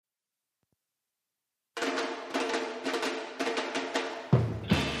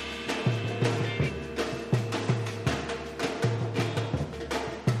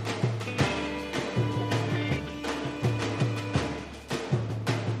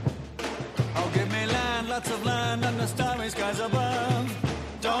lots of land and the starry skies above.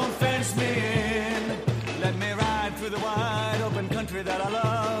 Don't fence me in. Let me ride through the wide open country that I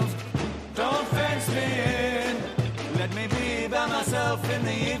love. Don't fence me in. Let me be by myself in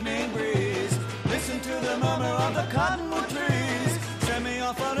the evening breeze. Listen to the murmur of the cottonwood trees. Send me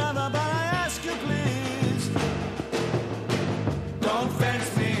off forever, but I ask you please. Don't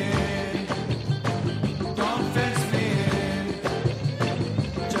fence me in. Don't fence me in.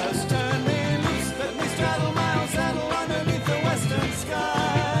 Just turn me loose. Let me straddle my own saddle underneath the western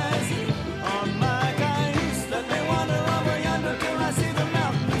skies. On my cayuse, let me wander over yonder till I see the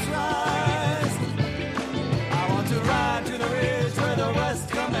mountains rise. I want to ride to the ridge where the west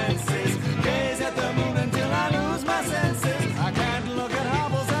commences. Gaze at the moon until I lose my senses. I can't look at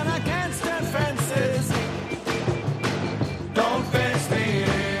hobbles and I can't stand fences. Don't fence me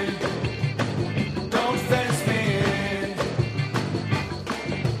in. Don't fence me in.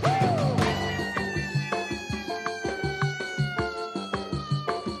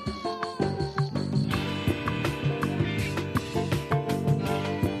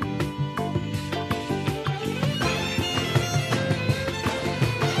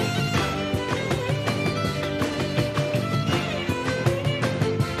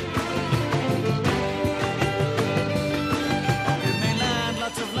 Give me land,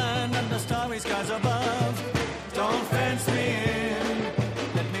 lots of land, and the starry skies above. Don't fence me in.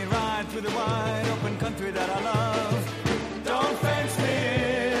 Let me ride through the wide open country that I love. Don't fence me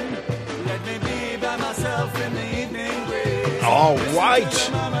in. Let me be by myself in the evening breeze. All right.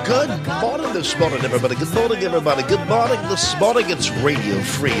 Good morning this morning, everybody. Good morning, everybody. Good morning this morning. It's Radio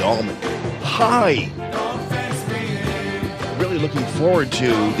Free Almond. Hi. Don't fence me in. Really looking forward to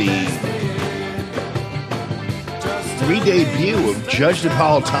the re-debut of Judge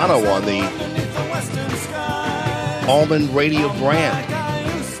Napolitano on the Underneath the western skies. Almond Radio brand.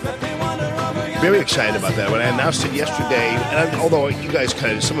 Cayuse, let me wander over yonder. Very excited about that. When I announced it yesterday, and although you guys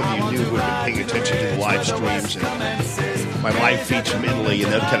some of you knew who had been paying attention to the live streams and my live feeds from Italy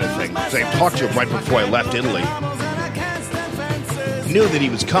and that kind of thing. So I talked to him right before I left Italy. Knew that he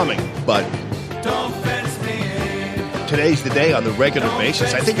was coming, but Don't fence me in. today's the day on the regular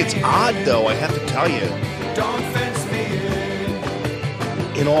basis. I think it's odd, though, I have to tell you, Don't fence me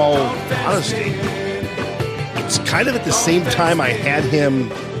in. in all honesty. It's kind of at the same time I had him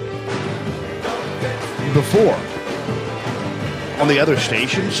before on the other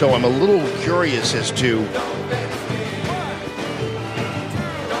station, so I'm a little curious as to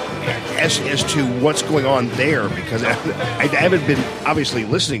what's going on there, because I haven't been obviously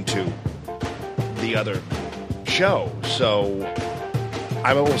listening to the other show, so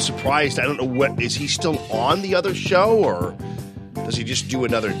I'm a little surprised. I don't know, is he still on the other show, or does he just do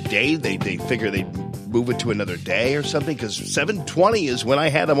another day? They figure they'd move it to another day or something, because 7:20 is when I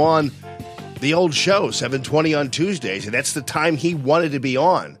had him on the old show, 7:20 on Tuesdays, and that's the time he wanted to be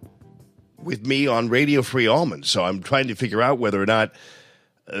on with me on Radio Free Almond. So I'm trying to figure out whether or not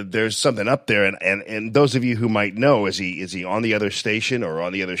there's something up there, and those of you who might know, is he on the other station or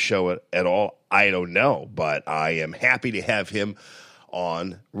on the other show at all? I don't know, but I am happy to have him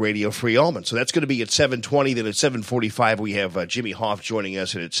on Radio Free Almond. So that's going to be at 7:20. Then at 7:45, we have Jimmy Hoff joining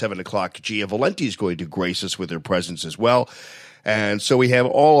us, and at 7 o'clock, Gia Valenti is going to grace us with her presence as well. And so we have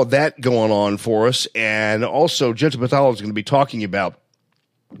all of that going on for us. And also, Judge Napolitano is going to be talking about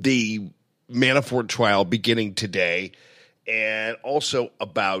the Manafort trial beginning today, and also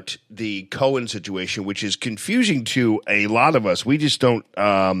about the Cohen situation, which is confusing to a lot of us. We just don't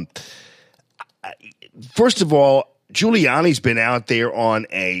first of all, Giuliani's been out there on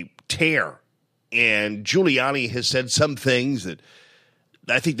a tear, and Giuliani has said some things that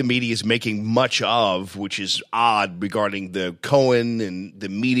I think the media is making much of, which is odd, regarding the Cohen and the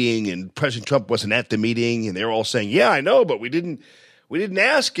meeting, and President Trump wasn't at the meeting, and they're all saying, yeah, I know, but we didn't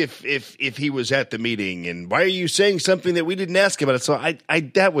ask if he was at the meeting, and why are you saying something that we didn't ask about it? So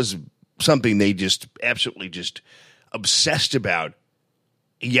that was something they just absolutely just obsessed about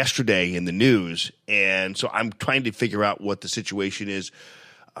yesterday in the news, and so I'm trying to figure out what the situation is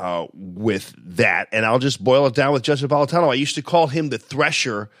with that, and I'll just boil it down with Judge Napolitano. I used to call him the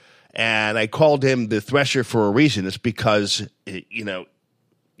Thresher, and I called him the Thresher for a reason. It's because, it's not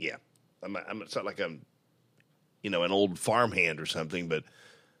like I'm, an old farmhand or something, but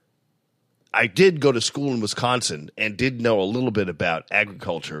I did go to school in Wisconsin and did know a little bit about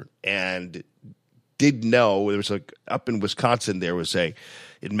agriculture, and did know there was up in Wisconsin,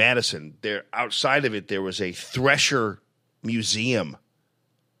 in Madison, outside of it, there was a thresher museum,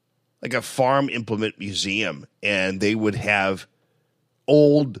 like a farm implement museum, and they would have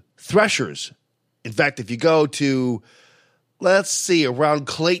old threshers. In fact, if you go to let's see, around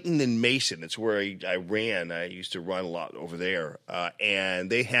Clayton and Mason. It's where I ran. I used to run a lot over there.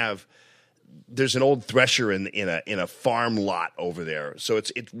 And there's an old thresher in a farm lot over there. So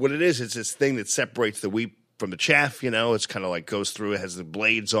it's what it is. It's this thing that separates the wheat from the chaff. It's kind of like goes through. It has the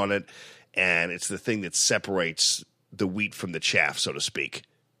blades on it, and it's the thing that separates the wheat from the chaff, so to speak.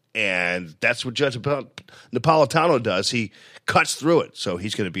 And that's what Judge Napolitano does. He cuts through it. So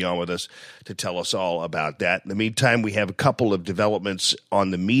he's going to be on with us to tell us all about that. In the meantime, we have a couple of developments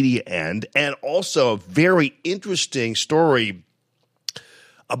on the media end, and also a very interesting story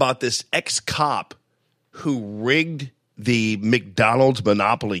about this ex-cop who rigged the McDonald's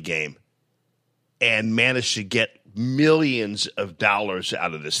Monopoly game and managed to get millions of dollars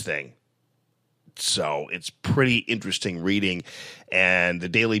out of this thing. So it's pretty interesting reading, and the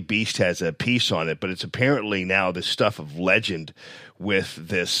Daily Beast has a piece on it, but it's apparently now the stuff of legend with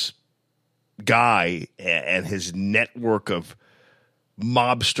this guy and his network of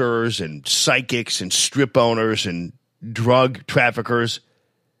mobsters and psychics and strip owners and drug traffickers.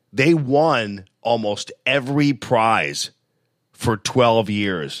 They won almost every prize for 12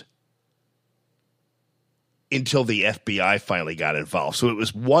 years until the FBI finally got involved. So it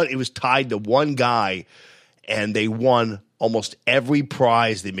was tied to one guy, and they won almost every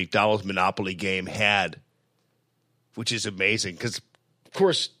prize the McDonald's Monopoly game had, which is amazing because, of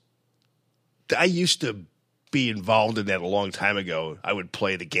course, I used to be involved in that a long time ago. I would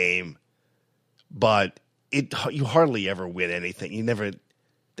play the game, but you hardly ever win anything. You never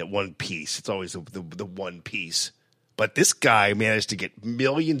that one piece. It's always the one piece. But this guy managed to get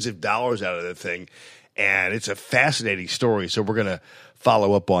millions of dollars out of the thing. And it's a fascinating story, so we're going to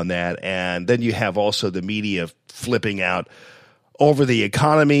follow up on that. And then you have also the media flipping out over the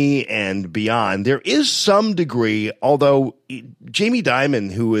economy and beyond. There is some degree, although Jamie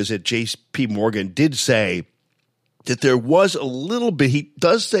Dimon, who is at J.P. Morgan, did say that there was a little bit. He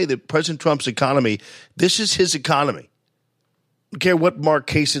does say that President Trump's economy, this is his economy. I don't care what Mark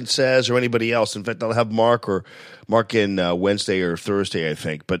Kaysen says or anybody else. In fact, I'll have Mark in Wednesday or Thursday, I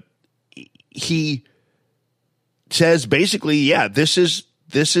think. But he says basically, yeah, this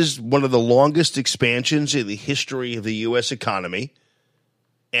is one of the longest expansions in the history of the U.S. economy,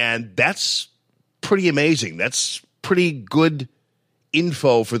 and that's pretty amazing. That's pretty good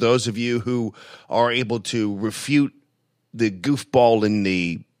info for those of you who are able to refute the goofball in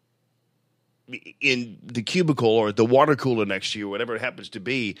the cubicle or the water cooler next to you, whatever it happens to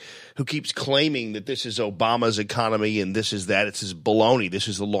be, who keeps claiming that this is Obama's economy and this is that. It's his baloney. This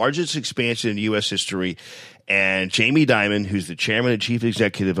is the largest expansion in U.S. history. And Jamie Dimon, who's the chairman and chief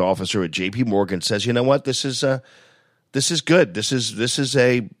executive officer at J.P. Morgan, says, you know what, this is good. This is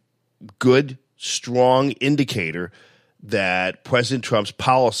a good, strong indicator that President Trump's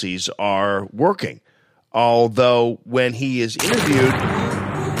policies are working. Although when he is interviewed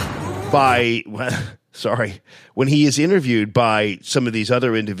by some of these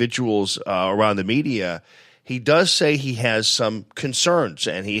other individuals around the media, he does say he has some concerns,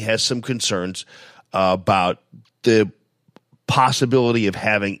 and he has some concerns about the possibility of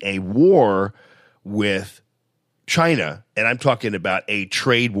having a war with China, and I'm talking about a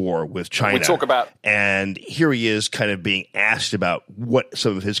trade war with China. And here he is kind of being asked about what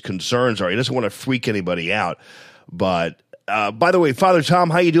some of his concerns are. He doesn't want to freak anybody out, but by the way, Father Tom,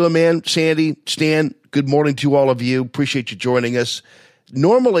 how you doing, man? Sandy, Stan, good morning to all of you. Appreciate you joining us.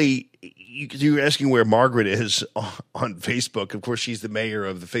 Normally, you're asking where Margaret is on Facebook. Of course, she's the mayor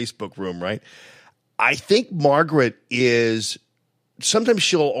of the Facebook room, right? I think Margaret sometimes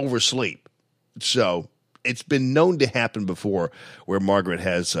she'll oversleep. So it's been known to happen before where Margaret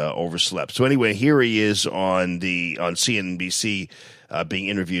has overslept. So anyway, here he is on CNBC being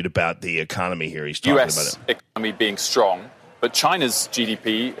interviewed about the economy here. He's talking about it. Economy being strong, but China's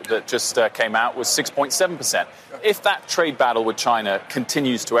GDP that just came out was 6.7%. If that trade battle with China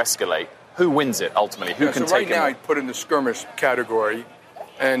continues to escalate, who wins it ultimately? Who can take it? Right now, I'd put in the skirmish category.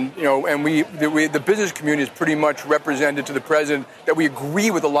 And, the business community is pretty much represented to the president that we agree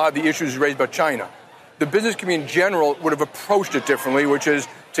with a lot of the issues raised by China. The business community in general would have approached it differently, which is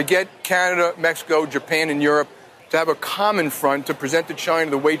to get Canada, Mexico, Japan, and Europe to have a common front to present to China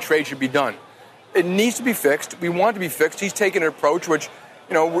the way trade should be done. It needs to be fixed. We want it to be fixed. He's taken an approach which,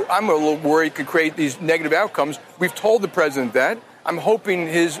 I'm a little worried could create these negative outcomes. We've told the president that. I'm hoping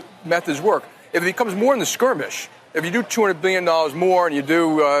his methods work. If it becomes more in the skirmish, if you do $200 billion more and you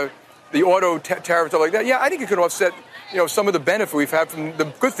do the auto tariff, stuff like that, yeah, I think it could offset, some of the benefit we've had from the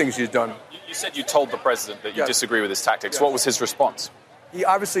good things he's done. You said you told the president that you disagree with his tactics. Yes. What was his response? He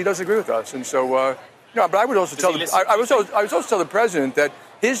obviously doesn't agree with us, and so but I would also tell I would also tell the president that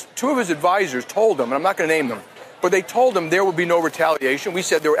two of his advisors told him, and I'm not going to name them, But they told them there will be no retaliation. We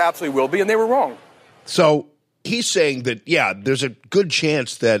said there absolutely will be, and they were wrong. So he's saying that, yeah, there's a good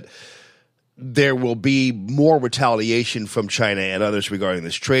chance that there will be more retaliation from China and others regarding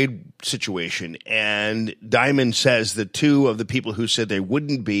this trade situation. And Diamond says that two of the people who said there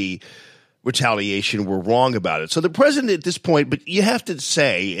wouldn't be retaliation were wrong about it. So the president at this point, but you have to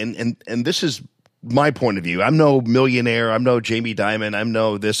say, and this is my point of view, I'm no millionaire, I'm no Jamie Dimon, I'm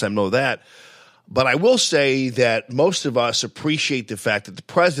no this, I'm no that. But I will say that most of us appreciate the fact that the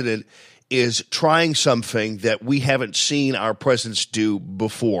president is trying something that we haven't seen our presidents do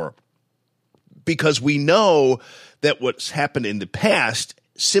before. Because we know that what's happened in the past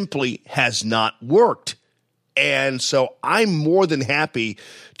simply has not worked. And so I'm more than happy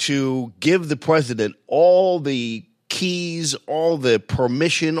to give the president all the keys, all the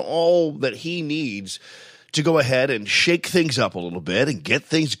permission, all that he needs to go ahead and shake things up a little bit and get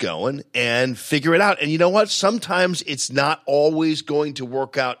things going and figure it out. And you know what? Sometimes it's not always going to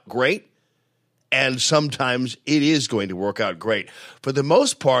work out great. And sometimes it is going to work out great. For the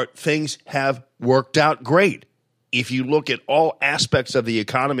most part, things have worked out great. If you look at all aspects of the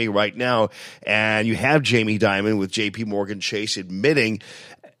economy right now, and you have Jamie Dimon with JP Morgan Chase admitting,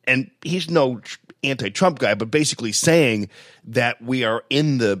 and he's no anti-Trump guy, but basically saying that we are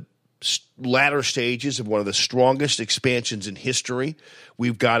in the latter stages of one of the strongest expansions in history.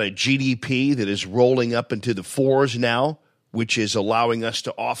 We've got a GDP that is rolling up into the fours now, which is allowing us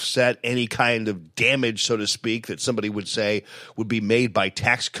to offset any kind of damage, so to speak, that somebody would say would be made by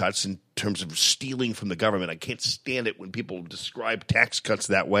tax cuts in terms of stealing from the government. I can't stand it when people describe tax cuts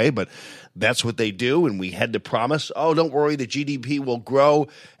that way, but that's what they do. And we had to promise, oh, don't worry, the GDP will grow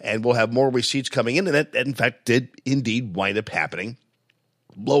and we'll have more receipts coming in. And that, in fact, did indeed wind up happening.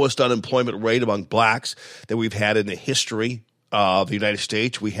 Lowest unemployment rate among blacks that we've had in the history of the United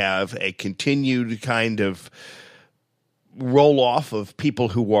States. We have a continued kind of roll-off of people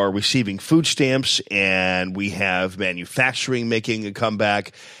who are receiving food stamps, and we have manufacturing making a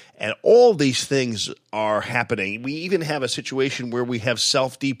comeback, and all these things are happening. We even have a situation where we have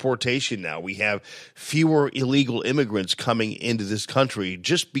self-deportation now. We have fewer illegal immigrants coming into this country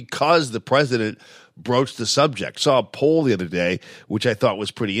just because the president broached the subject. Saw a poll the other day, which I thought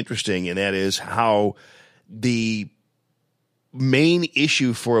was pretty interesting, and that is how the main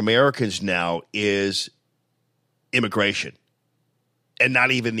issue for Americans now is immigration and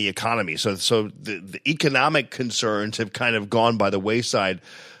not even the economy. So the economic concerns have kind of gone by the wayside,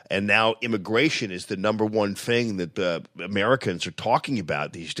 and now immigration is the number one thing that Americans are talking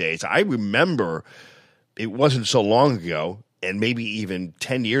about these days. I remember it wasn't so long ago, and maybe even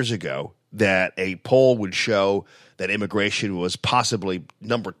 10 years ago, that a poll would show that immigration was possibly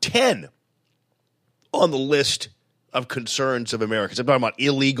number 10 on the list of concerns of Americans. I'm talking about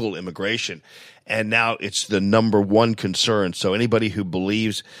illegal immigration. And now it's the number one concern. So anybody who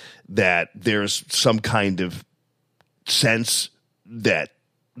believes that there's some kind of sense that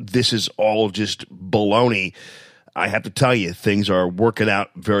this is all just baloney, I have to tell you, things are working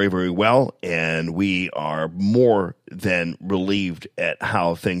out very, very well, and we are more than relieved at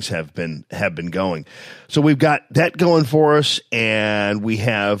how things have been going. So we've got that going for us, and we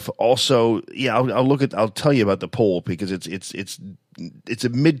have also, I'll tell you about the poll because it's a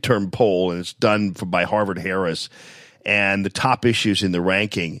midterm poll, and it's done by Harvard Harris, and the top issues in the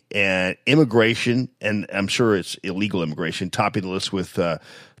ranking, and immigration, and I'm sure it's illegal immigration, topping the list with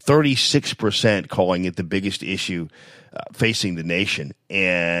 36% calling it the biggest issue facing the nation.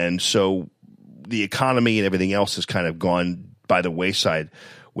 And so the economy and everything else has kind of gone by the wayside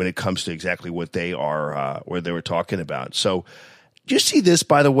when it comes to exactly what they are, where they were talking about. So do you see this,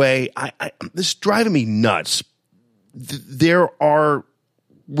 by the way? This is driving me nuts. There are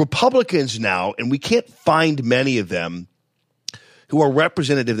Republicans now, and we can't find many of them who are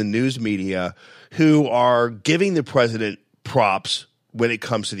representative of the news media who are giving the president props when it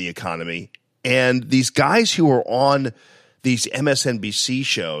comes to the economy. And these guys who are on these MSNBC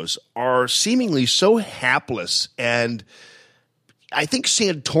shows are seemingly so hapless. And I think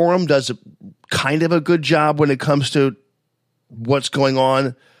Santorum does a kind of a good job when it comes to what's going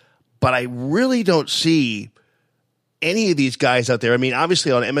on. But I really don't see any of these guys out there. I mean,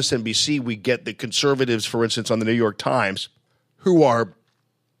 obviously on MSNBC, we get the conservatives, for instance, on the New York Times, who are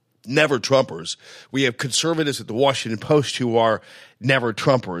never Trumpers. We have conservatives at the Washington Post who are never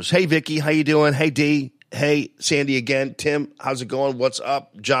Trumpers. Hey, Vicky, how you doing? Hey, Dee. Hey, Sandy again. Tim, how's it going? What's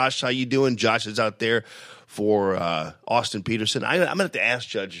up? Josh, how you doing? Josh is out there for Austin Peterson. I'm going to have to ask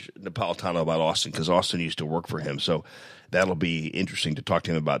Judge Napolitano about Austin because Austin used to work for him. So that'll be interesting to talk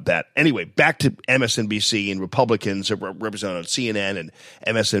to him about that. Anyway, back to MSNBC and Republicans represented on CNN and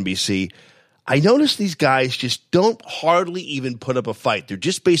MSNBC. I notice these guys just don't hardly even put up a fight. They're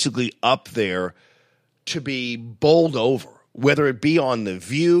just basically up there to be bowled over, whether it be on The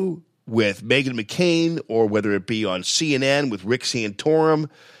View with Meghan McCain or whether it be on CNN with Rick Santorum,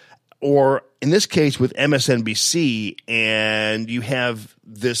 or in this case with MSNBC, and you have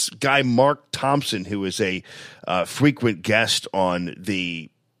this guy Mark Thompson, who is a frequent guest on the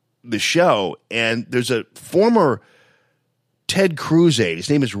show, and there's a former Ted Cruz aide. His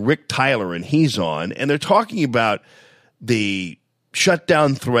name is Rick Tyler, and he's on, and they're talking about the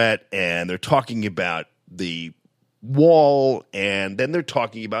shutdown threat, and they're talking about the wall, and then they're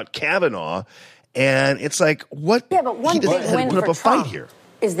talking about Kavanaugh, and it's like, what? Yeah, but one he doesn't big have to win put up for a fight Trump here.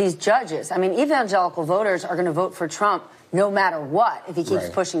 is these judges. I mean, evangelical voters are going to vote for Trump no matter what if he keeps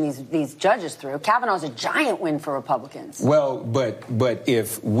pushing these judges through. Kavanaugh's a giant win for Republicans. Well, but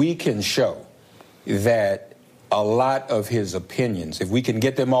if we can show that a lot of his opinions, if we can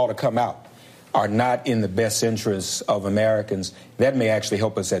get them all to come out, are not in the best interests of Americans, that may actually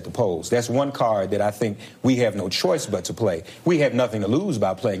help us at the polls. That's one card that I think we have no choice but to play. We have nothing to lose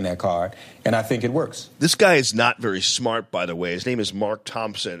by playing that card, and I think it works. This guy is not very smart, by the way. His name is Mark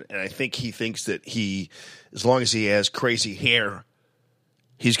Thompson, and I think he thinks that as long as he has crazy hair,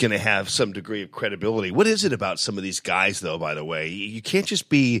 he's going to have some degree of credibility. What is it about some of these guys, though, by the way? You can't just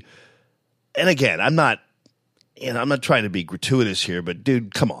be – and again, I'm not trying to be gratuitous here, but,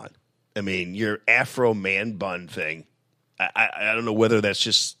 dude, come on. I mean, your Afro man bun thing, I don't know whether that's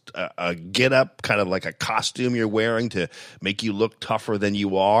just a get-up, kind of like a costume you're wearing to make you look tougher than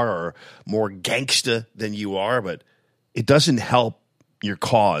you are or more gangsta than you are, but it doesn't help your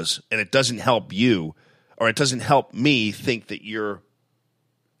cause, and it doesn't help you, or it doesn't help me think that you're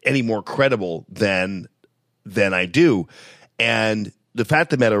any more credible than I do. And the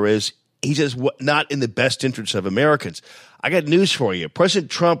fact of the matter is, he's just not in the best interest of Americans. I got news for you. President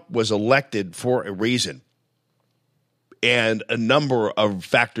Trump was elected for a reason, and a number of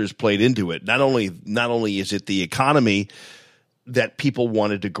factors played into it. Not only is it the economy that people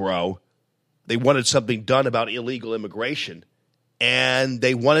wanted to grow, they wanted something done about illegal immigration, and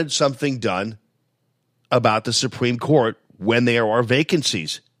they wanted something done about the Supreme Court when there are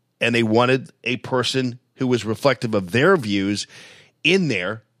vacancies, and they wanted a person who was reflective of their views in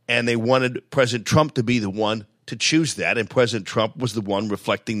there. And they wanted President Trump to be the one to choose that, and President Trump was the one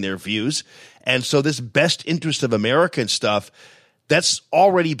reflecting their views. And so this best interest of American stuff, that's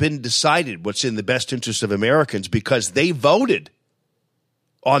already been decided what's in the best interest of Americans, because they voted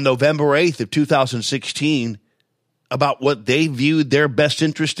on November 8th of 2016 about what they viewed their best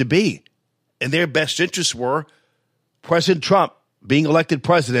interest to be. And their best interests were President Trump being elected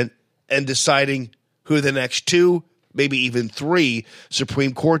president and deciding who the next two, maybe even three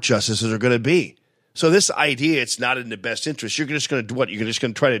Supreme Court justices are going to be. So this idea it's not in the best interest, you're just going to do what? You're just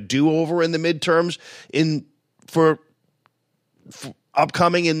going to try to do over in the midterms for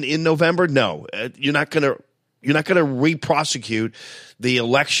upcoming in November? No, you're not going to re-prosecute the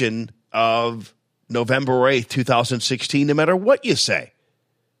election of November 8th, 2016, no matter what you say.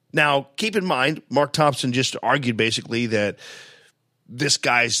 Now, keep in mind, Mark Thompson just argued basically that this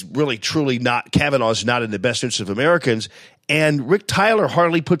guy's really, truly not, Kavanaugh's not in the best interest of Americans. And Rick Tyler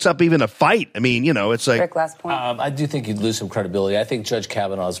hardly puts up even a fight. I mean, it's like. Rick, last point. I do think you'd lose some credibility. I think Judge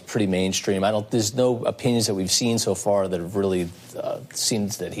Kavanaugh is pretty mainstream. There's no opinions that we've seen so far that have really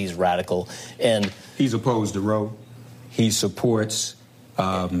seemed that he's radical. And he's opposed to Roe. He supports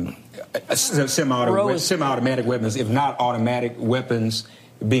semi-automatic weapons, if not automatic weapons,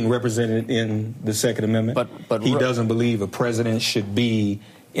 being represented in the Second Amendment. But he doesn't believe a president should be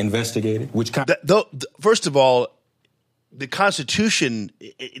investigated. First of all, the Constitution,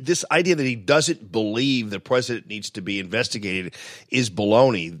 this idea that he doesn't believe the president needs to be investigated is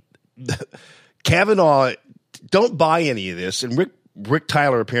baloney. Kavanaugh, don't buy any of this. And Rick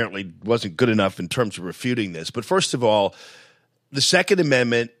Tyler apparently wasn't good enough in terms of refuting this. But first of all, the Second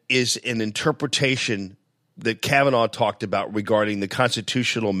Amendment is an interpretation that Kavanaugh talked about regarding the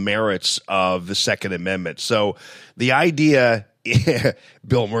constitutional merits of the Second Amendment. So the idea,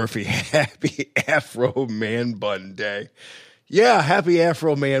 Bill Murphy, happy Afro Man Bun Day. Yeah, happy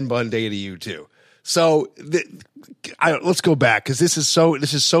Afro Man Bun Day to you too. So let's go back, because this is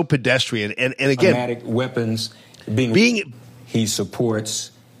so pedestrian. And again, automatic weapons being he supports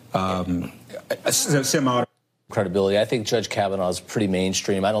semi-automatic. Credibility. I think Judge Kavanaugh is pretty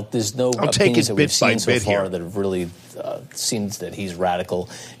mainstream. There's no opinions that we've seen so far that have really seemed that he's radical.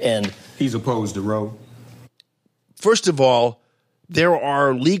 And he's opposed to Roe. First of all, there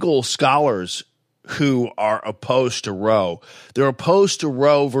are legal scholars who are opposed to Roe. They're opposed to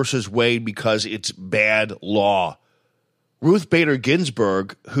Roe versus Wade because it's bad law. Ruth Bader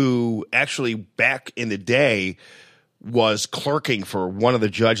Ginsburg, who actually back in the day was clerking for one of the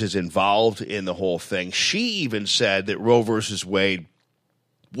judges involved in the whole thing, she even said that Roe versus Wade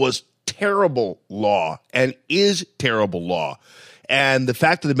was terrible law and is terrible law. And the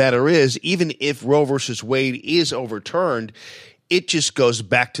fact of the matter is, even if Roe versus Wade is overturned, it just goes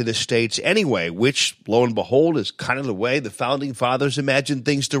back to the states anyway, which, lo and behold, is kind of the way the founding fathers imagined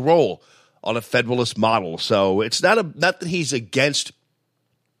things to roll on a federalist model. So it's not that he's against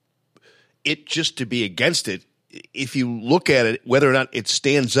it just to be against it. If you look at it, whether or not it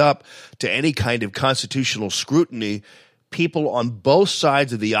stands up to any kind of constitutional scrutiny, people on both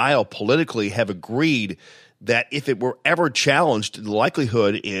sides of the aisle politically have agreed that if it were ever challenged, the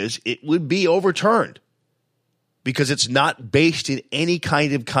likelihood is it would be overturned because it's not based in any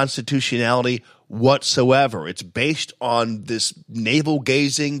kind of constitutionality whatsoever. It's based on this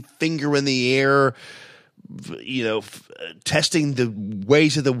navel-gazing, finger in the air, testing the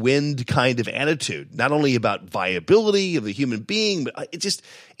ways of the wind kind of attitude, not only about viability of the human being, but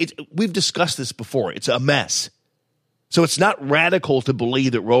we've discussed this before. It's a mess. So it's not radical to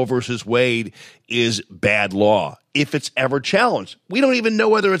believe that Roe versus Wade is bad law if it's ever challenged. We don't even know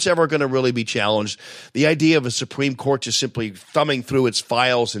whether it's ever going to really be challenged. The idea of a Supreme Court just simply thumbing through its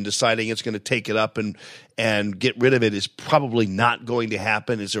files and deciding it's going to take it up and get rid of it is probably not going to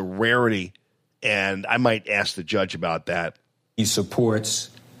happen. It's a rarity, and I might ask the judge about that. He supports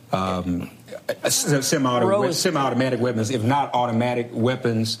semi-automatic weapons, if not automatic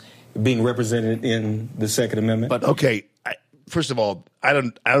weapons, being represented in the Second Amendment. But okay, first of all, I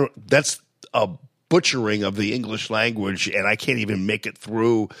don't. That's a butchering of the English language, and I can't even make it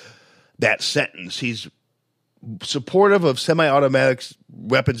through that sentence. He's supportive of semi-automatic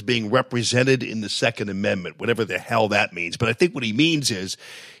weapons being represented in the Second Amendment, whatever the hell that means. But I think what he means is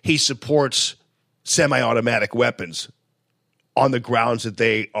he supports semi-automatic weapons on the grounds that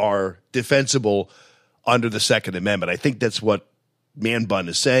they are defensible under the Second Amendment. I think that's what Man Bun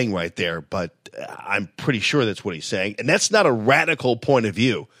is saying right there, but I'm pretty sure that's what he's saying. And that's not a radical point of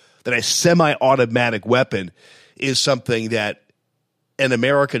view, that a semi-automatic weapon is something that an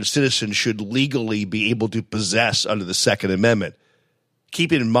American citizen should legally be able to possess under the Second Amendment.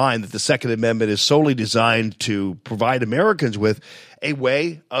 Keep in mind that the Second Amendment is solely designed to provide Americans with a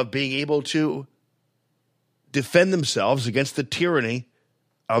way of being able to defend themselves against the tyranny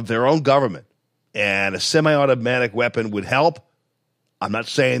of their own government. And a semi-automatic weapon would help. I'm not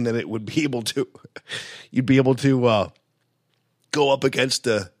saying that it would be able to, you'd be able to go up against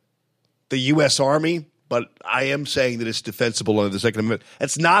the U.S. Army, but I am saying that it's defensible under the Second Amendment.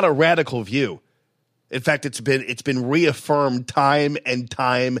 It's not a radical view. In fact, it's been reaffirmed time and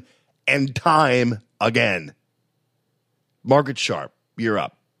time and time again. Margaret Sharp, you're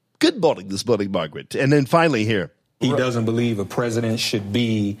up. Good morning this morning, Margaret. And then finally here. He doesn't believe a president should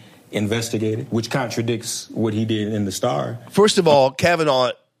be investigated, which contradicts what he did in the Star. First of all,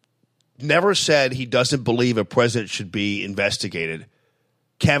 Kavanaugh never said he doesn't believe a president should be investigated.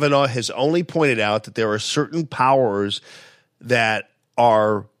 Kavanaugh has only pointed out that there are certain powers that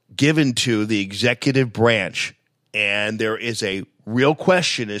are given to the executive branch, and there is a real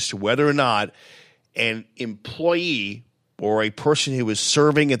question as to whether or not an employee or a person who is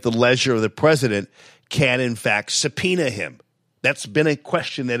serving at the leisure of the president can, in fact, subpoena him. That's been a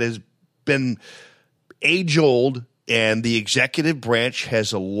question that has been age-old, and the executive branch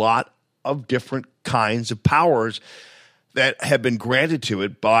has a lot of different kinds of powers that have been granted to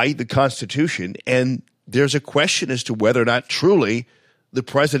it by the Constitution, and there's a question as to whether or not truly the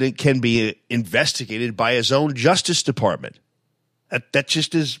president can be investigated by his own Justice Department. That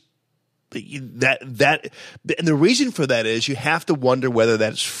just is that, and the reason for that is you have to wonder whether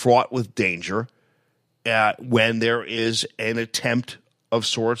that's fraught with danger when there is an attempt of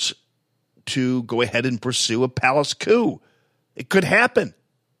sorts to go ahead and pursue a palace coup. It could happen.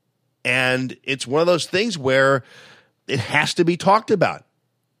 And it's one of those things where it has to be talked about.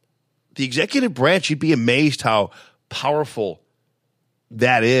 The executive branch, you'd be amazed how powerful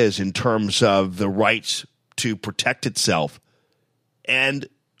that is in terms of the rights to protect itself. And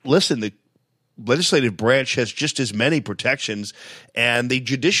listen, the legislative branch has just as many protections, and the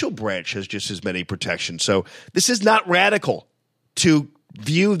judicial branch has just as many protections. So this is not radical to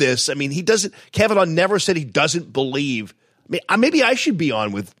view this. I mean, Kavanaugh never said he doesn't believe. Maybe I should be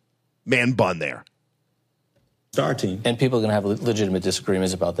on with Man Bun there. Star team. And people are going to have legitimate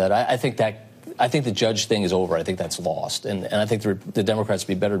disagreements about that. I think the judge thing is over. I think that's lost. And I think the Democrats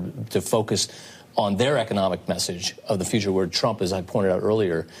would be better to focus on their economic message of the future, where Trump, as I pointed out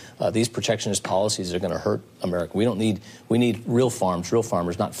earlier, these protectionist policies are going to hurt America. We need real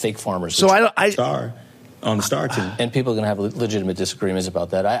farmers, not fake farmers. So on the star team. And people are going to have legitimate disagreements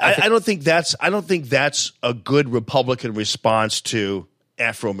about that. I don't think that's a good Republican response to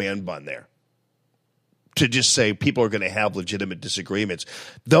Afro Man Bun there. To just say people are going to have legitimate disagreements.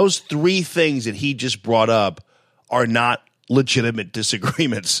 Those three things that he just brought up are not legitimate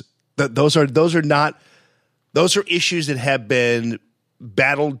disagreements. Those are issues that have been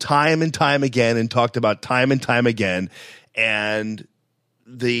battled time and time again and talked about time and time again. And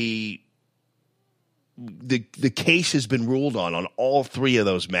the case has been ruled on all three of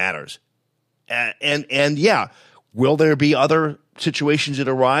those matters. And yeah, will there be other situations that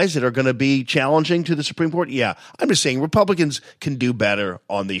arise that are going to be challenging to the Supreme Court? Yeah. I'm just saying Republicans can do better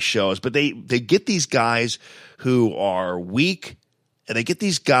on these shows, but they get these guys who are weak, and they get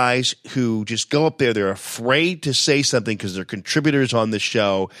these guys who just go up there. They're afraid to say something because they're contributors on the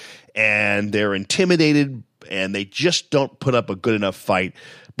show, and they're intimidated, and they just don't put up a good enough fight.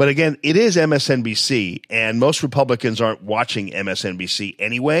 But again, it is MSNBC, and most Republicans aren't watching MSNBC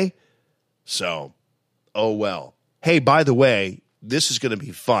anyway. So, oh well. Hey, by the way, this is going to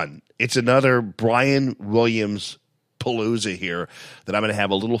be fun. It's another Brian Williams palooza here that I'm going to have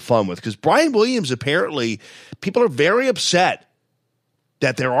a little fun with, because Brian Williams, apparently, people are very upset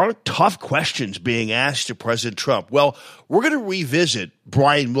that there aren't tough questions being asked to President Trump. Well, we're going to revisit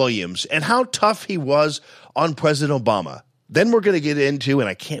Brian Williams and how tough he was on President Obama. Then we're going to get into, and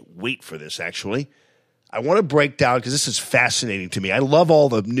I can't wait for this actually, I want to break down, because this is fascinating to me. I love all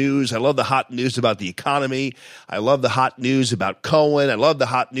the news. I love the hot news about the economy. I love the hot news about Cohen. I love the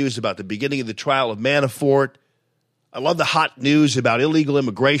hot news about the beginning of the trial of Manafort. I love the hot news about illegal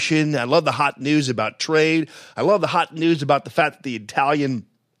immigration. I love the hot news about trade. I love the hot news about the fact that the Italian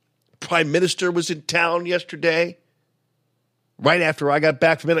prime minister was in town yesterday, right after I got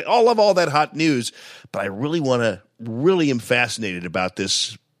back from Italy. I love all that hot news, but I really am fascinated about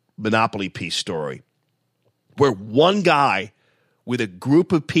this Monopoly piece story, where one guy with a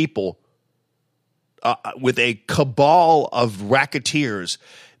group of people, with a cabal of racketeers,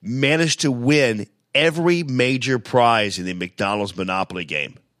 managed to win every major prize in the McDonald's Monopoly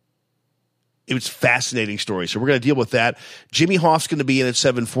game. It was a fascinating story. So we're going to deal with that. Jimmy Hoff's going to be in at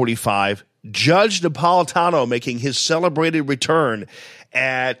 7:45. Judge Napolitano making his celebrated return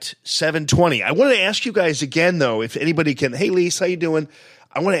at 7:20. I want to ask you guys again, though, if anybody can. Hey, Lisa, how you doing?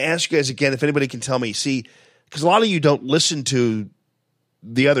 I want to ask you guys again if anybody can tell me. See, because a lot of you don't listen to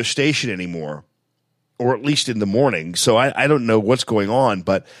the other station anymore, or at least in the morning. So I don't know what's going on.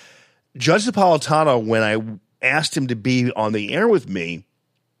 But Judge Napolitano, when I asked him to be on the air with me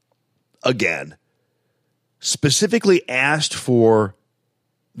again, specifically asked for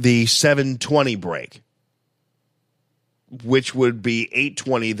the 7:20 break, which would be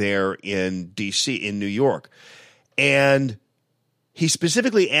 8:20 there in D.C., in New York. And he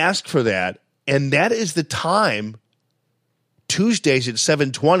specifically asked for that. And that is the time, Tuesdays at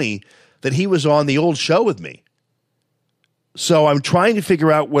 7:20, that he was on the old show with me. So I'm trying to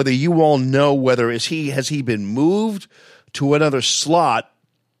figure out whether you all know whether has he been moved to another slot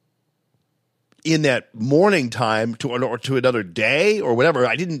in that morning time or to another day or whatever.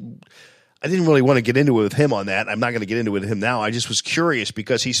 I didn't really want to get into it with him on that. I'm not going to get into it with him now. I just was curious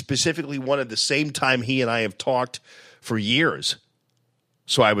because he specifically wanted the same time he and I have talked for years.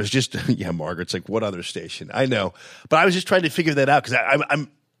 So I was just, yeah, Margaret's like, what other station? I know. But I was just trying to figure that out because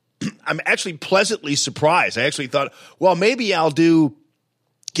I'm actually pleasantly surprised. I actually thought, well, maybe I'll do,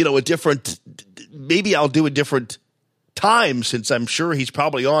 a different time since I'm sure he's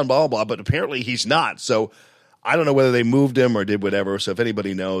probably on, blah, blah, blah. But apparently he's not. So I don't know whether they moved him or did whatever. So if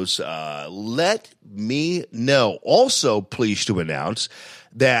anybody knows, let me know. Also, pleased to announce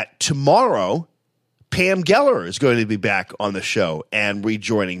that tomorrow, Pam Geller is going to be back on the show and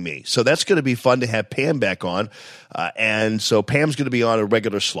rejoining me. So that's going to be fun to have Pam back on. And so Pam's going to be on a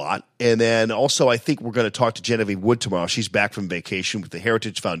regular slot. And then also I think we're going to talk to Genevieve Wood tomorrow. She's back from vacation with the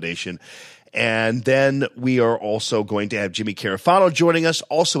Heritage Foundation. And then we are also going to have Jimmy Carafano joining us.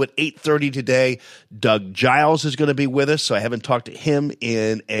 Also at 8:30 today, Doug Giles is going to be with us. So I haven't talked to him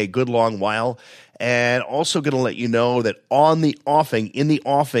in a good long while. And also going to let you know that in the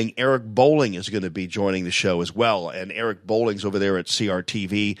offing, Eric Bolling is going to be joining the show as well. And Eric Bolling's over there at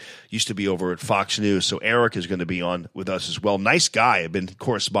CRTV, used to be over at Fox News. So Eric is going to be on with us as well. Nice guy. I've been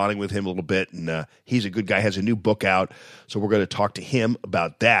corresponding with him a little bit, and he's a good guy, has a new book out. So we're going to talk to him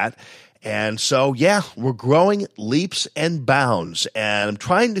about that. And so, yeah, we're growing leaps and bounds. And I'm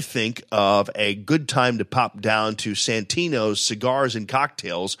trying to think of a good time to pop down to Santino's Cigars and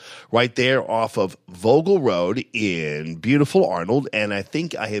Cocktails right there off of Vogel Road in beautiful Arnold. And I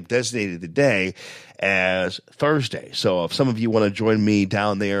think I have designated the day as Thursday. So if some of you want to join me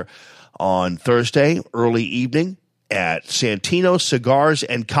down there on Thursday, early evening, at Santino Cigars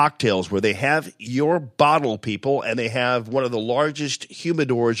and Cocktails, where they have your bottle, people, and they have one of the largest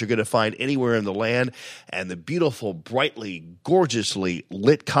humidors you're going to find anywhere in the land, and the beautiful, brightly, gorgeously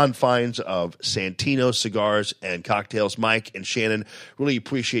lit confines of Santino Cigars and Cocktails. Mike and Shannon, really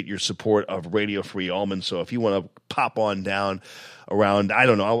appreciate your support of Radio Free Allman, so if you want to pop on down around, I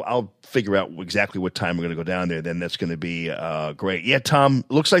don't know, I'll figure out exactly what time we're going to go down there, then that's going to be great. Yeah, Tom,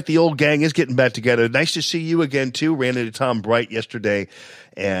 looks like the old gang is getting back together. Nice to see you again, too. Ran into Tom Bright yesterday,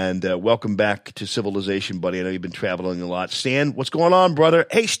 and welcome back to civilization, buddy. I know you've been traveling a lot. Stan, what's going on, brother?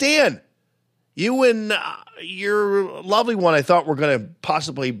 Hey, Stan, you and your lovely one, I thought were going to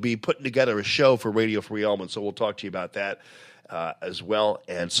possibly be putting together a show for Radio Free Allman, so we'll talk to you about that as well.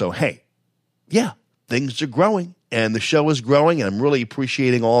 And so, hey, yeah, things are growing. And the show is growing, and I'm really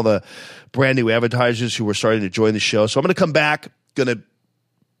appreciating all the brand new advertisers who are starting to join the show. So I'm going to come back, going to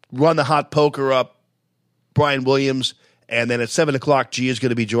run the hot poker up, Brian Williams, and then at 7 o'clock, G is going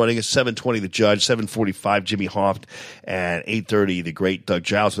to be joining us, 7:20 the Judge, 7:45 Jimmy Hoft, and 8:30 the great Doug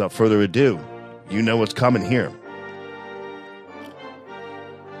Giles. Without further ado, you know what's coming here.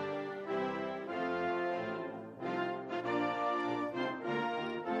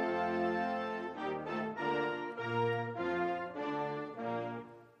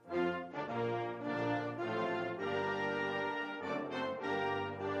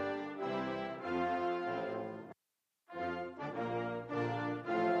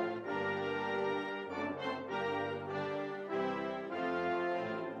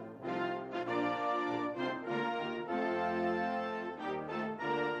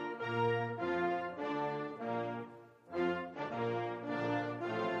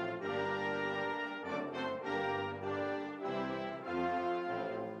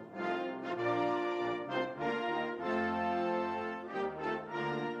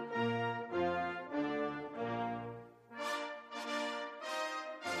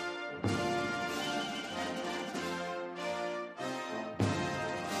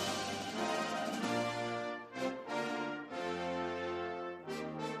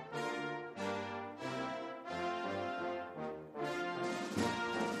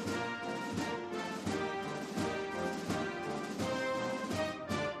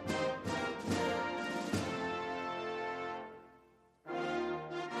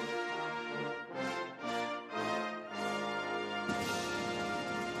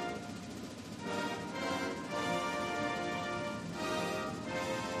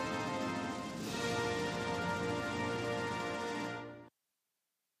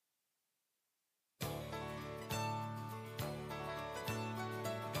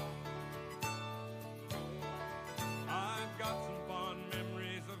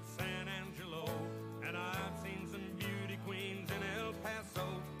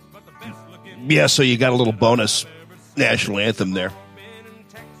 Yeah, so you got a little bonus national anthem there.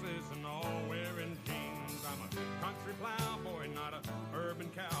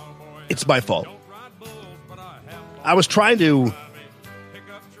 It's my fault. I was trying to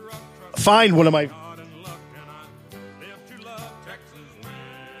find one of my...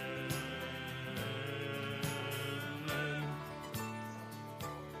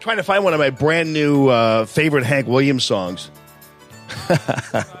 Trying to find one of my brand new favorite Hank Williams songs.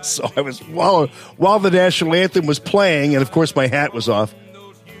 So I was, while the national anthem was playing, and of course my hat was off,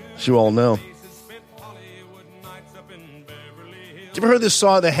 as you all know. You ever heard this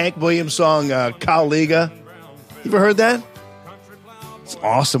song, the Hank Williams song, Caliga? You ever heard that? It's an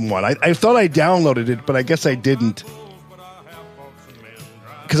awesome one. I thought I downloaded it, but I guess I didn't.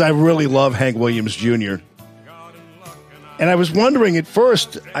 Because I really love Hank Williams Jr. And I was wondering at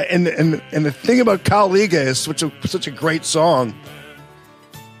first, and the thing about Caliga is such a great song.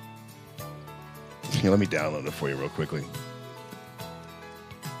 Here, let me download it for you real quickly.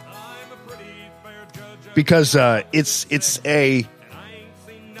 Because it's a...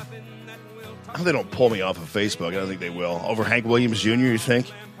 I hope they don't pull me off of Facebook. I don't think they will. Over Hank Williams Jr., you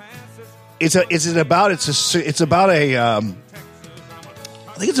think? It's about a I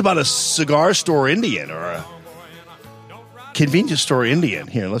think it's about a cigar store Indian or a convenience store Indian.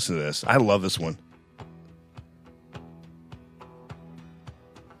 Here, listen to this. I love this one.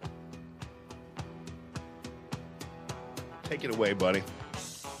 Take it away, buddy.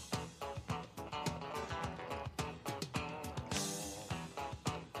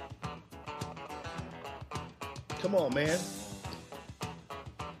 Come on, man.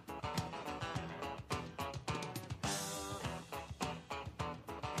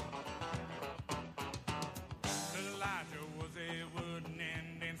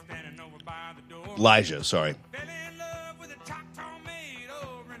 Elijah, sorry.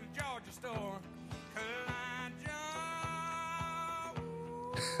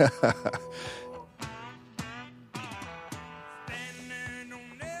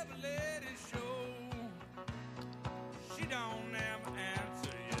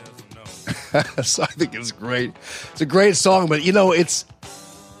 So I think it's great. It's a great song, but it's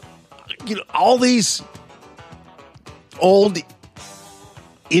all these old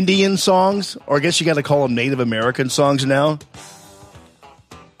Indian songs, or I guess you got to call them Native American songs now.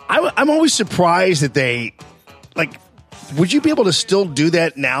 I'm always surprised that they would you be able to still do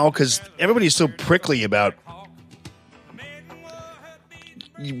that now? Because everybody's so prickly about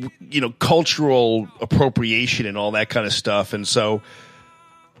cultural appropriation and all that kind of stuff, and so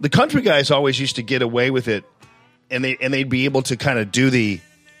the country guys always used to get away with it, and they'd be able to kind of do the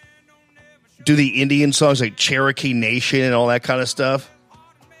Indian songs like Cherokee Nation and all that kind of stuff.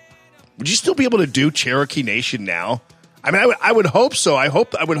 Would you still be able to do Cherokee Nation now? I mean, I would hope so. I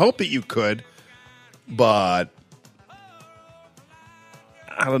would hope that you could, but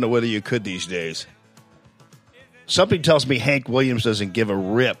I don't know whether you could these days. Something tells me Hank Williams doesn't give a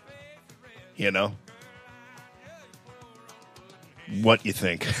rip, what you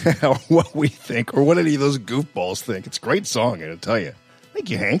think, or what we think, or what any of those goofballs think. It's a great song, I gotta tell you. Thank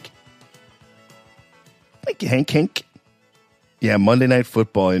you, Hank. Thank you, Hank. Yeah, Monday Night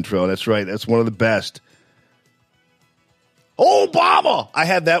Football intro. That's right. That's one of the best. Obama! I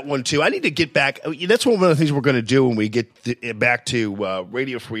had that one, too. I need to get back. That's one of the things we're going to do when we get back to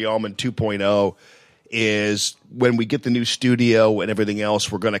Radio Free Almond 2.0 is when we get the new studio and everything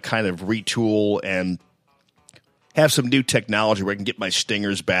else, we're going to kind of retool and have some new technology where I can get my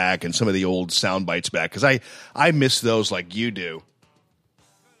stingers back and some of the old sound bites back, because I miss those like you do.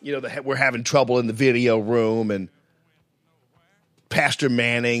 We're having trouble in the video room, and Pastor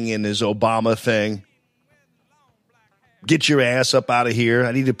Manning and his Obama thing. Get your ass up out of here.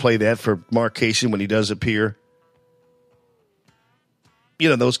 I need to play that for Mark Casey when he does appear.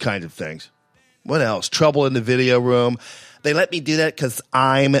 Those kinds of things. What else? Trouble in the video room. They let me do that because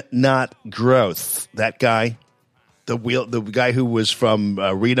I'm not gross. That guy. The guy who was from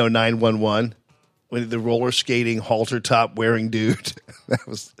Reno 911, when the roller skating halter top wearing dude.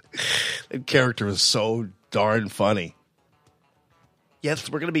 That character was so darn funny. Yes,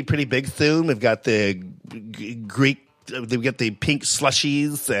 we're going to be pretty big soon. We've got the Greek, we've got the pink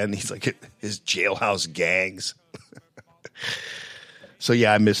slushies, and he's like his jailhouse gangs. So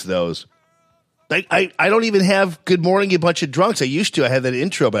yeah, I miss those. I don't even have Good Morning, You Bunch of Drunks. I used to. I had that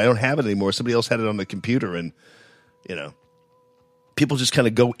intro, but I don't have it anymore. Somebody else had it on the computer, and people just kind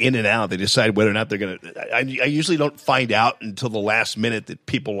of go in and out. They decide whether or not they're going to. I usually don't find out until the last minute that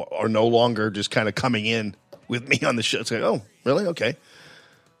people are no longer just kind of coming in with me on the show. It's like, oh, really? Okay.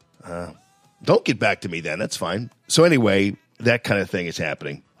 Don't get back to me then. That's fine. So anyway, that kind of thing is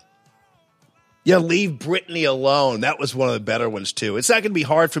happening. Yeah, leave Britney alone. That was one of the better ones, too. It's not going to be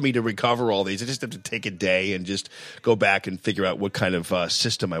hard for me to recover all these. I just have to take a day and just go back and figure out what kind of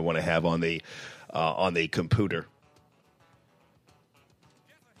system I want to have on the computer.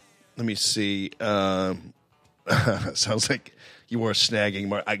 Let me see. Sounds like you were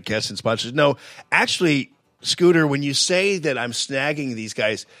snagging, I guess, in sponsors. No, actually, Scooter, when you say that I'm snagging these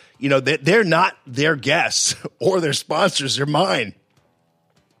guys, they're not their guests or their sponsors. They're mine.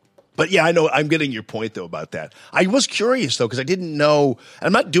 But yeah, I know. I'm getting your point, though, about that. I was curious, though, because I didn't know.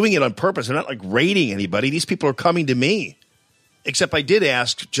 I'm not doing it on purpose. I'm not raiding anybody. These people are coming to me. Except I did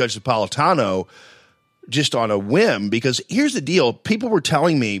ask Judge Napolitano just on a whim, because here's the deal. People were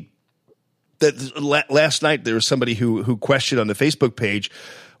telling me that last night there was somebody who questioned on the Facebook page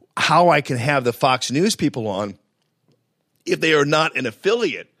how I can have the Fox News people on if they are not an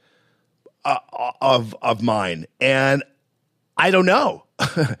affiliate of mine. And I don't know.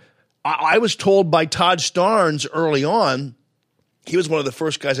 I was told by Todd Starnes early on, he was one of the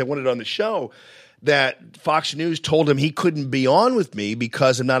first guys I wanted on the show, that Fox News told him he couldn't be on with me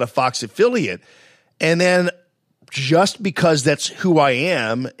because I'm not a Fox affiliate. And then just because that's who I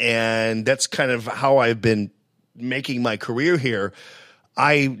am and that's kind of how I've been making my career here,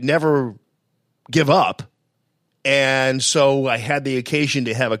 I never give up. And so I had the occasion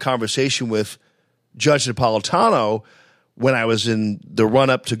to have a conversation with Judge Napolitano when I was in the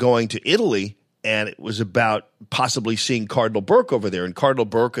run-up to going to Italy, and it was about possibly seeing Cardinal Burke over there. And Cardinal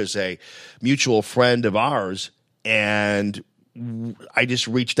Burke is a mutual friend of ours, and I just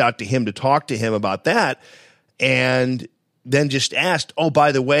reached out to him to talk to him about that, and then just asked, oh,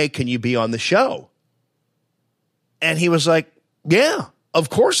 by the way, can you be on the show? And he was like, yeah, of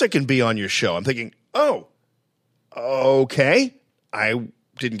course I can be on your show. I'm thinking, oh, okay. I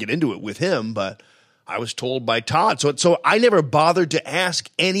didn't get into it with him, but I was told by Todd. So I never bothered to ask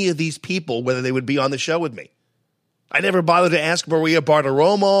any of these people whether they would be on the show with me. I never bothered to ask Maria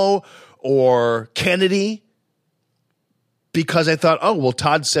Bartiromo or Kennedy because I thought, oh, well,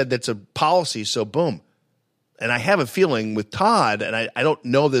 Todd said that's a policy, so boom. And I have a feeling with Todd, and I don't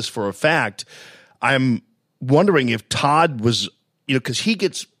know this for a fact, I'm wondering if Todd was, because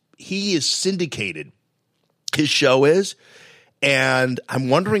he is syndicated. His show is, and I'm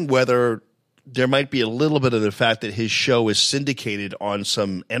wondering whether there might be a little bit of the fact that his show is syndicated on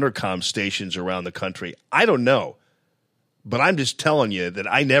some intercom stations around the country. I don't know, but I'm just telling you that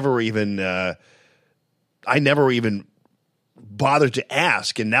I never even bothered to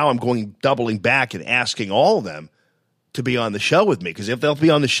ask, and now I'm doubling back and asking all of them to be on the show with me, because if they'll be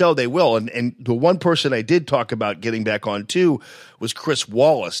on the show, they will. And the one person I did talk about getting back on too was Chris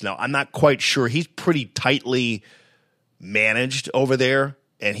Wallace. Now, I'm not quite sure. He's pretty tightly managed over there,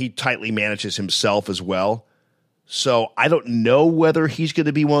 and he tightly manages himself as well. So I don't know whether he's going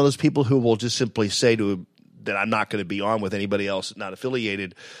to be one of those people who will just simply say to him that I'm not going to be on with anybody else not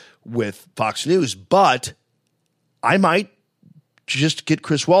affiliated with Fox News, but I might just get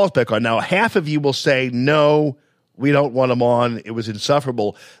Chris Wallace back on. Now, half of you will say, no, we don't want him on. It was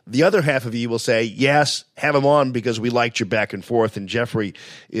insufferable. The other half of you will say, yes, have him on because we liked your back and forth. And Jeffrey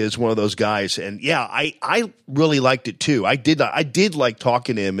is one of those guys. And yeah, I really liked it too. I did like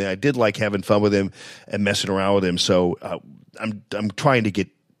talking to him, and I did like having fun with him and messing around with him. So I'm trying to get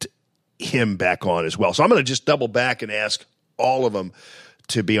him back on as well. So I'm going to just double back and ask all of them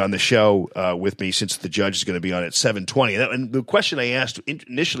to be on the show with me, since the judge is going to be on at 7:20. And the question I asked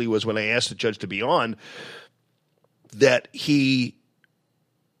initially was, when I asked the judge to be on, that he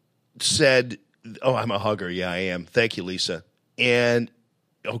said, oh, I'm a hugger. Yeah, I am. Thank you, Lisa. And,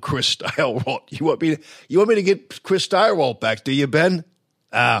 Chris Stirewalt. You want me to get Chris Stirewalt back, do you, Ben?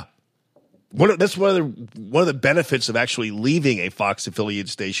 That's one of the benefits of actually leaving a Fox affiliate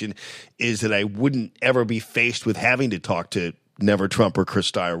station, is that I wouldn't ever be faced with having to talk to Never Trump or Chris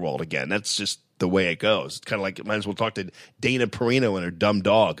Stirewalt again. That's just the way it goes. It's kind of like I might as well talk to Dana Perino and her dumb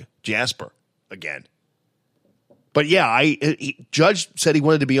dog, Jasper, again. But yeah, Judge said he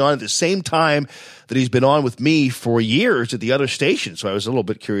wanted to be on at the same time that he's been on with me for years at the other station. So I was a little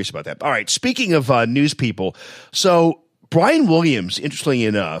bit curious about that. All right, speaking of news people, so Brian Williams, interestingly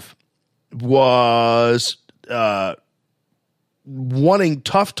enough, was wanting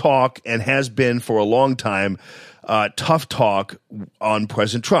tough talk, and has been for a long time, tough talk on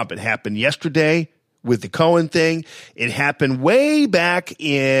President Trump. It happened yesterday with the Cohen thing. It happened way back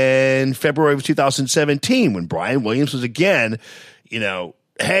in February of 2017 when Brian Williams was again,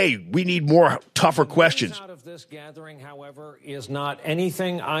 hey, we need more tougher questions. Out of this gathering, however, is not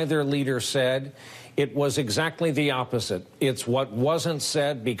anything either leader said. It was exactly the opposite. It's what wasn't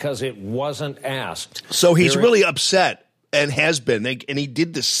said because it wasn't asked. So he's really upset, and has been. And he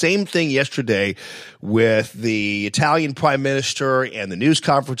did the same thing yesterday with the Italian prime minister and the news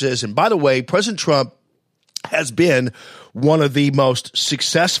conferences. And by the way, President Trump has been one of the most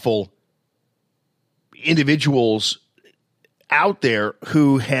successful individuals out there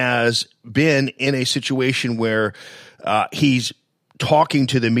who has been in a situation where he's talking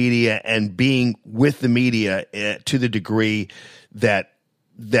to the media and being with the media to the degree that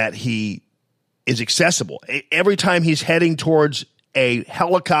he is accessible. Every time he's heading towards a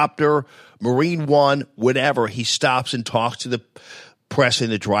helicopter, Marine One, whatever, he stops and talks to the press in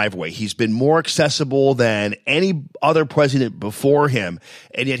the driveway. He's been more accessible than any other president before him,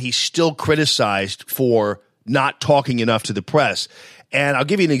 and yet he's still criticized for not talking enough to the press. And I'll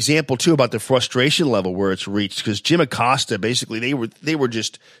give you an example too about the frustration level where it's reached, because Jim Acosta, basically they were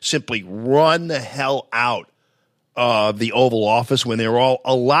just simply run the hell out of the Oval Office when they were all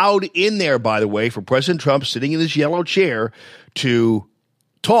allowed in there, by the way, for President Trump sitting in this yellow chair to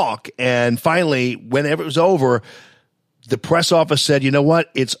talk. And finally, whenever it was over, the press office said, you know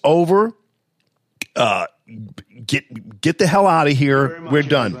what? It's over. Get the hell out of here. We're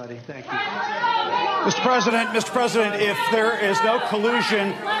done. Thank you. Mr. President, if there is no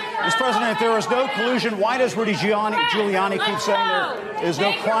collusion, why does Rudy Giuliani keep saying there is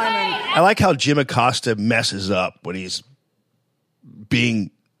no crime? I like how Jim Acosta messes up when he's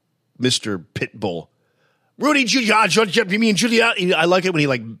being Mr. Pitbull. Rudy Giuliani, you mean Giuliani? I like it when he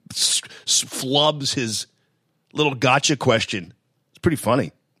flubs his little gotcha question. It's pretty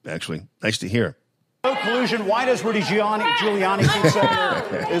funny, actually. Nice to hear. No collusion. Why does Rudy Giuliani keep saying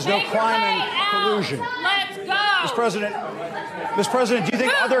there is no crime in collusion? Let's go. Mr. President, do you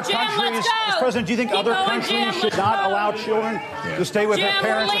think other countries should not allow children to stay with their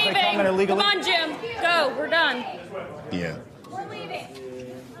parents if they come in illegally? Come on, Jim. Go. We're done. Yeah. We're leaving.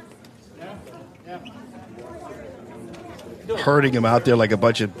 Herding him out there like a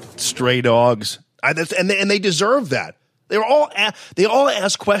bunch of stray dogs. And they deserve that. They all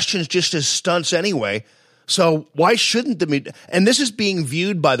ask questions just as stunts anyway. So why shouldn't the media? And this is being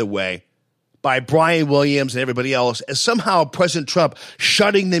viewed, by the way, by Brian Williams and everybody else as somehow President Trump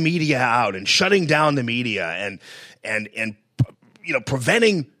shutting the media out and shutting down the media and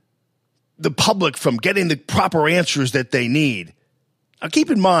preventing the public from getting the proper answers that they need. Now, keep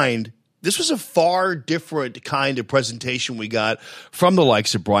in mind, this was a far different kind of presentation we got from the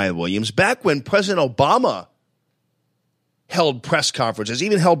likes of Brian Williams back when President Obama held press conferences,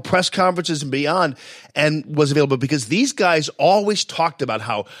 even held press conferences and beyond, and was available, because these guys always talked about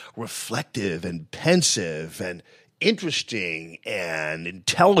how reflective and pensive and interesting and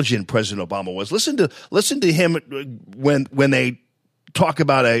intelligent President Obama was. Listen to him when they talk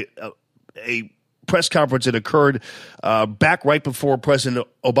about a press conference that occurred back right before President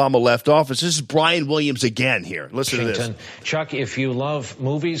Obama left office. This is Brian Williams again here. Listen to this. Chuck, if you love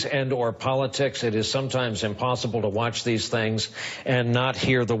movies and or politics, it is sometimes impossible to watch these things and not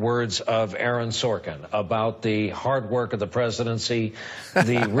hear the words of Aaron Sorkin about the hard work of the presidency,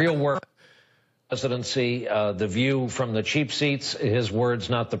 the real work presidency, the view from the cheap seats, his words,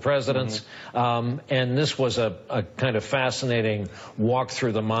 not the president's. And this was a kind of fascinating walk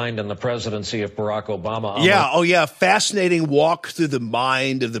through the mind and the presidency of Barack Obama. Fascinating walk through the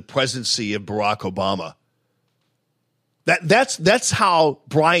mind of the presidency of Barack Obama. That's how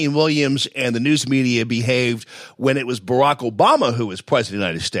Brian Williams and the news media behaved when it was Barack Obama who was president of the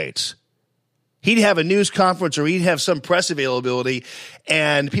United States. He'd have a news conference or he'd have some press availability,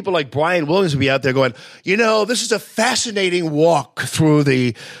 and people like Brian Williams would be out there going, this is a fascinating walk through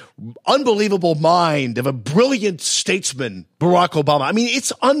the unbelievable mind of a brilliant statesman, Barack Obama. I mean,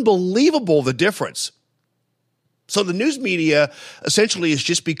 it's unbelievable, the difference. So the news media essentially has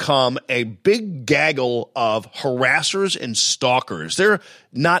just become a big gaggle of harassers and stalkers. They're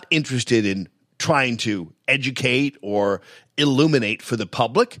not interested in trying to educate or illuminate for the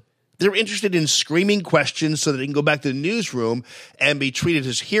public. They're interested in screaming questions so that they can go back to the newsroom and be treated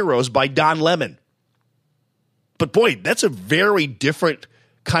as heroes by Don Lemon. But boy, that's a very different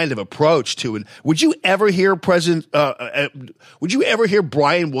kind of approach to it. Would you ever hear Brian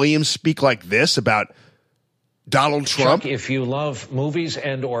Williams speak like this about Donald Trump? Chuck, if you love movies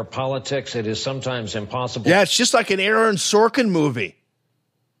and or politics, it is sometimes impossible. Yeah, it's just like an Aaron Sorkin movie.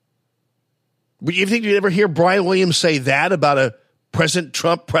 Would you think you'd ever hear Brian Williams say that about a President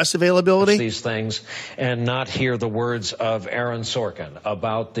Trump press availability? These things and not hear the words of Aaron Sorkin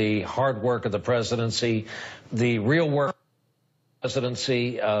about the hard work of the presidency, the real work of the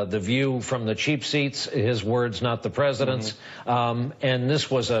presidency, the view from the cheap seats, his words, not the president's. And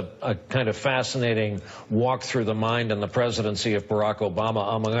this was a kind of fascinating walk through the mind and the presidency of Barack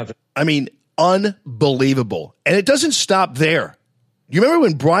Obama, among other. I mean, unbelievable. And it doesn't stop there. You remember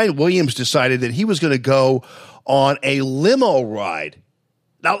when Brian Williams decided that he was going to go on a limo ride?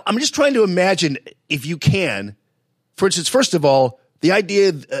 Now, I'm just trying to imagine, if you can, for instance, first of all, the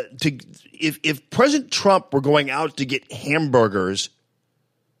idea if President Trump were going out to get hamburgers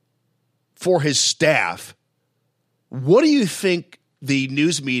for his staff, what do you think the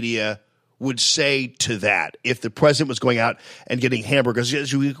news media would say to that if the president was going out and getting hamburgers?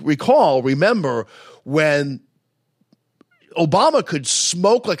 As you remember when Obama could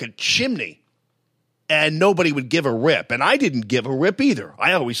smoke like a chimney and nobody would give a rip. And I didn't give a rip either.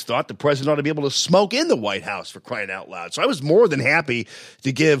 I always thought the president ought to be able to smoke in the White House, for crying out loud. So I was more than happy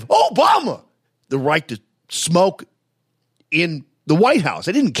to give Obama the right to smoke in the White House.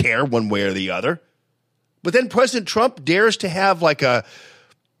 I didn't care one way or the other. But then President Trump dares to have like I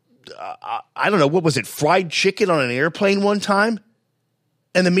don't know, what was it, fried chicken on an airplane one time?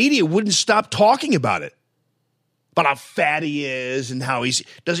 And the media wouldn't stop talking about it. About how fat he is and how he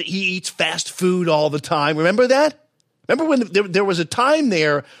eats fast food all the time. Remember that? Remember when there was a time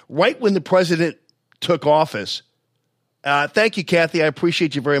there, right when the president took office. Thank you, Kathy. I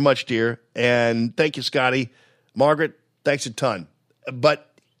appreciate you very much, dear. And thank you, Scotty. Margaret, thanks a ton.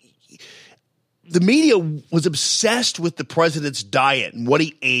 But the media was obsessed with the president's diet and what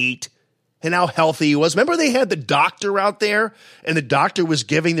he ate and how healthy he was. Remember they had the doctor out there, and the doctor was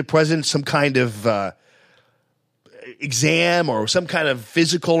giving the president some kind of exam or some kind of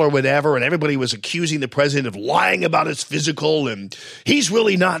physical or whatever, and everybody was accusing the president of lying about his physical, and he's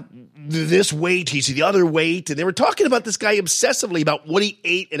really not this weight, he's the other weight, and they were talking about this guy obsessively about what he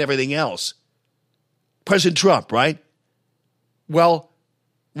ate and everything else. President Trump, right? Well,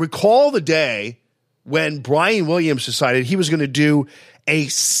 recall the day when Brian Williams decided he was going to do a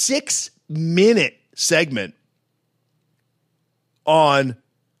 6-minute segment on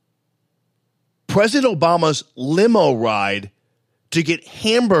President Obama's limo ride to get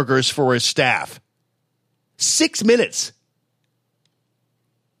hamburgers for his staff. 6 minutes.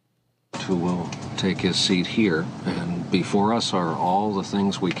 Who will take his seat here, and before us are all the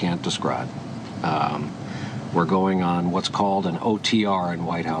things we can't describe. We're going on what's called an OTR in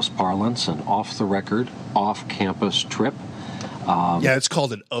White House parlance, an off-the-record, off-campus trip. Yeah, it's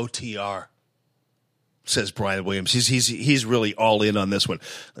called an OTR, says Brian Williams. He's really all in on this one.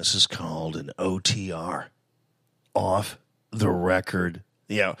 This is called an OTR, off the record.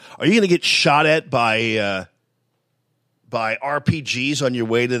 Yeah, are you going to get shot at by RPGs on your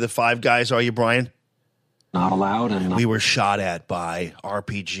way to the Five Guys? Are you, Brian? Not allowed. And we were shot at by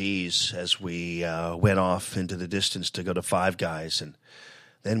RPGs as we went off into the distance to go to Five Guys, and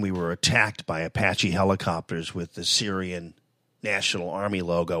then we were attacked by Apache helicopters with the Syrian National Army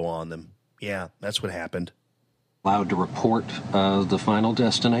logo on them. Yeah, that's what happened. Allowed to report the final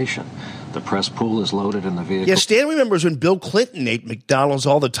destination. The press pool is loaded in the vehicle. Yeah, Stan remembers when Bill Clinton ate McDonald's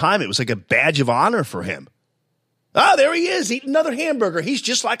all the time. It was like a badge of honor for him. Oh, there he is, eating another hamburger. He's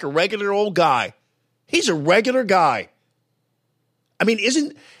just like a regular old guy. He's a regular guy. I mean,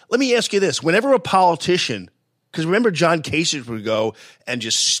 let me ask you this. Whenever a politician, because remember John Kasich would go and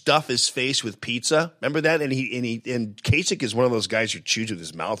just stuff his face with pizza. Remember that? And Kasich is one of those guys who chews with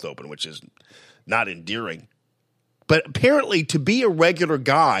his mouth open, which is not endearing. But apparently to be a regular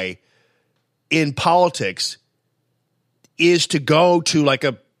guy in politics is to go to like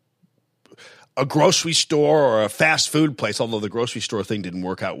a grocery store or a fast food place, although the grocery store thing didn't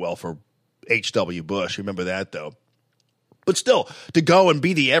work out well for H.W. Bush. Remember that, though. But still, to go and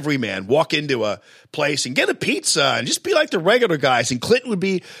be the everyman, walk into a place and get a pizza and just be like the regular guys. And Clinton would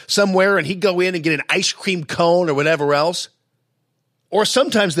be somewhere and he'd go in and get an ice cream cone or whatever else. Or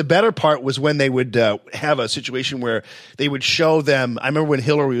sometimes the better part was when they would have a situation where they would show them. I remember when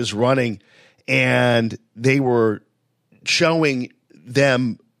Hillary was running and they were showing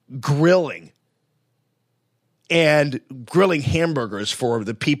them grilling hamburgers for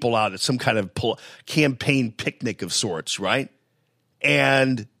the people out at some kind of campaign picnic of sorts, right?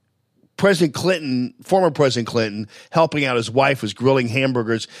 And former President Clinton, helping out his wife, was grilling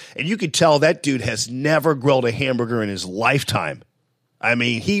hamburgers. And you could tell that dude has never grilled a hamburger in his lifetime. I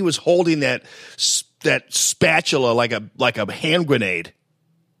mean, he was holding that spatula like a hand grenade.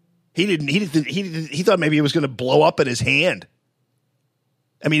 He thought maybe it was going to blow up in his hand.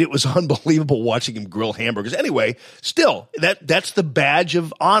 I mean, it was unbelievable watching him grill hamburgers. Anyway, still, that's the badge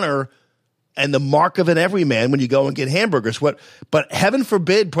of honor and the mark of an everyman when you go and get hamburgers. But heaven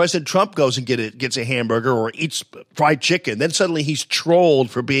forbid President Trump goes and gets a hamburger or eats fried chicken. Then suddenly he's trolled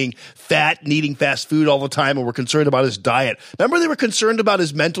for being fat and eating fast food all the time, and we're concerned about his diet. Remember they were concerned about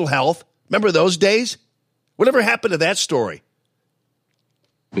his mental health? Remember those days? Whatever happened to that story?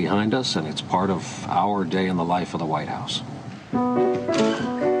 Behind us, and it's part of our day in the life of the White House.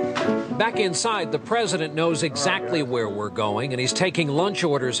 Back inside, the president knows exactly where we're going, and he's taking lunch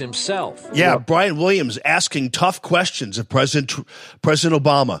orders himself. Yeah, Brian Williams asking tough questions of President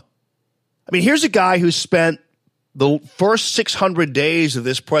Obama. I mean, here's a guy who spent the first 600 days of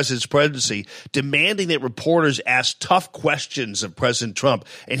this president's presidency demanding that reporters ask tough questions of President Trump.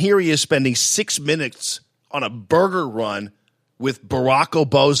 And here he is spending 6 minutes on a burger run with Barack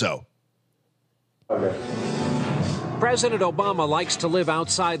Obozo. Okay. President Obama likes to live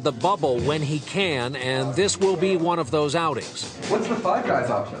outside the bubble when he can, and this will be one of those outings. What's the Five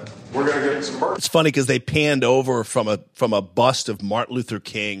Guys option? We're going to get some burgers. It's funny because they panned over from a bust of Martin Luther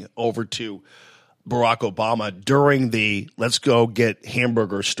King over to Barack Obama during the let's go get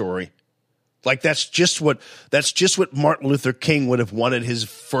hamburger story. Like that's just what Martin Luther King would have wanted his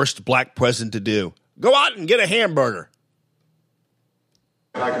first black president to do. Go out and get a hamburger.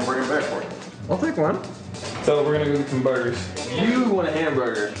 And I can bring them back for you. I'll take one. So we're gonna go get some burgers. You want a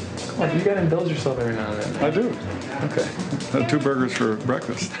hamburger? Come on, you gotta indulge yourself every now and then. I do. Okay. 2 burgers for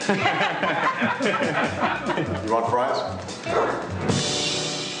breakfast. You want fries?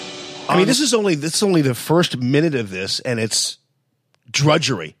 I mean, this is only the first minute of this, and it's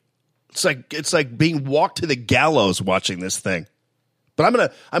drudgery. It's like being walked to the gallows watching this thing.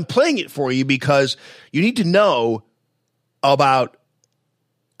 But I'm playing it for you because you need to know about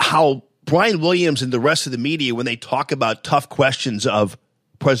how Brian Williams and the rest of the media, when they talk about tough questions of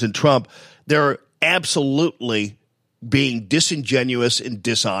President Trump, they're absolutely being disingenuous and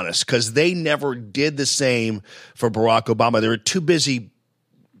dishonest because they never did the same for Barack Obama. They were too busy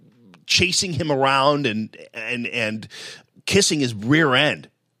chasing him around and kissing his rear end.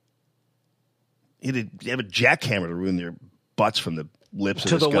 He'd have a jackhammer to ruin their butts from the lips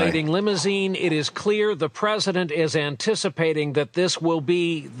of this guy. To the waiting limousine, it is clear the president is anticipating that this will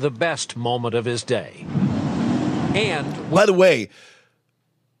be the best moment of his day. And by the way,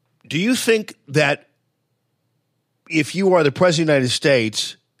 do you think that if you are the president of the United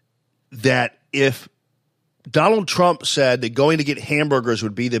States, that if Donald Trump said that going to get hamburgers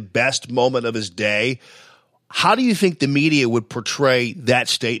would be the best moment of his day, how do you think the media would portray that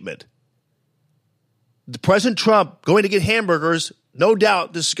statement? The President Trump going to get hamburgers, no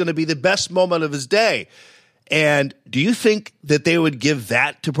doubt this is going to be the best moment of his day. And do you think that they would give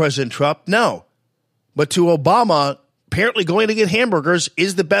that to President Trump? No. But to Obama, apparently going to get hamburgers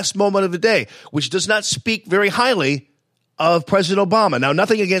is the best moment of the day, which does not speak very highly of President Obama. Now,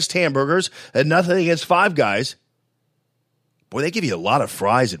 nothing against hamburgers and nothing against Five Guys. Boy, they give you a lot of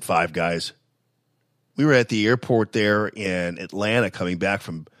fries at Five Guys. We were at the airport there in Atlanta coming back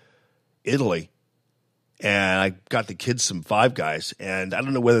from Italy, and I got the kids some Five Guys, and I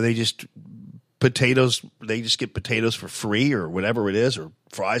don't know whether they just get potatoes for free or whatever it is, or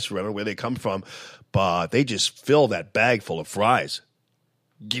fries, or whatever, where they come from, but they just fill that bag full of fries.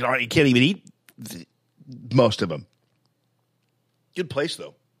 You can't even eat most of them. Good place,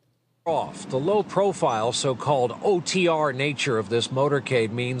 though. Off. The low-profile, so-called OTR nature of this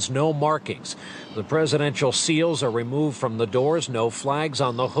motorcade means no markings. The presidential seals are removed from the doors, no flags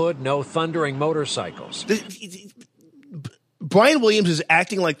on the hood, no thundering motorcycles. Brian Williams is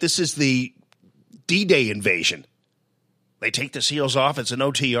acting like this is the D-Day invasion. They take the seals off, it's an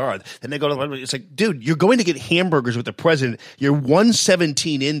OTR. And they go to it's like, dude, you're going to get hamburgers with the president. You're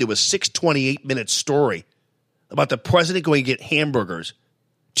 117 into a 628-minute story about the president going to get hamburgers.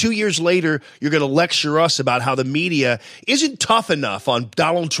 2 years later, you're going to lecture us about how the media isn't tough enough on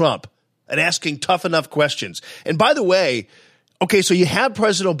Donald Trump and asking tough enough questions. And by the way, okay, so you have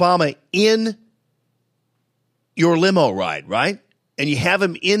President Obama in your limo ride, right? And you have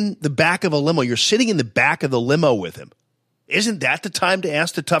him in the back of a limo. You're sitting in the back of the limo with him. Isn't that the time to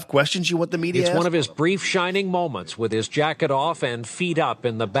ask the tough questions you want the media to ask? It's one of his brief shining moments with his jacket off and feet up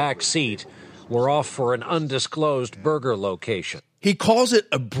in the back seat. We're off for an undisclosed burger location. He calls it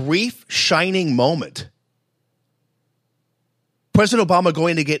a brief, shining moment. President Obama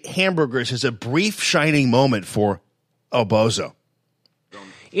going to get hamburgers is a brief, shining moment for Obozo.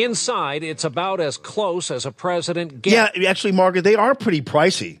 Inside, it's about as close as a president gets. Yeah, actually, Margaret, they are pretty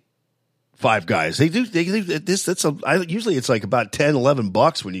pricey. Five Guys. They do this. Usually it's like about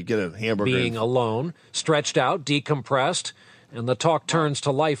 $10-11 when you get a hamburger. Being alone, stretched out, decompressed, and the talk turns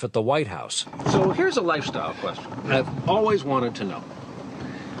to life at the White House. So here's a lifestyle question I've always wanted to know.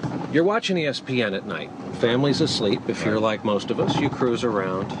 You're watching ESPN at night. Family's asleep. If you're like most of us, you cruise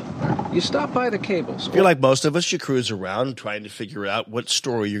around. You stop by the cables. If you're like most of us, you cruise around trying to figure out what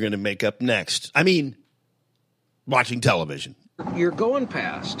story you're going to make up next. I mean, watching television. You're going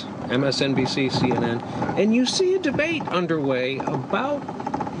past MSNBC, CNN, and you see a debate underway about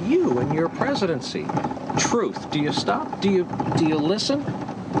you and your presidency. Truth. Do you stop? Do you listen?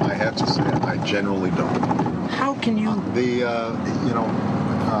 I have to say, I generally don't. How can you?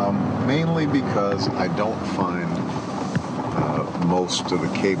 Mainly because I don't find most of the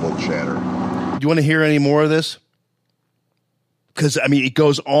cable chatter. Do you want to hear any more of this? Because, I mean, it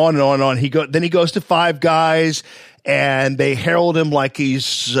goes on and on and on. Then he goes to Five Guys, and they herald him like he's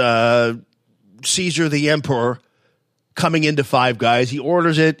Caesar the Emperor coming into Five Guys. He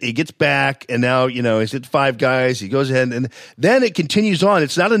orders it. He gets back, and now, he's at Five Guys. He goes ahead, and then it continues on.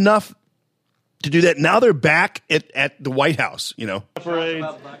 It's not enough to do that. Now they're back at the White House,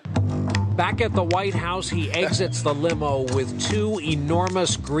 Back at the White House, he exits the limo with two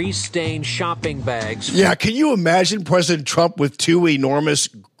enormous grease-stained shopping bags. Yeah, can you imagine President Trump with two enormous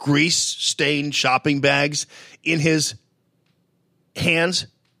grease-stained shopping bags in his hands?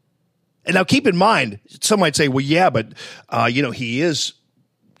 And now keep in mind, some might say, well, yeah, but, he is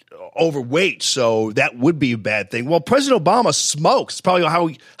overweight, so that would be a bad thing. Well, President Obama smokes. It's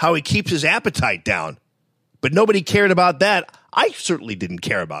probably how he keeps his appetite down. But nobody cared about that. I certainly didn't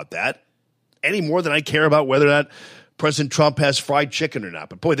care about that any more than I care about whether or not President Trump has fried chicken or not.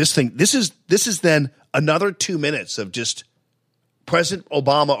 But boy, this is then another 2 minutes of just President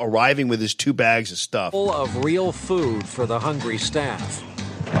Obama arriving with his two bags of stuff. Full of real food for the hungry staff.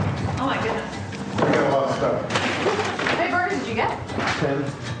 Oh my goodness. We got a lot of stuff. How many burgers did you get? 10.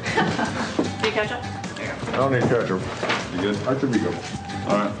 Need ketchup? I don't need ketchup. You good? I should be good.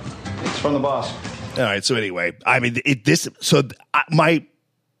 All right. It's from the boss. All right. So anyway, I mean,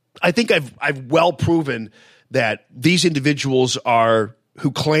 I think I've well proven that these individuals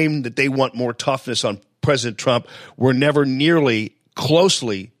who claim that they want more toughness on President Trump were never nearly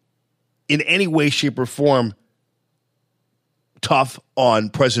closely in any way, shape, or form tough on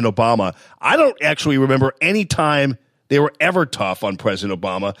President Obama. I don't actually remember any time they were ever tough on President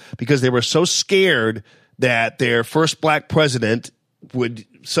Obama because they were so scared that their first black president would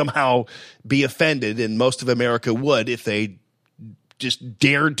somehow be offended, and most of America would if they just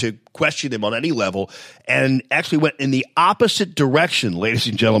dared to question him on any level, and actually went in the opposite direction, ladies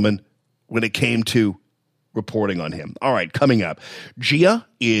and gentlemen, when it came to reporting on him. All right, coming up, Gia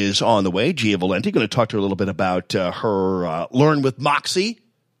is on the way. Gia Valenti, going to talk to her a little bit about her Learn with Moxie.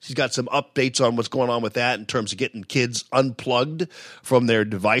 She's got some updates on what's going on with that in terms of getting kids unplugged from their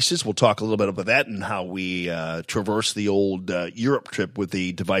devices. We'll talk a little bit about that and how we traverse the old Europe trip with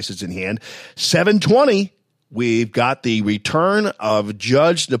the devices in hand. 7:20, we've got the return of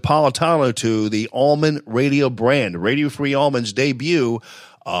Judge Napolitano to the Allman Radio brand. Radio Free Allman's debut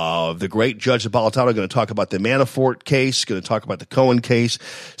of the great Judge Napolitano. Going to talk about the Manafort case, going to talk about the Cohen case.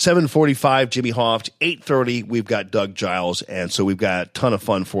 7:45, Jimmy Hoft. 8:30, we've got Doug Giles, and so we've got a ton of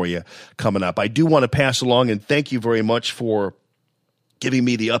fun for you coming up. I do want to pass along, and thank you very much for giving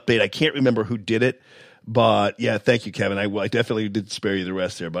me the update. I can't remember who did it, but yeah, thank you, Kevin. I definitely did spare you the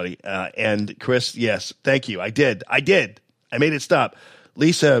rest there, buddy. And Chris, yes, thank you. I did. I made it stop.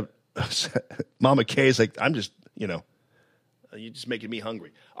 Lisa, Mama Kay is like, I'm just, you're just making me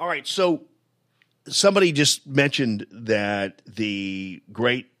hungry. All right, so somebody just mentioned that the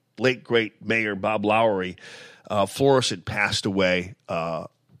late great Mayor Bob Lowery, Florissant, passed away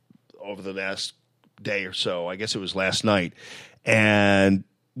over the last day or so. I guess it was last night. And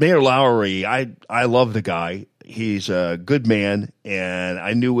Mayor Lowery, I love the guy. He's a good man, and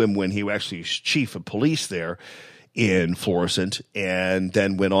I knew him when he actually was chief of police there in Florissant, and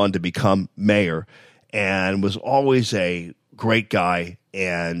then went on to become mayor, and was always a great guy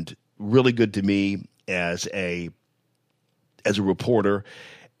and really good to me as a reporter.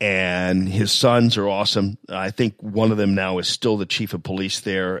 And his sons are awesome. I think one of them now is still the chief of police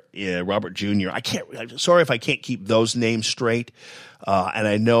there, Robert Jr. I'm sorry if I can't keep those names straight. And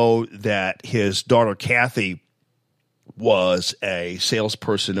I know that his daughter Kathy was a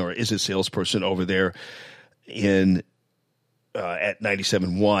salesperson, or is a salesperson over there at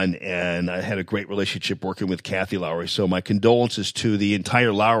 97.1, and I had a great relationship working with Kathy Lowery. So my condolences to the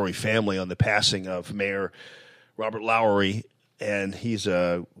entire Lowery family on the passing of Mayor Robert Lowery. And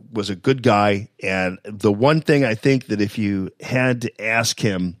was a good guy. And the one thing I think that if you had to ask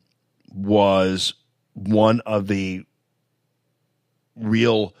him was one of the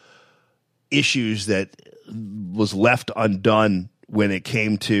real issues that was left undone when it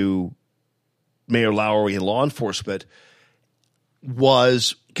came to Mayor Lowery and law enforcement,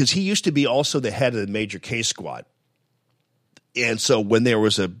 was because he used to be also the head of the major case squad. And so when there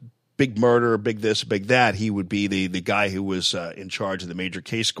was a big murder, big this, big that, he would be the guy who was in charge of the major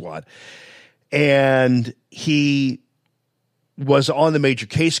case squad. And he was on the major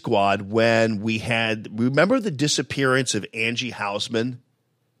case squad when remember the disappearance of Angie Hausman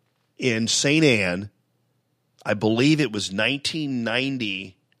in St. Anne? I believe it was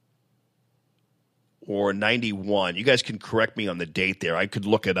 1990 or 91. You guys can correct me on the date there. I could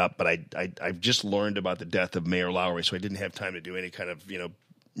look it up, but I've just learned about the death of Mayor Lowery, so I didn't have time to do any kind of,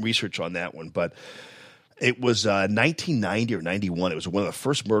 research on that one. But it was 1990 or 91. It was one of the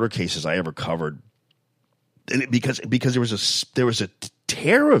first murder cases I ever covered. And because there was a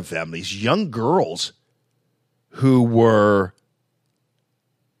tear of them, these young girls who were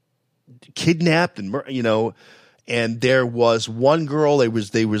kidnapped and there was one girl,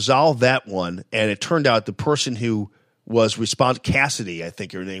 they resolved that one, and it turned out the person who was responsible, Cassidy, I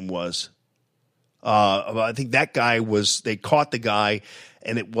think her name was. I think that guy they caught the guy,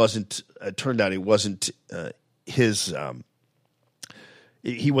 and it turned out it wasn't his,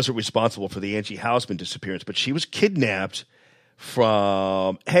 he wasn't responsible for the Angie Hausman disappearance, but she was kidnapped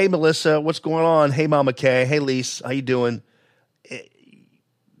from, hey, Melissa, what's going on? Hey, Mama Kay. Hey, Lise, how you doing?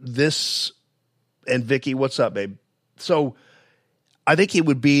 This, and Vicky, what's up, babe? So I think it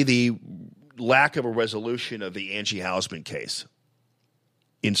would be the lack of a resolution of the Angie Hausman case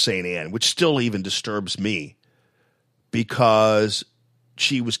in St. Anne, which still even disturbs me, because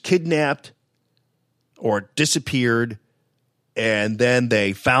she was kidnapped or disappeared, and then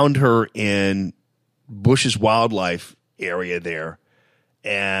they found her in Bush's wildlife area there,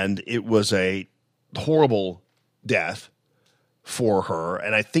 and it was a horrible death for her,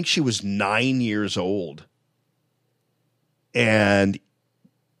 and I think she was 9 years old, and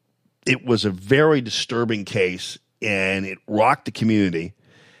it was a very disturbing case, and it rocked the community,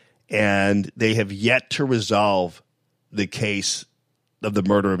 and they have yet to resolve the case of the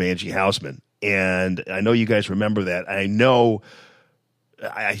murder of Angie Hausman. And I know you guys remember that. I know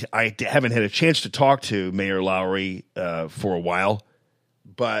I haven't had a chance to talk to Mayor Lowery for a while,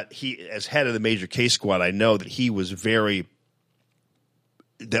 but he, as head of the major case squad, I know that he was very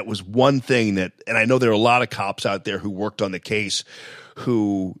that was one thing that, and I know there are a lot of cops out there who worked on the case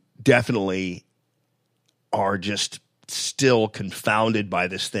who definitely are just still confounded by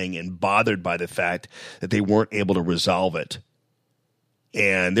this thing and bothered by the fact that they weren't able to resolve it.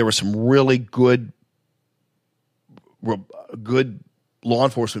 And there were some really good law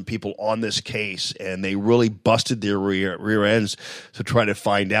enforcement people on this case, and they really busted their rear ends to try to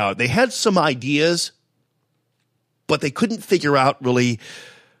find out. They had some ideas, but they couldn't figure out really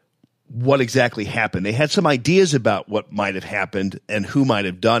what exactly happened. They had some ideas about what might have happened and who might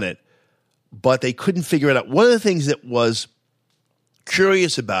have done it, but they couldn't figure it out. One of the things that was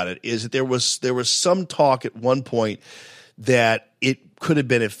curious about it is that there was some talk at one point that it could have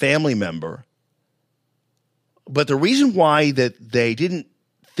been a family member. But the reason why that they didn't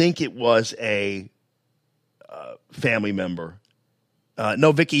think it was a family member,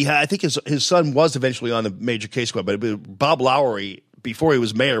 no, Vicky, I think his son was eventually on the major case squad, but Bob Lowery, before he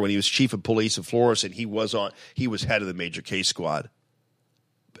was mayor, when he was chief of police of Florissant, he was head of the major case squad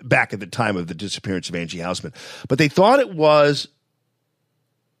back at the time of the disappearance of Angie Hausman. But they thought it was,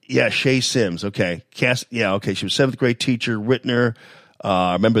 Shay Sims. Okay. She was 7th grade teacher, Rittner.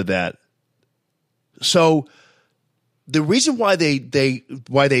 I remember that. So the reason why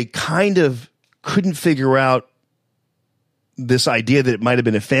they kind of couldn't figure out this idea that it might have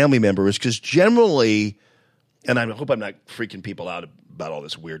been a family member is because generally, and I hope I'm not freaking people out about all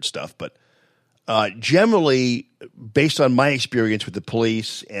this weird stuff, but generally, based on my experience with the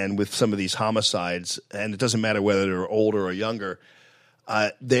police and with some of these homicides, and it doesn't matter whether they're older or younger,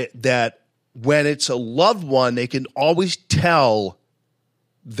 that when it's a loved one, they can always tell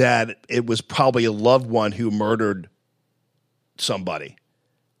that it was probably a loved one who murdered somebody.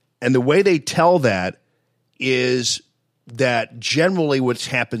 And the way they tell that is that generally what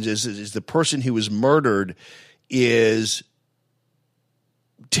happens is the person who was murdered is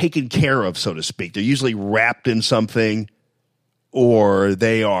taken care of, so to speak. They're usually wrapped in something, or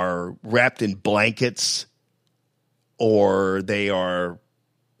they are wrapped in blankets, or they are,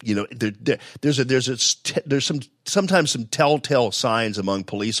 there's sometimes some telltale signs among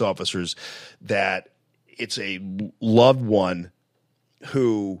police officers that it's a loved one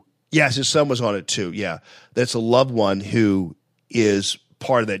who, yes, his son was on it too. Yeah, that's a loved one who is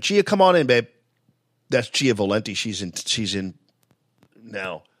part of that. Gia, come on in, babe. That's Gia Valenti. She's in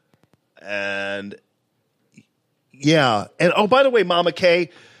now, and yeah. And oh, by the way, Mama Kay,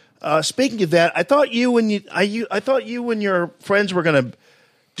 speaking of that, I thought you and your friends were going to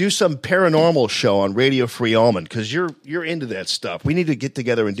do some paranormal show on Radio Free Almond because you're into that stuff. We need to get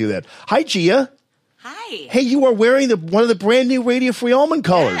together and do that. Hi, Gia. Hi. Hey, you are wearing one of the brand new Radio Free Almond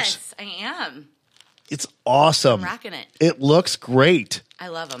colors. Yes, I am. It's awesome. I'm rocking it. It looks great. I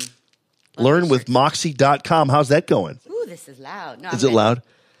love them. Learn with Moxie.com. How's that going? Ooh, this is loud. No, is it loud?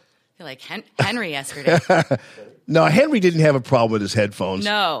 I feel like Henry yesterday. No, Henry didn't have a problem with his headphones.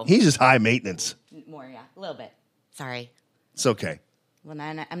 No. He's just high maintenance. More, yeah. A little bit. Sorry. It's okay. Well,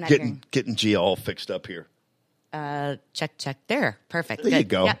 I'm not getting Gia all fixed up here. Check. There. Perfect. There Good. you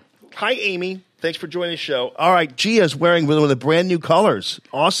go. Yep. Hi, Amy. Thanks for joining the show. All right, Gia's wearing one of the brand new colors.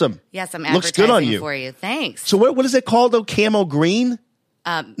 Awesome. Yes, I'm Looks good on advertising you. for you. Thanks. So what is it called, though? Camo green?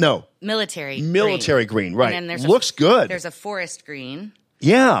 No. Military green, right. And then there's Looks good. There's a forest green.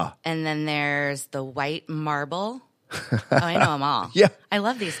 Yeah. And then there's the white marble. Oh, I know them all. Yeah. I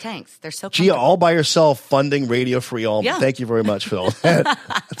love these tanks. They're so Gia, all by herself, funding Radio Free Almond. Yeah. Thank you very much for all that.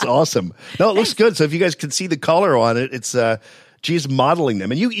 That's awesome. No, it looks good. So if you guys can see the color on it, it's Gia's modeling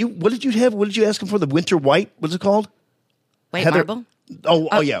them. And you, what did you have? What did you ask him for? The winter white? What's it called? White marble?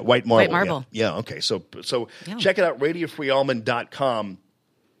 Oh, yeah, white marble. White marble. Yeah, okay. So check it out. RadioFreeAlmond.com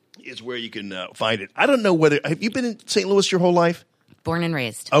is where you can find it. I don't know whether, have you been in St. Louis your whole life? Born and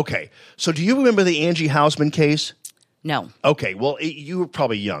raised. Okay. So do you remember the Angie Hausman case? No. Okay. Well, you were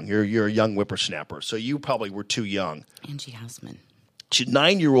probably young. You're a young whippersnapper, so you probably were too young. Angie Hausman. She's a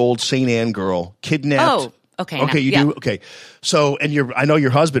 9-year-old St. Anne girl kidnapped. Oh, okay. Okay, you do? Okay. So, and I know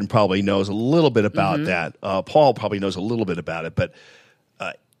your husband probably knows a little bit about that. Paul probably knows a little bit about it, but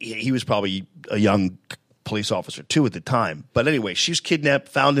he was probably a young police officer too at the time. But anyway, she was kidnapped,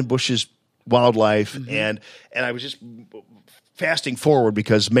 found in Bush's Wildlife, and I was just fasting forward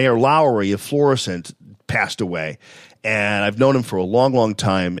because Mayor Lowery of Florissant passed away, and I've known him for a long, long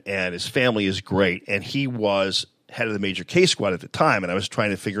time, and his family is great, and he was head of the major case squad at the time, and I was trying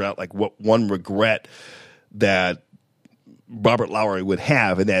to figure out like what one regret that Robert Lowery would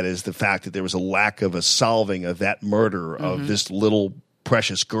have, and that is the fact that there was a lack of a solving of that murder of this little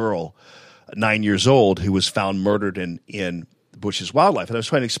precious girl, 9 years old, who was found murdered in Bush's Wildlife. And I was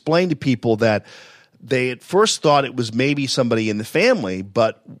trying to explain to people that they at first thought it was maybe somebody in the family,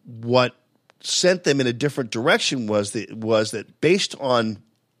 but what sent them in a different direction was that based on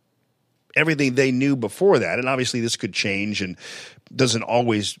everything they knew before that, and obviously this could change and doesn't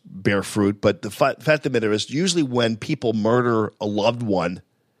always bear fruit, but the fact of the matter is usually when people murder a loved one,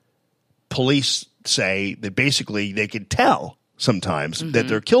 police say that basically they can tell sometimes that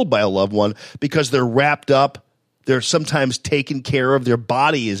they're killed by a loved one because they're wrapped up. They're sometimes taken care of. Their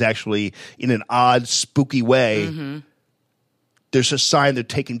body is actually in an odd, spooky way. There's a sign they're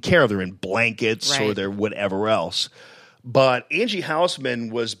taken care of. They're in blankets or they're whatever else. But Angie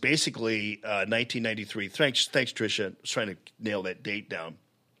Hausman was basically 1993. Thanks, Tricia. I was trying to nail that date down.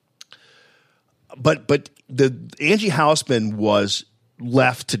 But the Angie Hausman was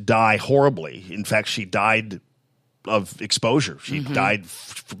left to die horribly. In fact, she died of exposure. She died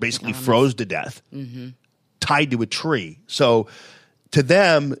basically froze to death, tied to a tree. So to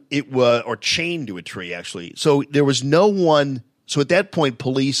them, it was, or chained to a tree, actually. So there was no one. So at that point,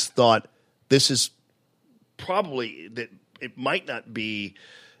 police thought this is probably that it might not be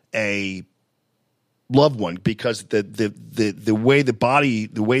a loved one because the way the body,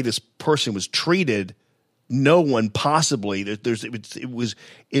 the way this person was treated, no one possibly it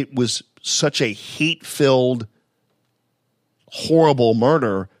was such a hate-filled, horrible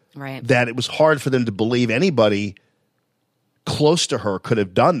murder that it was hard for them to believe anybody close to her could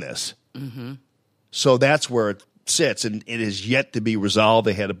have done this. So that's where it sits, and it is yet to be resolved.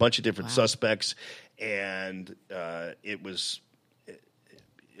 They had a bunch of different suspects, and it was.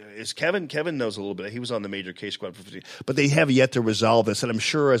 Is Kevin knows a little bit. He was on the major case squad for 15, but they have yet to resolve this. And I'm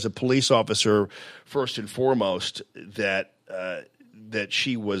sure, as a police officer, first and foremost, that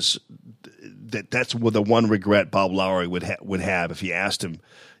she was that's the one regret Bob Lowry would have if he asked him,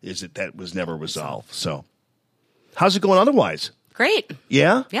 is that was never resolved. So, how's it going otherwise? Great.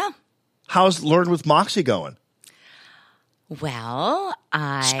 Yeah. Yeah. How's Learn with Moxie going? Well,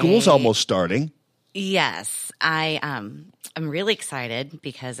 school's almost starting. Yes, I'm really excited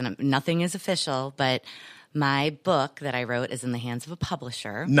because nothing is official, but my book that I wrote is in the hands of a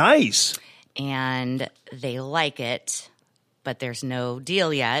publisher. Nice. And they like it, but there's no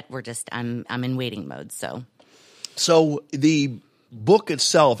deal yet. I'm in waiting mode. So the book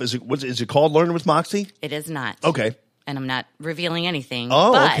itself, is it called Learn with Moxie? It is not. Okay. And I'm not revealing anything.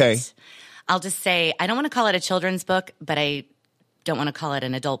 Oh, but okay. I'll just say I don't want to call it a children's book, but I don't want to call it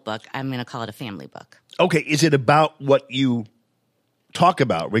an adult book. I'm going to call it a family book. Okay. Is it about what you talk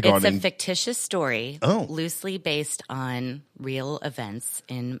about regarding? It's a fictitious story, loosely based on real events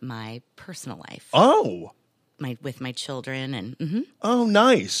in my personal life. Oh. With my children and. Oh,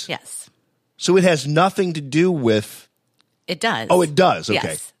 nice. Yes. So it has nothing to do with. It does. Oh, it does. Okay.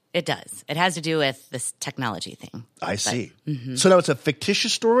 Yes, it does. It has to do with this technology thing. I see. So now it's a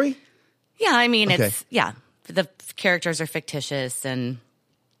fictitious story? Yeah, I mean, it's the characters are fictitious and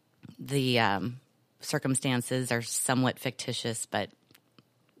the circumstances are somewhat fictitious, but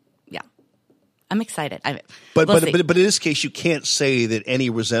yeah, I'm excited. But in this case, you can't say that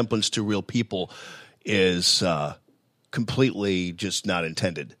any resemblance to real people is completely just not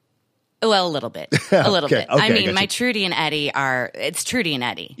intended. Well, a little bit. A little bit. Okay, I mean, gotcha. my Trudy and Eddie it's Trudy and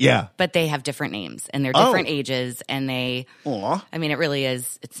Eddie. Yeah. But they have different names and they're different ages and I mean, it really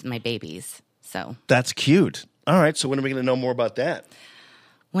is, it's my babies. So that's cute. All right. So when are we going to know more about that?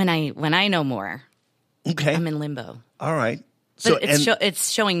 When I know more. Okay. I'm in limbo. All right. But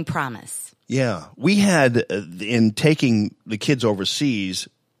it's showing promise. Yeah. We had, in taking the kids overseas,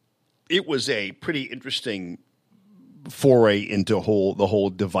 it was a pretty interesting foray into the whole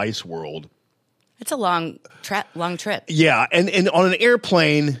device world. It's a long trip. Yeah. And on an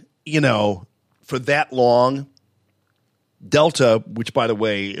airplane, for that long, Delta, which by the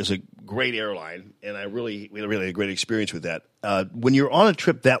way is a great airline, and we really had a great experience with that. When you're on a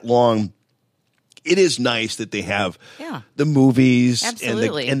trip that long, it is nice that they have the movies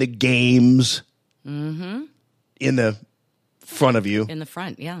and the games in the front of you. In the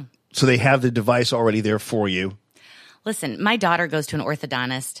front, yeah. So they have the device already there for you. Listen, my daughter goes to an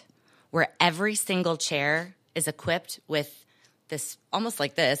orthodontist where every single chair is equipped with this, almost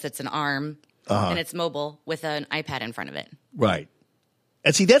like this. It's an arm and it's mobile with an iPad in front of it. Right.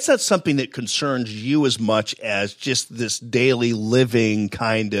 And see, that's not something that concerns you as much as just this daily living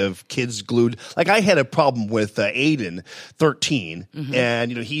kind of kids glued. Like I had a problem with Aiden, 13,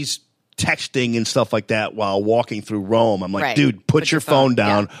 and he's texting and stuff like that while walking through Rome. I'm like, dude, put your phone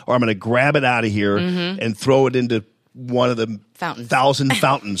down, or I'm going to grab it out of here and throw it into one of the 1,000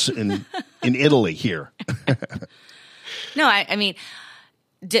 fountains in Italy here. No, I mean,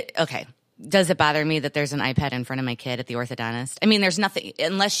 okay. Does it bother me that there's an iPad in front of my kid at the orthodontist? I mean, there's nothing,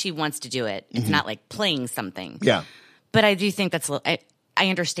 unless she wants to do it. It's not like playing something. Yeah. But I do think I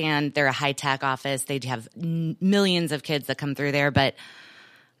understand they're a high-tech office. They have millions of kids that come through there, but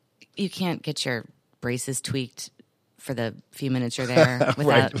you can't get your braces tweaked for the few minutes you're there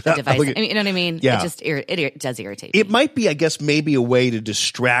without a device. I mean, you know what I mean? Yeah. It just it does irritate me. It might be, I guess, maybe a way to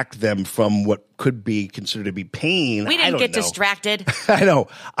distract them from what could be considered to be pain. We didn't get distracted. I know,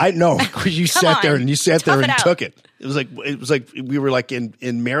 because you sat there and took it. It was like we were like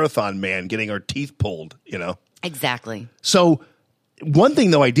in Marathon Man getting our teeth pulled. Exactly. So one thing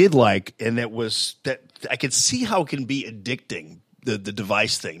though I did like, and that was that I could see how it can be addicting, the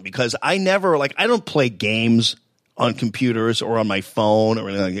device thing, because I don't play games on computers or on my phone or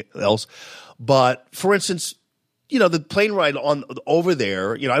anything else. But for instance, the plane ride over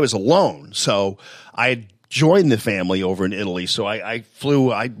there, I was alone. So I had joined the family over in Italy. So I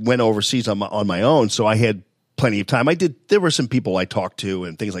went overseas on my own. So I had plenty of time. There were some people I talked to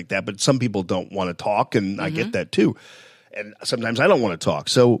and things like that, but some people don't want to talk, and I get that too. And sometimes I don't want to talk.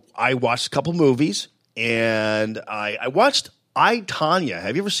 So I watched a couple movies, and I watched I, Tonya.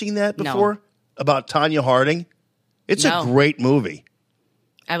 Have you ever seen that before? No. About Tonya Harding? It's a great movie.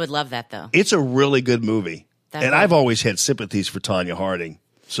 I would love that, though. It's a really good movie. I've always had sympathies for Tonya Harding.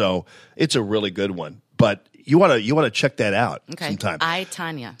 So it's a really good one. But you want to check that out sometime. I,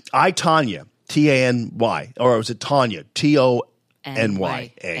 Tonya. Tany. Or was it Tonya?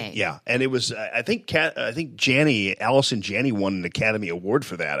 TonyA. Yeah. And it was, I think Allison Janney won an Academy Award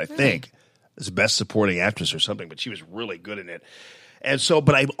for that, I think. As Best Supporting Actress or something, but she was really good in it. And so,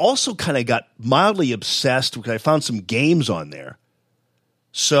 but I also kind of got mildly obsessed because I found some games on there.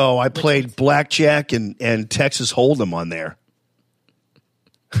 So I played blackjack and Texas Hold'em on there.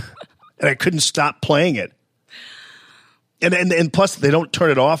 And I couldn't stop playing it. And plus, they don't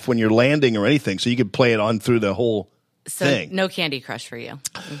turn it off when you're landing or anything, so you can play it on through the whole thing. No Candy Crush for you.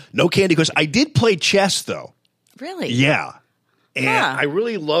 No Candy Crush. I did play chess, though. Really? Yeah. And I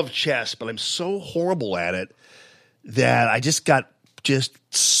really love chess, but I'm so horrible at it that I just got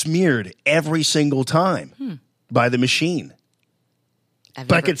smeared every single time by the machine.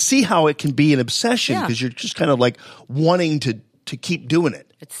 But I could see how it can be an obsession because you're just kind of like wanting to keep doing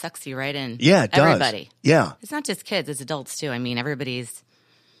it. It sucks you right in. Yeah, it does. Everybody. Yeah. It's not just kids, it's adults too. I mean, everybody's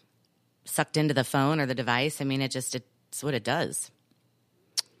sucked into the phone or the device. I mean, it's what it does.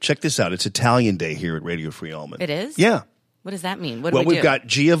 Check this out. It's Italian Day here at Radio Free Almond. It is? Yeah. What does that mean? What do we do? We've got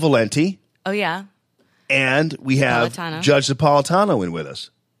Gia Valenti. Oh, yeah. And we have Judge Napolitano in with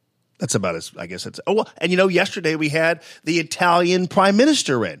us. That's about as, I guess that's. Oh, well, and yesterday we had the Italian Prime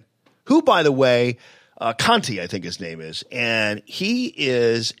Minister in, who, by the way, Conte, I think his name is, and he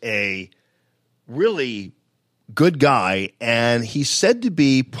is a really good guy, and he's said to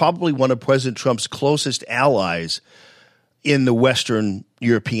be probably one of President Trump's closest allies in the Western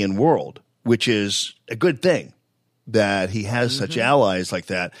European world, which is a good thing that he has such allies like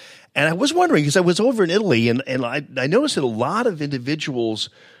that. And I was wondering, because I was over in Italy, and I noticed that a lot of individuals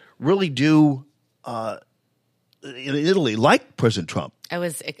really do in Italy like President Trump. I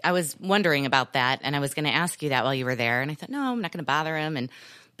was wondering about that, and I was going to ask you that while you were there, and I thought, no, I'm not going to bother him.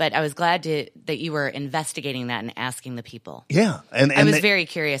 But I was glad that you were investigating that and asking the people. Yeah, and I was very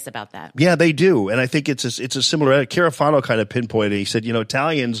curious about that. Yeah, they do, and I think it's a similar. Carafano kind of pinpointed. He said,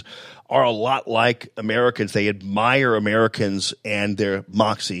 Italians are a lot like Americans. They admire Americans and their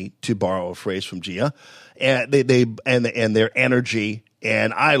moxie, to borrow a phrase from Gia, and and their energy.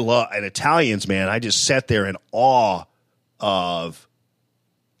 And Italians, man, I just sat there in awe of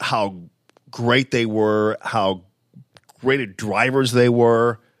how great they were, how great drivers they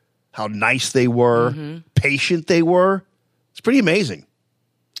were, how nice they were, patient they were. It's pretty amazing.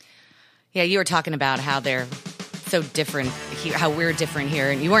 Yeah, you were talking about how they're so different here, how we're different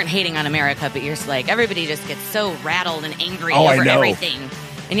here, and you weren't hating on America, but you're just like, everybody just gets so rattled and angry over everything.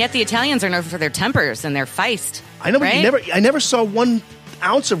 And yet the Italians are known for their tempers and their feist. I know, right? but I never saw 1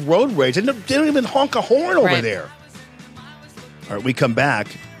 ounce of road rage. They don't even honk a horn over there. All right, we come back.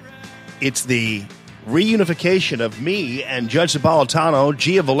 It's the reunification of me and Judge Napolitano.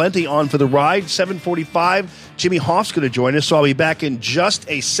 Gia Valenti on for the ride. 7:45. Jimmy Hoff's going to join us, so I'll be back in just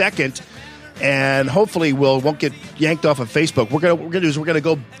a second. And hopefully won't get yanked off of Facebook. What we're going to do is we're going to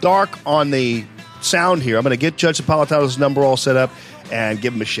go dark on the sound here. I'm going to get Judge Napolitano's number all set up and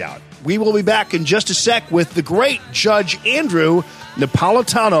give him a shout. We will be back in just a sec with the great Judge Andrew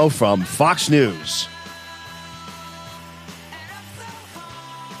Napolitano from Fox News.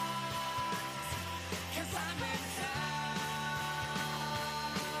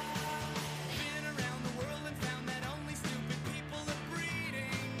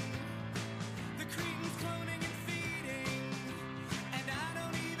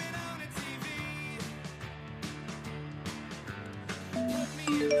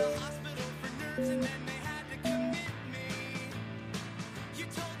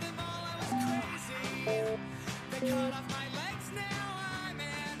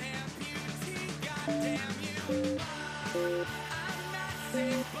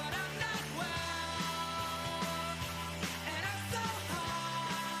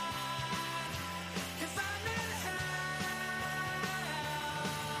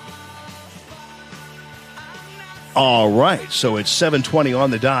 All right, so it's 7:20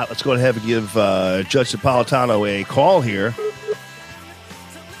 on the dot. Let's go ahead and give Judge Napolitano a call here.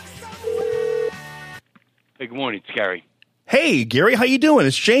 Hey, good morning. It's Gary. Hey, Gary, how you doing?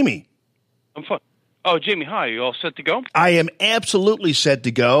 It's Jamie. I'm fine. Oh, Jamie, hi. You all set to go? I am absolutely set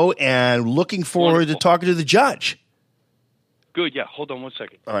to go and looking forward to talking to the judge. Good, yeah. Hold on one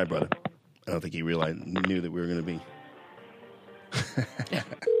second. All right, brother. I don't think he knew that we were going to be...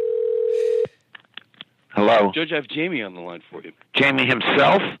 Hello. Judge, I have Jamie on the line for you. Jamie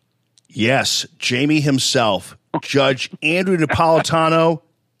himself? Yes, Jamie himself. Judge Andrew Napolitano,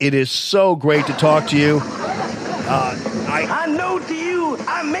 it is so great to talk to you. I know to you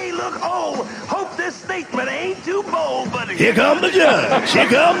I may look old. Hope this statement ain't too bold, but Here comes the judge. Here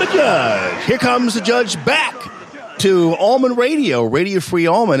comes the judge. Here comes the judge back to Allman Radio, Radio Free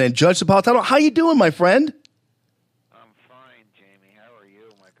Allman, and Judge Napolitano. How you doing, my friend? I'm fine, Jamie. How are you?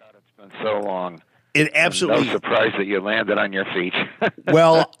 My God, it's been so long. It absolutely. No surprise that you landed on your feet.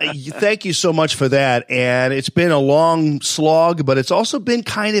 Well, thank you so much for that. And it's been a long slog, but it's also been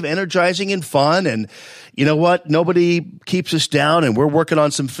kind of energizing and fun. And you know what? Nobody keeps us down, and we're working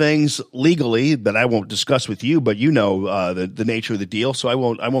on some things legally that I won't discuss with you. But you know the nature of the deal, so I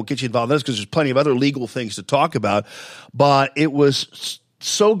won't get you involved in this because there's plenty of other legal things to talk about. But it was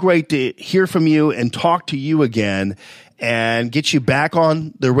so great to hear from you and talk to you again, and get you back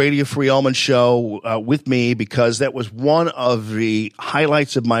on the Radio Free Allman show with me, because that was one of the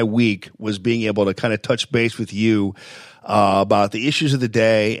highlights of my week, was being able to kind of touch base with you about the issues of the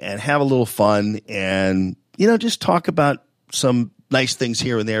day and have a little fun and, you know, just talk about some nice things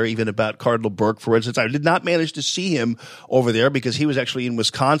here and there, even about Cardinal Burke, for instance. I did not manage to see him over there because he was actually in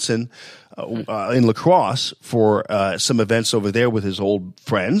Wisconsin, in La Crosse, for some events over there with his old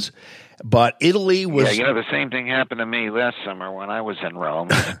friends. But Italy was... Yeah, you know, the same thing happened to me last summer when I was in Rome.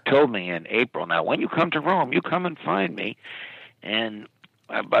 He told me in April, now, when you come to Rome, you come and find me. And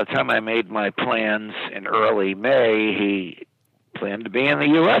by the time I made my plans in early May, he planned to be in the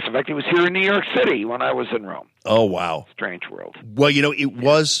U.S. In fact, he was here in New York City when I was in Rome. Oh, wow. Strange world. Well, you know, it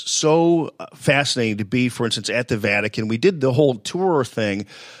was so fascinating to be, for instance, at the Vatican. We did the whole tour thing.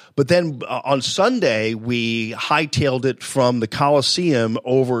 But then on Sunday, we hightailed it from the Colosseum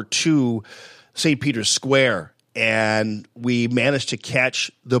over to St. Peter's Square, and we managed to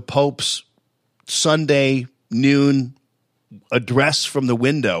catch the Pope's Sunday noon address from the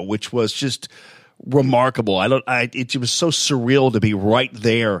window, which was just remarkable. It was so surreal to be right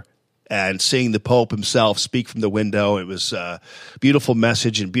there and seeing the Pope himself speak from the window. It was a beautiful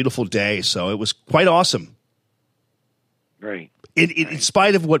message and beautiful day, so it was quite awesome. Right. In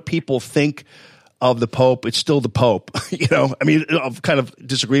spite of what people think of the Pope, it's still the Pope. You know, I mean, of kind of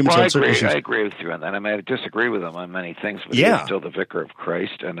disagreements on certain issues. I agree with you on that. I mean, I disagree with him on many things, but yeah. He's still the Vicar of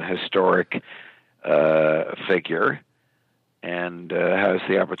Christ and a historic figure, and has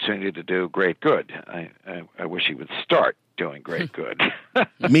the opportunity to do great good. I wish he would start doing great good.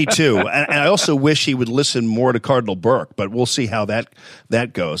 Me too. And I also wish he would listen more to Cardinal Burke, but we'll see how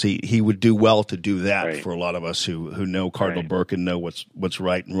that goes. He would do well to do that, right, for a lot of us who know Cardinal Burke and know what's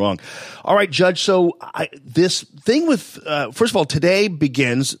right and wrong. All right, Judge, so this thing with, first of all, today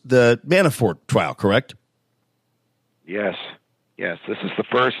begins the Manafort trial, correct? Yes. This is the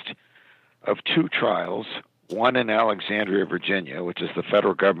first of two trials, one in Alexandria, Virginia, which is the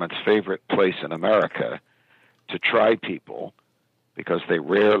federal government's favorite place in America to try people because they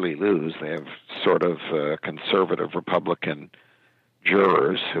rarely lose. They have sort of conservative Republican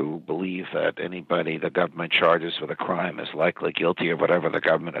jurors who believe that anybody the government charges with a crime is likely guilty of whatever the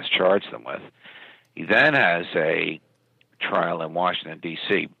government has charged them with. He then has a trial in Washington,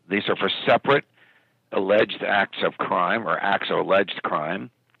 D.C. These are for separate alleged acts of crime or acts of alleged crime.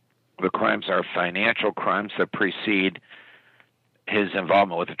 The crimes are financial crimes that precede his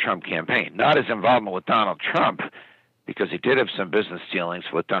involvement with the Trump campaign, not his involvement with Donald Trump, because he did have some business dealings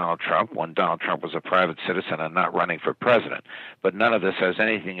with Donald Trump when Donald Trump was a private citizen and not running for president. But none of this has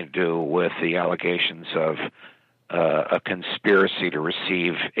anything to do with the allegations of a conspiracy to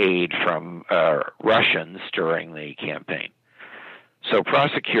receive aid from Russians during the campaign. So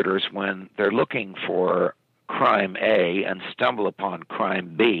prosecutors, when they're looking for crime A and stumble upon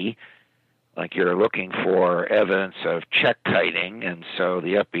crime B, like you're looking for evidence of check kiting, and so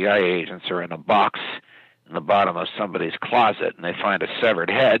the FBI agents are in a box in the bottom of somebody's closet, and they find a severed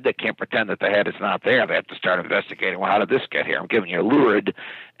head. They can't pretend that the head is not there. They have to start investigating, well, how did this get here? I'm giving you a lurid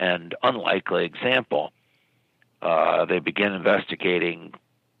and unlikely example. They begin investigating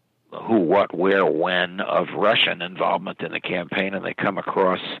who, what, where, when of Russian involvement in the campaign, and they come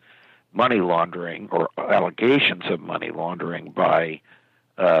across money laundering or allegations of money laundering by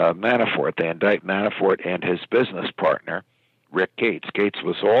Manafort. They indict Manafort and his business partner, Rick Gates. Gates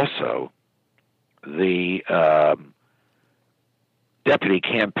was also the deputy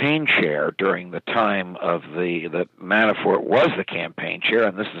campaign chair during the time of that Manafort was the campaign chair,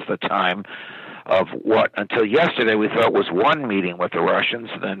 and this is the time of what until yesterday we thought was one meeting with the Russians.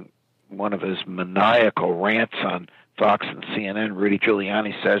 Then one of his maniacal rants on Fox and CNN, Rudy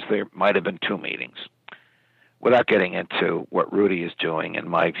Giuliani, says there might have been two meetings. Without getting into what Rudy is doing, in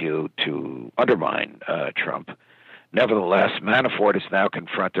my view, to undermine Trump, nevertheless, Manafort is now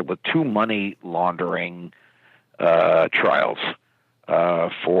confronted with two money laundering trials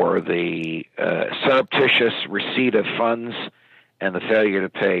for the surreptitious receipt of funds and the failure to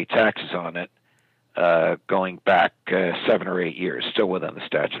pay taxes on it, going back 7 or 8 years, still within the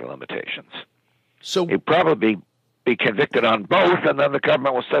statute of limitations. So he'd probably be convicted on both, and then the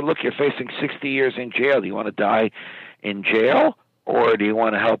government will say, look, you're facing 60 years in jail. Do you want to die in jail, or do you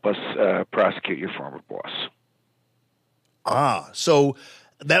want to help us prosecute your former boss? So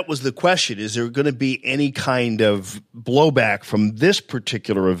that was the question. Is there going to be any kind of blowback from this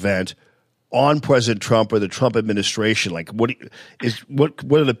particular event on President Trump or the Trump administration? Like, what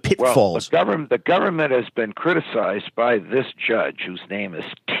are the pitfalls? Well, the government has been criticized by this judge, whose name is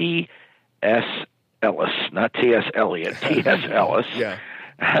T.S. Ellis, not T.S. Eliot, T.S. Ellis. Yeah.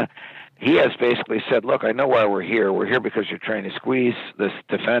 He has basically said, look, I know why we're here. We're here because you're trying to squeeze this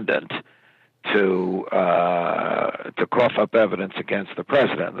defendant to cough up evidence against the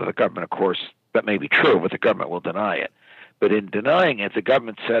president. The government, of course, that may be true, but the government will deny it. But in denying it, the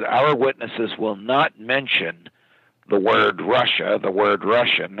government said our witnesses will not mention the word Russia, the word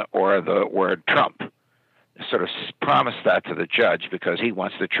Russian, or the word Trump. They sort of promised that to the judge because he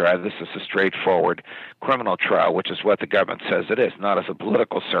wants to try this as a straightforward criminal trial, which is what the government says it is, not as a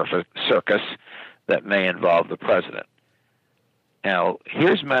political circus that may involve the president. Now,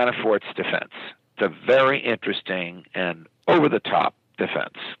 here's Manafort's defense. It's a very interesting and over-the-top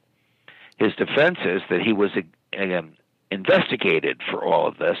defense. His defense is that he was investigated for all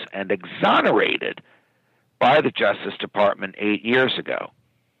of this and exonerated by the Justice Department 8 years ago.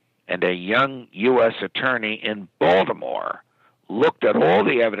 And a young U.S. attorney in Baltimore looked at all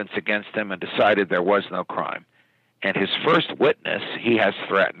the evidence against him and decided there was no crime. And his first witness, he has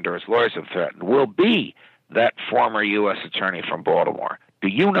threatened, or his lawyers have threatened, will be that former U.S. attorney from Baltimore. Do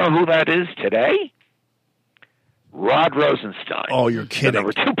you know who that is today? Rod Rosenstein. Oh, you're kidding.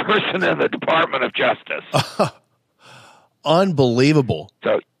 The number 2 person in the Department of Justice. Unbelievable.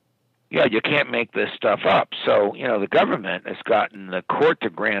 So, yeah, you can't make this stuff up. So, the government has gotten the court to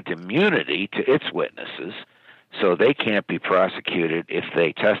grant immunity to its witnesses, so they can't be prosecuted if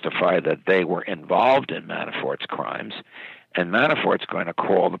they testify that they were involved in Manafort's crimes. And Manafort's going to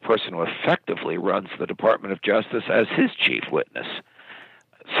call the person who effectively runs the Department of Justice as his chief witness.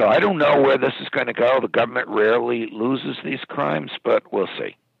 So I don't know where this is going to go. The government rarely loses these crimes, but we'll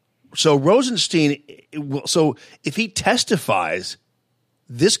see. So Rosenstein, so if he testifies,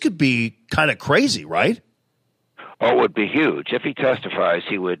 this could be kind of crazy, right? Oh, it would be huge. If he testifies,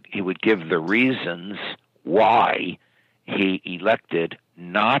 he would give the reasons why he elected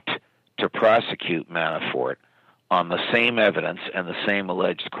not to prosecute Manafort on the same evidence and the same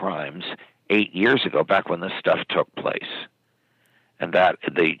alleged crimes 8 years ago, back when this stuff took place. And that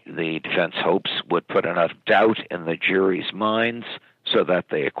the defense hopes would put enough doubt in the jury's minds so that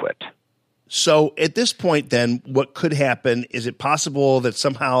they acquit. So at this point, then, what could happen? Is it possible that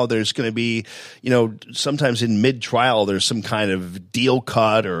somehow there's going to be, sometimes in mid-trial there's some kind of deal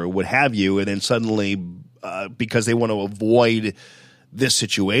cut or what have you, and then suddenly, because they want to avoid this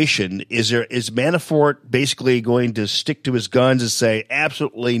situation, is Manafort basically going to stick to his guns and say,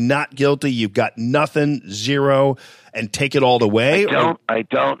 absolutely not guilty, you've got nothing, zero, and take it all the way? I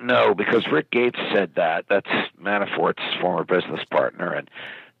don't know, because Rick Gates said that. That's Manafort's former business partner and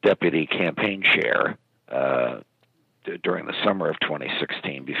deputy campaign chair during the summer of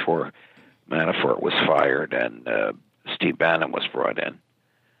 2016, before Manafort was fired and Steve Bannon was brought in.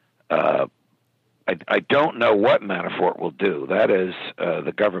 I don't know what Manafort will do. That is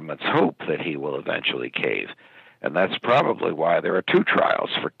the government's hope, that he will eventually cave. And that's probably why there are 2 trials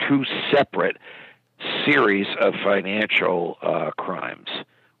for 2 separate series of financial crimes.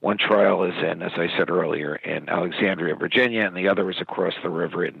 One trial is in, as I said earlier, in Alexandria, Virginia, and the other is across the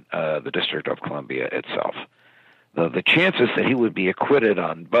river in the District of Columbia itself. The chances that he would be acquitted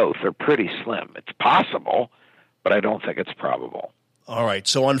on both are pretty slim. It's possible, but I don't think it's probable. All right.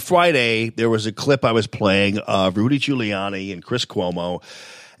 So on Friday, there was a clip I was playing of Rudy Giuliani and Chris Cuomo.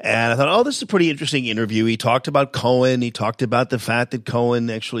 And I thought, oh, this is a pretty interesting interview. He talked about Cohen. He talked about the fact that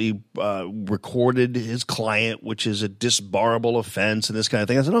Cohen actually recorded his client, which is a disbarable offense and this kind of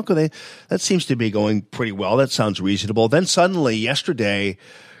thing. I said, okay, that seems to be going pretty well. That sounds reasonable. Then suddenly, yesterday,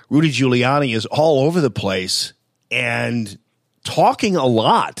 Rudy Giuliani is all over the place and talking a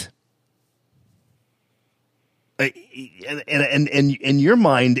lot. And in your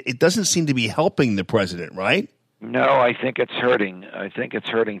mind, it doesn't seem to be helping the president, right? No, I think it's hurting. I think it's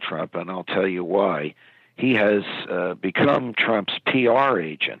hurting Trump, and I'll tell you why. He has become Trump's PR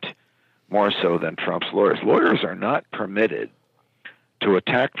agent more so than Trump's lawyers. Lawyers are not permitted to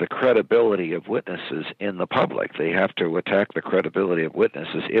attack the credibility of witnesses in the public. They have to attack the credibility of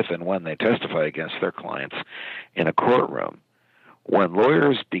witnesses if and when they testify against their clients in a courtroom. When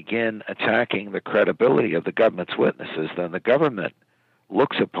lawyers begin attacking the credibility of the government's witnesses, then the government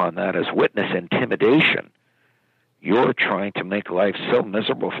looks upon that as witness intimidation. You're trying to make life so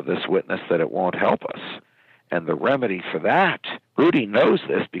miserable for this witness that it won't help us. And the remedy for that, Rudy knows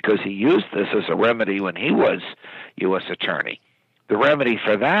this because he used this as a remedy when he was U.S. attorney. The remedy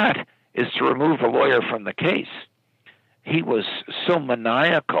for that is to remove the lawyer from the case. He was so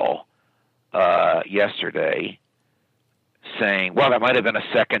maniacal yesterday, saying, well, there might have been a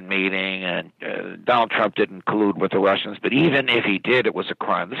second meeting, and Donald Trump didn't collude with the Russians, but even if he did, it was a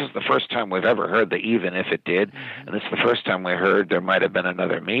crime. This is the first time we've ever heard that even if it did, and it's the first time we heard there might have been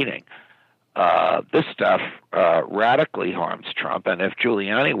another meeting. This stuff radically harms Trump, and if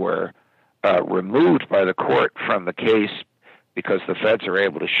Giuliani were removed by the court from the case because the feds are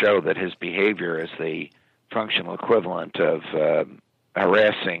able to show that his behavior is the functional equivalent of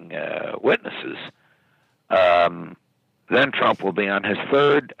harassing witnesses, then Trump will be on his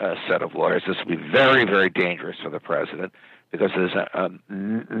third set of lawyers. This will be very, very dangerous for the president because there's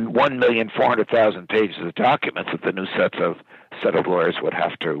 1,400,000 pages of documents that the new set of lawyers would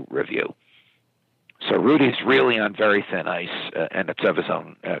have to review. So Rudy's really on very thin ice, and it's of his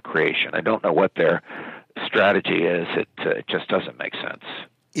own creation. I don't know what their strategy is. It just doesn't make sense.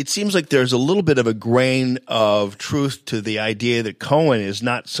 It seems like there's a little bit of a grain of truth to the idea that Cohen is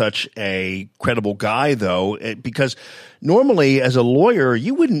not such a credible guy, though, because normally as a lawyer,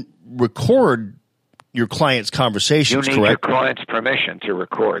 you wouldn't record your client's conversations, correct? You need correct? your client's permission to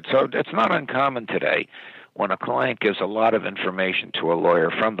record. So it's not uncommon today when a client gives a lot of information to a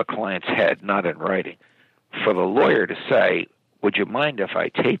lawyer from the client's head, not in writing, for the lawyer to say, would you mind if I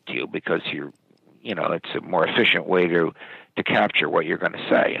taped you? Because it's a more efficient way to capture what you're going to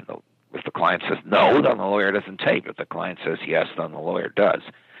say. And if the client says no, then the lawyer doesn't tape. If the client says yes, then the lawyer does.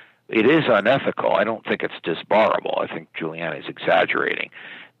 It is unethical. I don't think it's disbarable. I think Giuliani's exaggerating.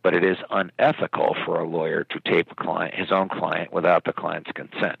 But it is unethical for a lawyer to tape his own client without the client's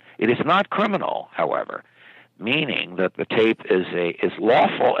consent. It is not criminal, however, meaning that the tape is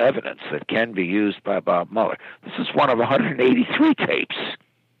lawful evidence that can be used by Bob Mueller. This is one of 183 tapes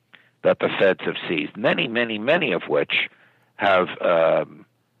that the feds have seized, many, many, many of which have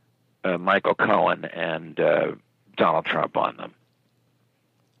Michael Cohen and Donald Trump on them.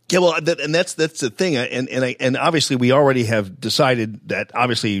 Yeah, well, that's the thing, and obviously we already have decided that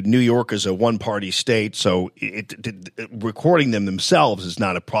obviously New York is a one-party state, so recording them themselves is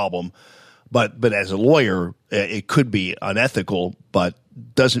not a problem. But as a lawyer, it could be unethical, but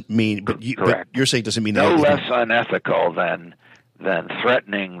doesn't mean. But you're saying doesn't mean no anything. less unethical than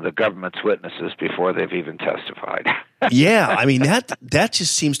threatening the government's witnesses before they've even testified. Yeah, I mean that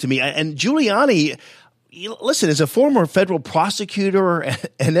just seems to me. And Giuliani, listen, as a former federal prosecutor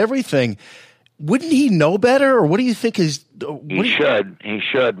and everything, wouldn't he know better? Or what do you think is? He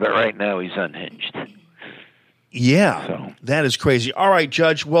should, but right now he's unhinged. Yeah, so. That is crazy. All right,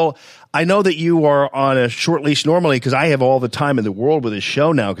 Judge. Well, I know that you are on a short leash normally because I have all the time in the world with this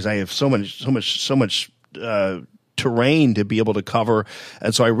show now because I have so much terrain to be able to cover,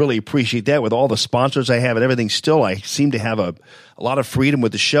 and so I really appreciate that. With all the sponsors I have and everything, still I seem to have a lot of freedom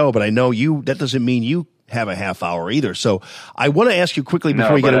with the show. But I know that doesn't mean you have a half hour either. So I want to ask you quickly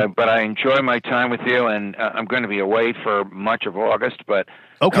before we get. But I enjoy my time with you, and I'm going to be away for much of August. But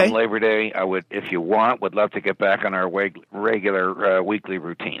okay, come Labor Day, I would, if you want, would love to get back on our regular weekly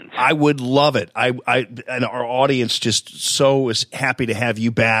routines. I would love it. I and our audience just so is happy to have you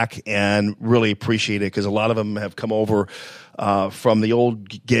back, and really appreciate it because a lot of them have come over from the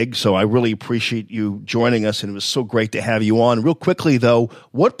old gig. So I really appreciate you joining us, and it was so great to have you on. Real quickly though,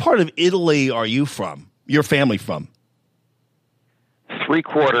 what part of Italy are you from? Your family from?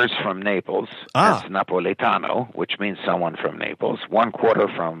 3/4 from Naples. That's Napoletano, which means someone from Naples.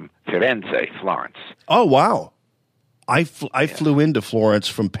 1/4 from Firenze, Florence. Oh, wow. I flew into Florence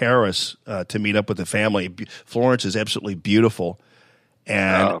from Paris to meet up with the family. Florence is absolutely beautiful.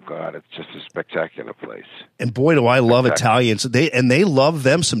 And, oh, God, it's just a spectacular place. And boy, do I love Italians. They love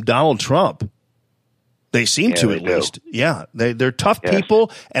them some Donald Trump. They seem to, at least. Yeah, they're tough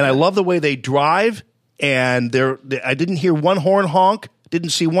people, and I love the way they drive. And I didn't hear one horn honk, didn't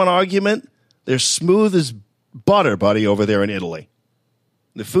see one argument. They're smooth as butter, buddy, over there in Italy.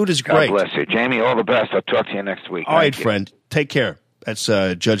 The food is great. God bless you. Jamie, all the best. I'll talk to you next week. All right, friend. Take care. That's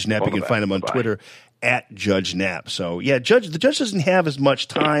Judge Knapp. You can find him on Twitter at Judge Knapp. So, yeah, the judge doesn't have as much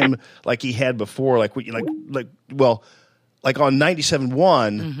time like he had before. Like on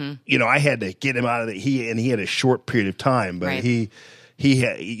 97.1, I had to get him out of it. He had a short period of time, but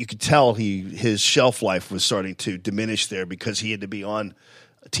you could tell his shelf life was starting to diminish there because he had to be on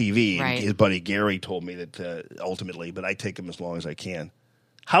TV. Right. And his buddy Gary told me that ultimately, but I take him as long as I can.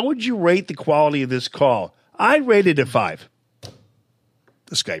 How would you rate the quality of this call? I'd rate it a 5.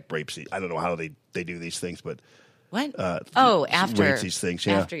 The Skype rapes. I don't know how they do these things, but what? After rates these things.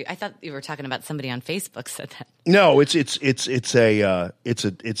 Yeah. After I thought you were talking about somebody on Facebook said that. No, it's a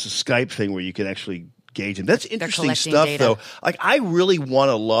Skype thing where you can actually gauge him. That's interesting stuff, data. Though. Like I really want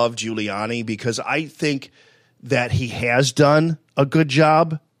to love Giuliani because I think that he has done a good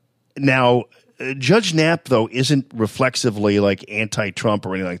job. Now, Judge Knapp, though, isn't reflexively like anti-Trump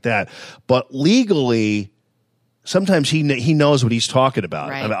or anything like that, but legally, sometimes he knows what he's talking about.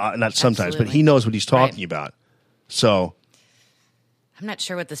 Right. Not sometimes, but he knows what he's talking about. So, I'm not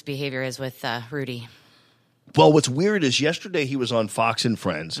sure what this behavior is with Rudy. Well, what's weird is yesterday he was on Fox and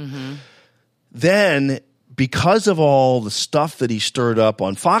Friends. Mm-hmm. Then, because of all the stuff that he stirred up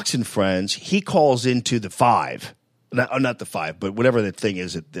on Fox and Friends, he calls into the 5. Not the 5, but whatever that thing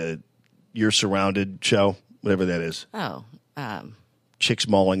is at the You're Surrounded show, whatever that is. Oh. Chicks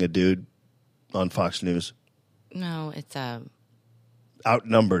mauling a dude on Fox News. No, it's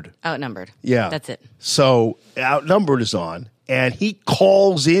Outnumbered. Outnumbered. Yeah. That's it. So Outnumbered is on, and he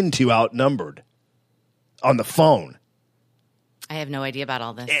calls into Outnumbered on the phone. I have no idea about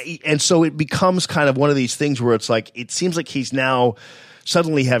all this. And so it becomes kind of one of these things where it's like, it seems like he's now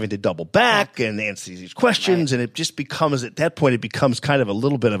suddenly having to double back and answer these questions, and it just becomes, at that point, it becomes kind of a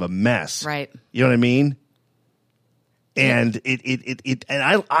little bit of a mess. Right. You know what I mean? And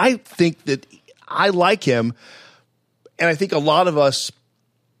I think that I like him, and I think a lot of us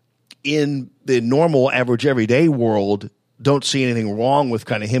in the normal, average, everyday world don't see anything wrong with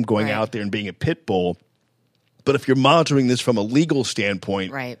kind of him going out there and being a pit bull. But if you're monitoring this from a legal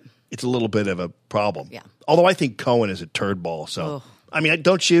standpoint, it's a little bit of a problem. Yeah. Although I think Cohen is a turd ball. So, I mean,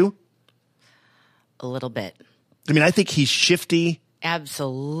 don't you? A little bit. I mean, I think he's shifty.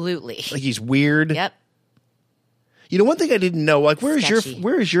 Absolutely. Like he's weird. Yep. You know, one thing I didn't know, like where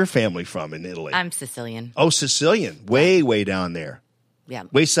is your family from in Italy? I'm Sicilian. Oh, Sicilian. Way down there. Yeah.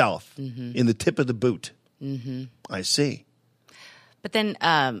 Way south. Mm-hmm. In the tip of the boot. Mm-hmm. I see. But then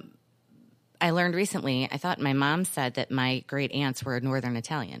I learned recently, I thought my mom said that my great aunts were Northern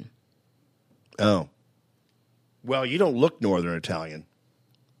Italian. Oh. Well, you don't look Northern Italian.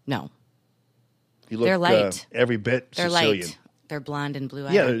 No. You look they're light. Every bit they're Sicilian. Light. They're blonde and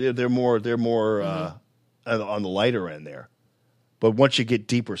blue-eyed. Yeah, they're more on the lighter end there. But once you get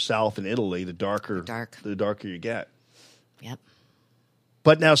deeper south in Italy, the darker you get. Yep.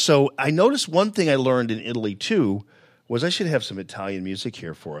 But now, so I noticed one thing I learned in Italy too was I should have some Italian music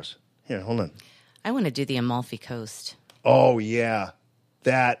here for us. Here, hold on. I want to do the Amalfi Coast. Oh yeah,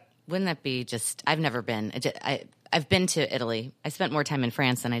 that. Wouldn't that be just? I've never been. I've been to Italy. I spent more time in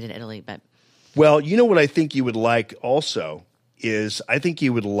France than I did Italy, but. Well, you know what I think you would like also is I think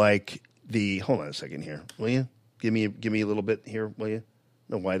you would like the. Hold on a second here, will you? Give me a little bit here, will you?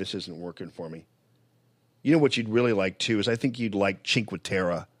 I don't know why this isn't working for me. You know what you'd really like too is I think you'd like Cinque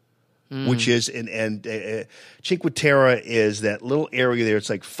Terre, which is Cinque Terre is that little area there. It's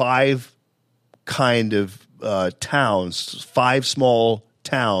like 5 kind of towns, 5 small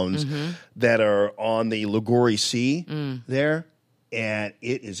towns that are on the Liguori Sea there. And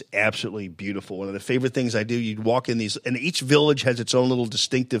it is absolutely beautiful. One of the favorite things I do, you'd walk in these, and each village has its own little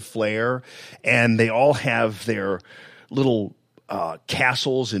distinctive flair, and they all have their little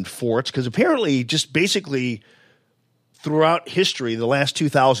castles and forts, because apparently just basically throughout history, the last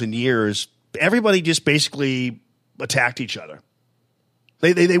 2,000 years, everybody just basically attacked each other.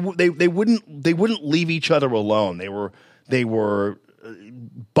 They wouldn't leave each other alone. They were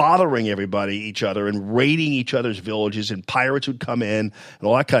bothering each other and raiding each other's villages, and pirates would come in and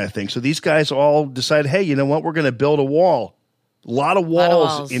all that kind of thing. So these guys all decided, hey, you know what? We're going to build a wall. A lot of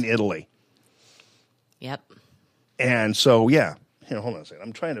walls in Italy. Yep. And so, yeah. Here, hold on a second.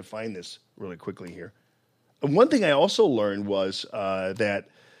 I'm trying to find this really quickly here. one thing I also learned was that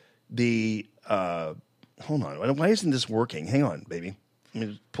the hold on, why isn't this working? Hang on, baby. Let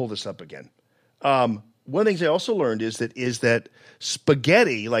me pull this up again. One of the things I also learned is that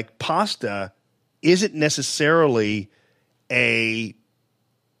spaghetti, like pasta, isn't necessarily a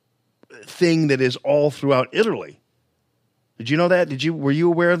thing that is all throughout Italy. Did you know that? Were you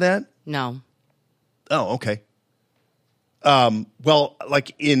aware of that? No. Oh, okay. Well,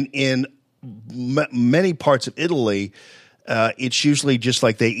 like in many parts of Italy, it's usually just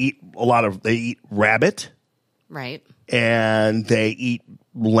like they eat rabbit, right, and they eat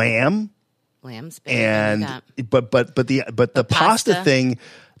lamb, and but the pasta thing,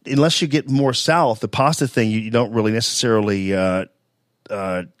 unless you get more south, the pasta thing you don't really necessarily get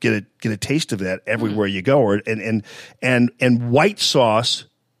a taste of that everywhere you go, and white sauce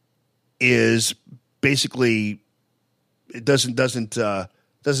is basically it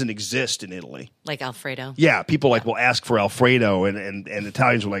doesn't exist in Italy. Like Alfredo. Yeah, people will ask for Alfredo, and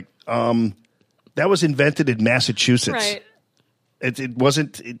Italians were like, that was invented in Massachusetts. Right. It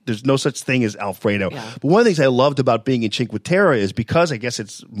wasn't. There's no such thing as Alfredo. Yeah. But one of the things I loved about being in Cinque Terre is because I guess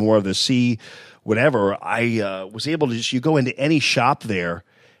it's more of the sea, whatever. I was able to you go into any shop there,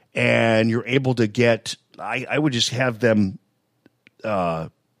 and you're able to get. I would just have them,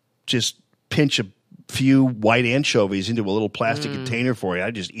 just pinch a few white anchovies into a little plastic container for you.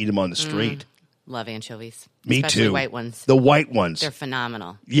 I just eat them on the street. Love anchovies. Me Especially too. White ones. The white ones. They're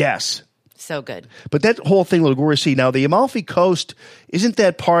phenomenal. Yes. So good. But that whole thing with Liguria Sea, now the Amalfi Coast, isn't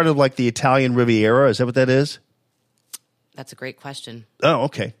that part of like the Italian Riviera? Is that what that is? That's a great question. Oh,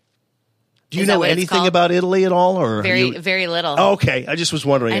 okay. Do you know anything about Italy at all? Or very little. Oh, okay. I just was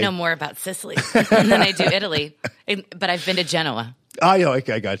wondering. I know more about Sicily than I do Italy. But I've been to Genoa. Oh, yeah,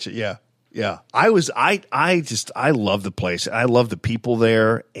 okay, I got you. Yeah. Yeah. I love the place. I love the people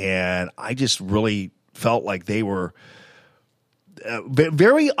there. And I just really felt like they were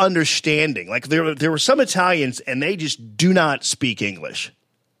very understanding. Like there were some Italians and they just do not speak English.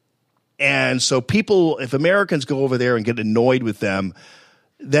 And so if Americans go over there and get annoyed with them,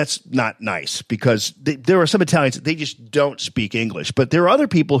 that's not nice because there are some Italians, they just don't speak English. But there are other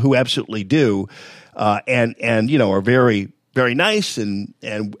people who absolutely do and are very, very nice and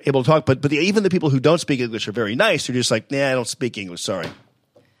able to talk. But even the people who don't speak English are very nice. They're just like, nah, I don't speak English. Sorry.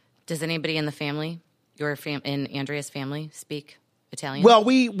 Does anybody in the family, in Andrea's family, speak Italian? Well,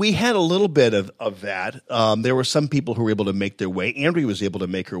 we had a little bit of that. There were some people who were able to make their way. Andrea was able to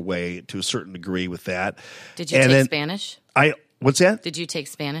make her way to a certain degree with that. Did you take Spanish? What's that? Did you take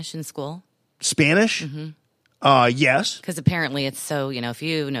Spanish in school? Spanish? Mm-hmm. Yes. Because apparently it's so, if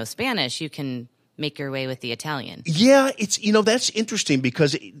you know Spanish, you can make your way with the Italian. Yeah, it's that's interesting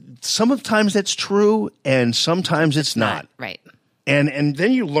because sometimes that's true and sometimes it's not. Right. And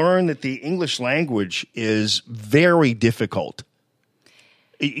then you learn that the English language is very difficult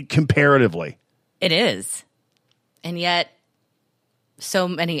comparatively. It is. And yet so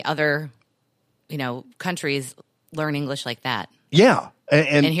many other, countries learn English like that. Yeah.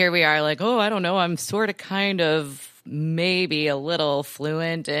 And here we are like, oh, I don't know. I'm sort of kind of maybe a little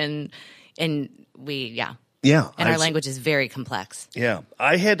fluent and we, yeah. Yeah. And our language is very complex. Yeah.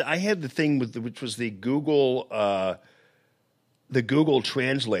 I had the thing which was the Google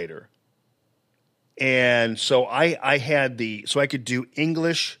translator. And so I had so I could do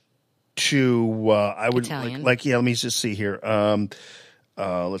English to I would Italian. let me just see here.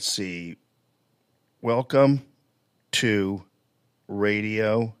 Let's see. Welcome to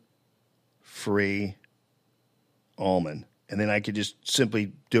Radio Free Allman. And then I could just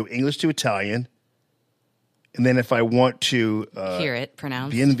simply do English to Italian. And then if I want to hear it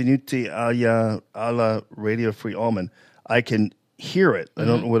pronounced, Bienvenuti alla Radio Free Allman, I can hear it. I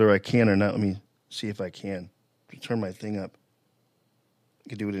don't know whether I can or not. Let me see if I can. Turn my thing up. I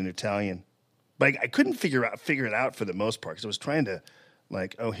could do it in Italian. But I couldn't figure it out for the most part because I was trying to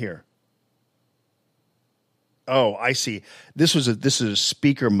here. Oh, I see. This is a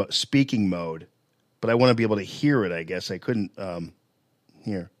speaking mode, but I want to be able to hear it. I guess I couldn't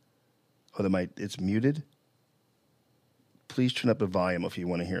here. Oh, it's muted. Please turn up the volume if you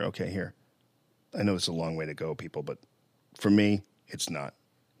want to hear. Okay, here. I know it's a long way to go, people, but for me, it's not.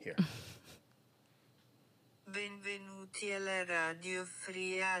 Here. Benvenuti alla Radio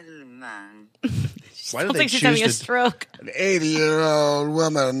Free Allman. Why do they she's having a stroke? An 80-year-old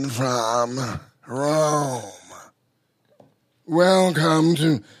woman from Rome. Welcome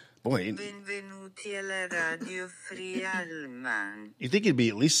to... Boy. Benvenuti alla Radio Free Allman. You think it'd be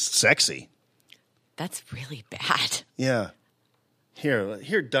at least sexy. That's really bad. Yeah.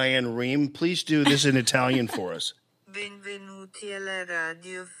 Here, Diane Rehm, please do this in Italian for us. Benvenuti alla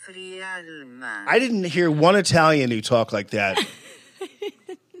Radio Free Alma. I didn't hear one Italian who talked like that.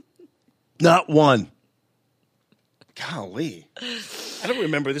 Not one. Golly. I don't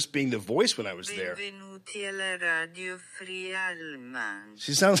remember this being the voice when I was there. Benvenuti alla Radio Free Alma.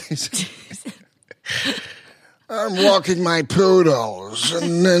 She sounds like... I'm walking my poodles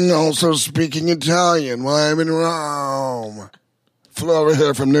and then also speaking Italian while I'm in Rome. Flew over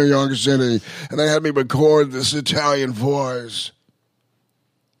here from New York City and they had me record this Italian voice.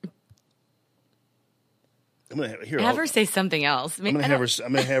 I'm gonna have her say something else. I'm gonna have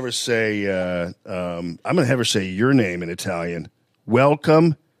her say your name in Italian.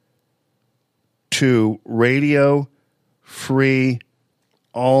 Welcome to Radio Free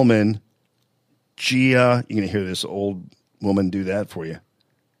Almond. Gia, you're going to hear this old woman do that for you.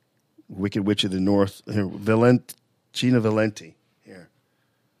 Wicked Witch of the North. Here, Gina Valenti. Here.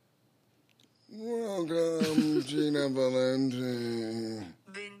 Welcome, Gina Valenti.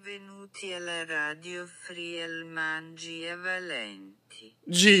 Benvenuti alla Radio Free Alma, Gia Valenti.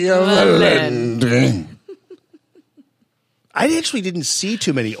 Gia Valenti. I actually didn't see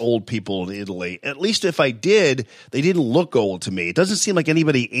too many old people in Italy. At least if I did, they didn't look old to me. It doesn't seem like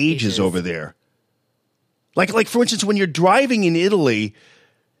anybody ages over there. Like for instance, when you're driving in Italy,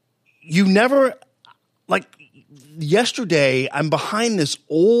 you never, like yesterday, I'm behind this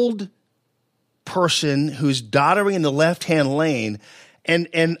old person who's doddering in the left-hand lane, and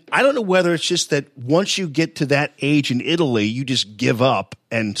I don't know whether it's just that once you get to that age in Italy, you just give up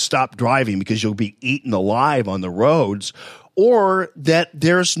and stop driving because you'll be eaten alive on the roads, or that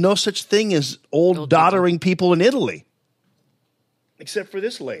there's no such thing as old doddering people in Italy, except for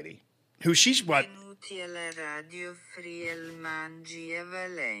this lady, who she's what?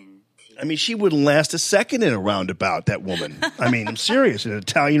 I mean, she wouldn't last a second in a roundabout, that woman. I mean, I'm serious. An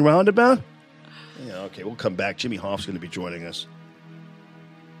Italian roundabout? Yeah, okay, we'll come back. Jimmy Hoff's going to be joining us.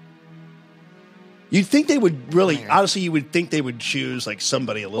 You'd think they would really, honestly, you would think they would choose like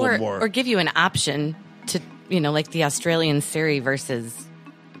somebody a little more. Or give you an option to, like the Australian Siri versus.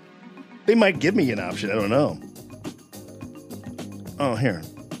 They might give me an option. I don't know. Oh, here.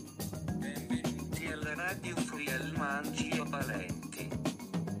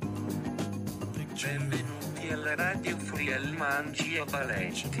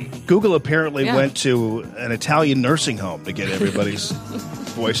 Google apparently went to an Italian nursing home to get everybody's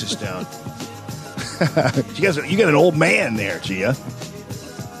voices down. You got an old man there, Gia.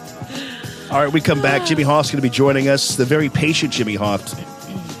 All right, we come back. Jimmy Hoff's going to be joining us, the very patient Jimmy Hoff.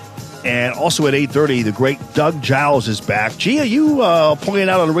 And also at 8:30, the great Doug Giles is back. Gia, you pointed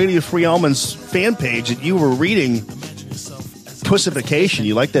out on Radio Free Almond's fan page that you were reading Pussification.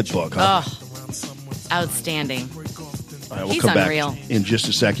 You like that book, huh? Oh, outstanding. All right, we'll He's come unreal. back in just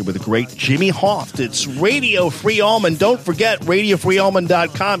a second with the great Jimmy Hoff. It's Radio Free Almond. Don't forget,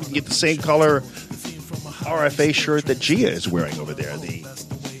 RadioFreeAlmond.com. You can get the same color RFA shirt that Gia is wearing over there, the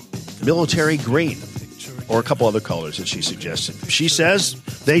military green, or a couple other colors that she suggested. She says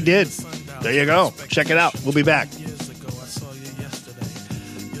they did. There you go. Check it out. We'll be back.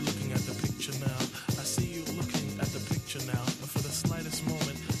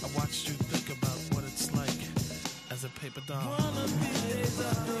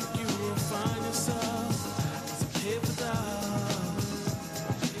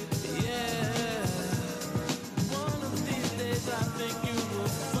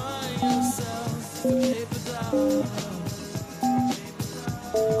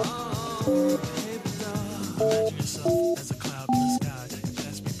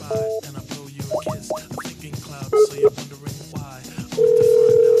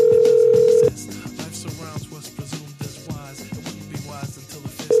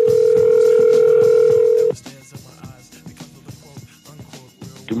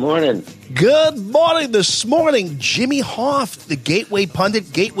 Good morning. Good morning. This morning, Jimmy Hoff, the Gateway Pundit,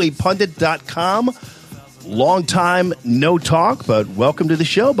 gatewaypundit.com. Long time no talk, but welcome to the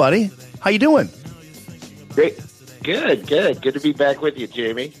show, buddy. How you doing? Great. Good to be back with you,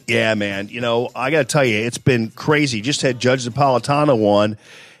 Jamie. Yeah, man. I got to tell you, it's been crazy. Just had Judge Napolitano on,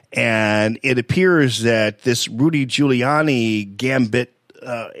 and it appears that this Rudy Giuliani gambit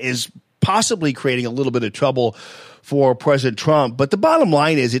is possibly creating a little bit of trouble for President Trump. But the bottom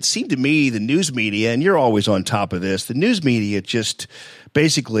line is, it seemed to me the news media, and you're always on top of this, the news media just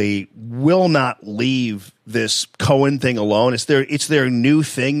basically will not leave this Cohen thing alone. It's their new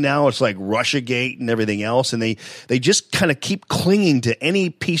thing now. It's like Russiagate and everything else, and they just kind of keep clinging to any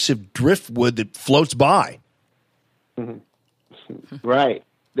piece of driftwood that floats by. Right.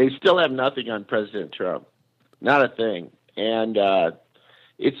 They still have nothing on President Trump. Not a thing. And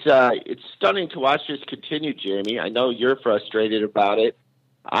it's stunning to watch this continue, Jamie. I know you're frustrated about it.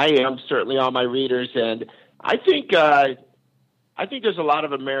 I am, certainly, all my readers, and I think there's a lot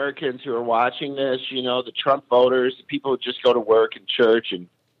of Americans who are watching this. You know, the Trump voters, people who just go to work and church and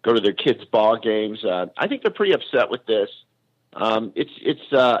go to their kids' ball games. I think they're pretty upset with this.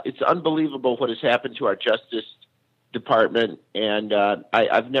 It's unbelievable what has happened to our Justice Department, and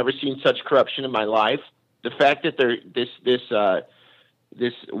I've never seen such corruption in my life. The fact that this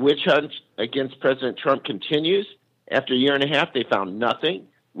witch hunt against President Trump continues after a year and a half, they found nothing.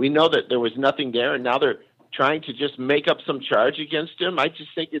 We know that there was nothing there, and now they're trying to just make up some charge against him. I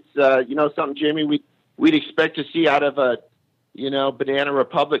just think it's something, Jamie, we'd expect to see out of a banana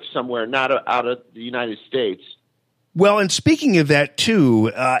republic somewhere, not out of the United States. Well, and speaking of that too,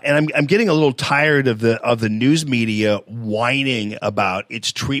 and I'm getting a little tired of the news media whining about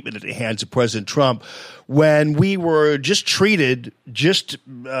its treatment at the hands of President Trump, when we were just treated just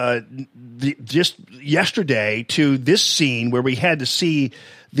yesterday to this scene where we had to see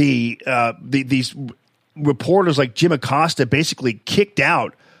these reporters like Jim Acosta basically kicked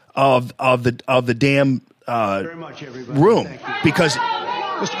out of the damn room because.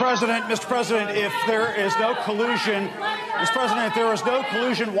 Mr. President, if there is no collusion,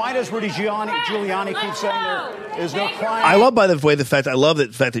 why does Rudy Giuliani keep saying there is no crime? I love the fact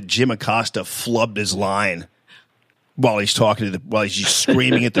that Jim Acosta flubbed his line while he's while he's just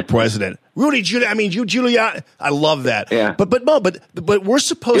screaming at the president. Giuliani. I love that. Yeah. But we're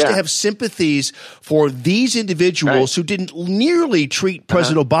supposed to have sympathies for these individuals who didn't nearly treat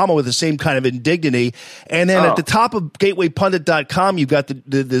President Obama with the same kind of indignity. And then at the top of GatewayPundit.com, you've got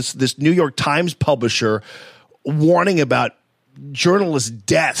this New York Times publisher warning about journalist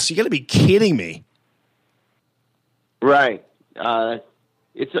deaths. You got to be kidding me. Right.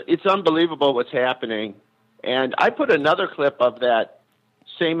 It's unbelievable what's happening. And I put another clip of that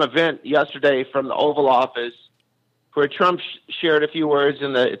same event yesterday from the Oval Office where Trump shared a few words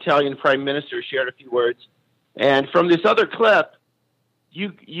and the Italian prime minister shared a few words. And from this other clip,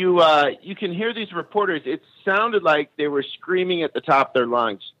 you can hear these reporters. It sounded like they were screaming at the top of their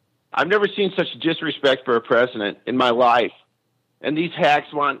lungs. I've never seen such disrespect for a president in my life. And these hacks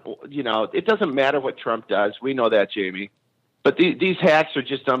it doesn't matter what Trump does. We know that, Jamie. But these hacks are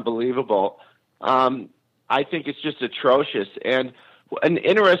just unbelievable. I think it's just atrocious. And an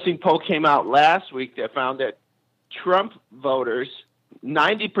interesting poll came out last week that found that Trump voters,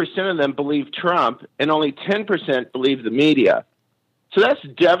 90% of them believe Trump and only 10% believe the media. So that's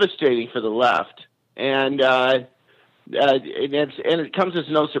devastating for the left. And it comes as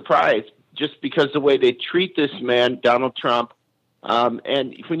no surprise just because the way they treat this man, Donald Trump.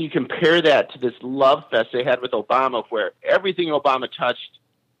 And when you compare that to this love fest they had with Obama, where everything Obama touched,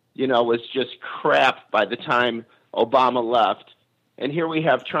 was just crap by the time Obama left. And here we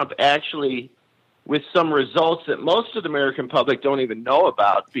have Trump actually with some results that most of the American public don't even know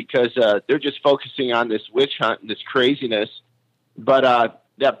about because they're just focusing on this witch hunt and this craziness. But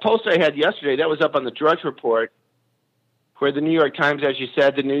that post I had yesterday, that was up on the Drudge Report, where the New York Times, as you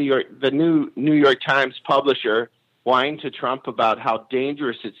said, the new New York Times publisher whined to Trump about how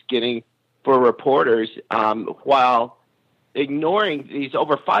dangerous it's getting for reporters while ignoring these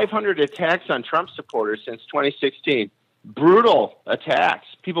over 500 attacks on Trump supporters since 2016. Brutal attacks.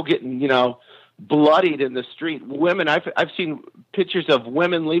 People getting, bloodied in the street. Women, I've seen pictures of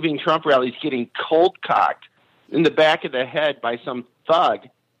women leaving Trump rallies getting cold cocked in the back of the head by some thug,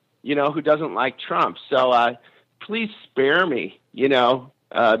 who doesn't like Trump. So please spare me, Mr.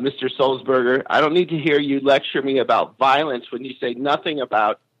 Sulzberger. I don't need to hear you lecture me about violence when you say nothing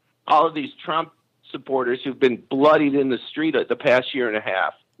about all of these Trump supporters who've been bloodied in the street the past year and a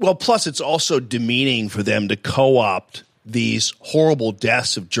half. Well, plus it's also demeaning for them to co-opt these horrible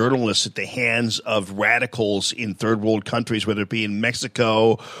deaths of journalists at the hands of radicals in third world countries, whether it be in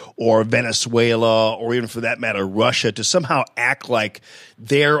Mexico or Venezuela or even for that matter, Russia, to somehow act like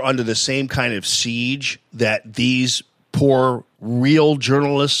they're under the same kind of siege that these poor real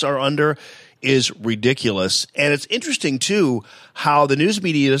journalists are under is ridiculous. And it's interesting, too, how the news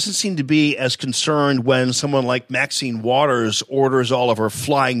media doesn't seem to be as concerned when someone like Maxine Waters orders all of her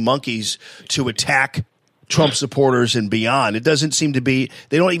flying monkeys to attack Trump supporters and beyond. It doesn't seem to be –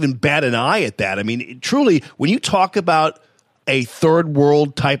 they don't even bat an eye at that. I mean, truly, when you talk about a third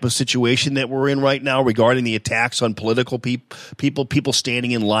world type of situation that we're in right now regarding the attacks on political people standing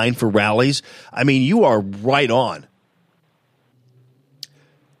in line for rallies, I mean, you are right on.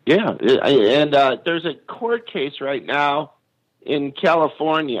 Yeah, and there's a court case right now in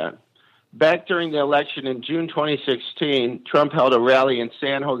California. Back during the election in June 2016, Trump held a rally in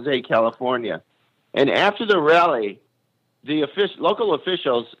San Jose, California. And after the rally, local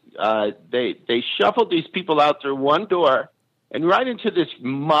officials, they shuffled these people out through one door and right into this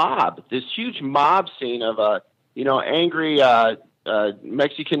huge mob scene of angry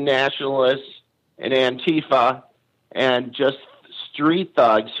Mexican nationalists and Antifa and just street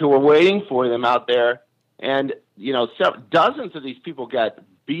thugs who were waiting for them out there. And dozens of these people got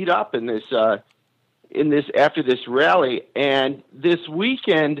beat up in this after this rally. And this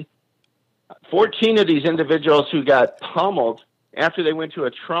weekend, 14 of these individuals who got pummeled after they went to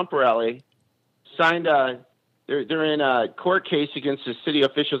a Trump rally signed they're in a court case against the city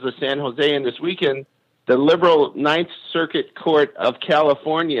officials of San Jose. And this weekend, the liberal Ninth Circuit Court of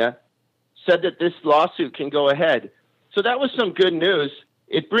California said that this lawsuit can go ahead. So that was some good news.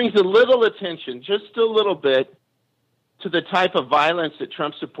 It brings a little attention, just a little bit, to the type of violence that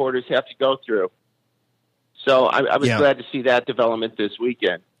Trump supporters have to go through. So I was glad to see that development this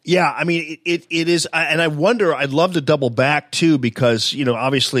weekend. Yeah, I mean, it is, and I wonder, I'd love to double back, too, because,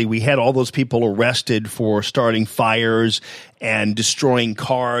 obviously we had all those people arrested for starting fires and destroying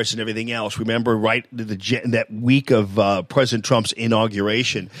cars and everything else. Remember, right, that week of President Trump's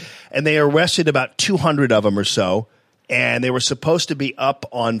inauguration, and they arrested about 200 of them or so, and they were supposed to be up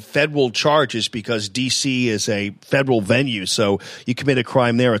on federal charges because D.C. is a federal venue, so you commit a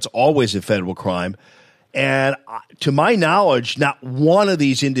crime there, it's always a federal crime. And to my knowledge, not one of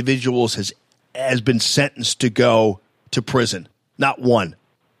these individuals has been sentenced to go to prison. Not one.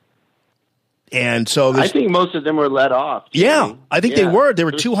 And so I think most of them were let off. Yeah, I think they were. There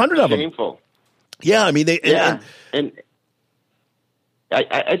were 200 of them. Shameful. Yeah, I mean they. And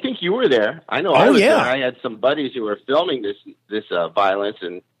I think you were there. I know. I was there. I had some buddies who were filming this violence,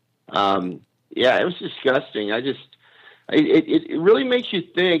 and it was disgusting. It really makes you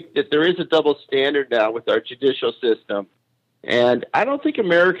think that there is a double standard now with our judicial system. And I don't think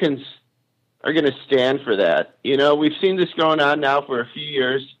Americans are going to stand for that. We've seen this going on now for a few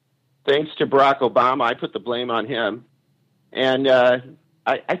years, thanks to Barack Obama. I put the blame on him. And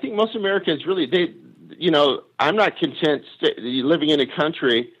I think most Americans really, I'm not content living in a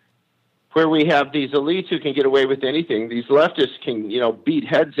country where we have these elites who can get away with anything. These leftists can, beat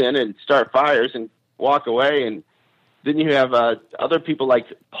heads in and start fires and walk away. And then you have other people like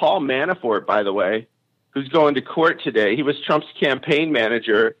Paul Manafort, by the way, who's going to court today. He was Trump's campaign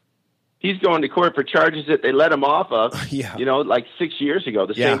manager. He's going to court for charges that they let him off of, like 6 years ago,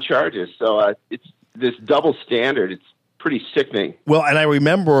 the same charges. So it's this double standard. It's pretty sickening. Well, and I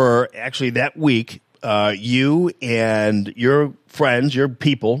remember actually that week, you and your friends, your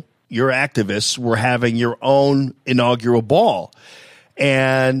people, your activists were having your own inaugural ball.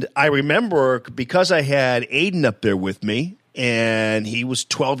 And I remember because I had Aiden up there with me, and he was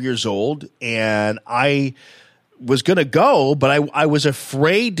 12 years old, and I was going to go, but I was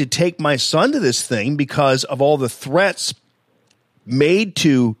afraid to take my son to this thing because of all the threats made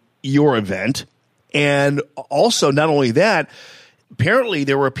to your event. And also, not only that, apparently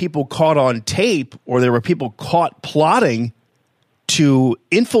there were people caught on tape, or there were people caught plotting to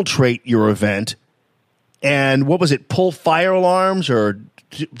infiltrate your event. And what was it? Pull fire alarms or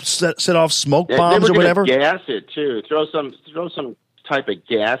set off smoke bombs or whatever? Gas it too. Throw some type of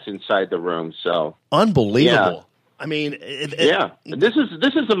gas inside the room. So unbelievable. Yeah. I mean, this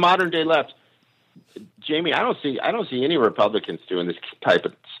is the modern day left. Jamie, I don't see any Republicans doing this type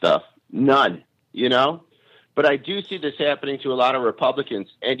of stuff. None. But I do see this happening to a lot of Republicans.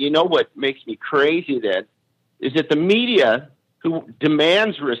 And you know what makes me crazy then is that the media, who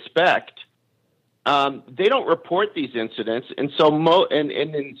demands respect, they don't report these incidents, and so and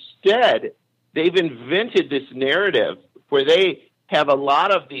instead they've invented this narrative where they have a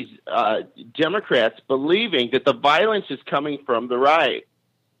lot of these Democrats believing that the violence is coming from the right,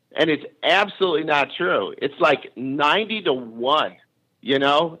 and it's absolutely not true. It's like 90-1,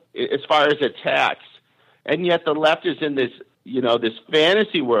 as far as attacks, and yet the left is in this this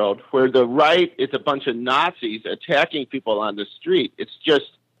fantasy world where the right is a bunch of Nazis attacking people on the street.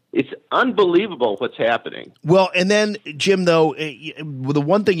 It's unbelievable what's happening. Well, and then, Jim, though, the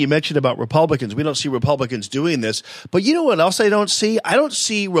one thing you mentioned about Republicans, we don't see Republicans doing this. But you know what else I don't see? I don't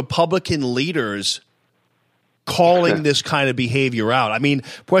see Republican leaders calling this kind of behavior out. I mean,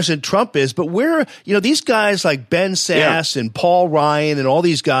 President Trump is, but these guys like Ben Sasse and Paul Ryan and all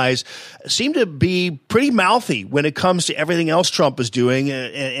these guys seem to be pretty mouthy when it comes to everything else Trump is doing.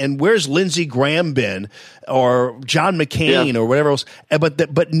 And where's Lindsey Graham been, or John McCain or whatever else?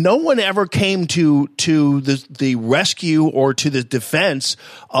 But no one ever came to the rescue or to the defense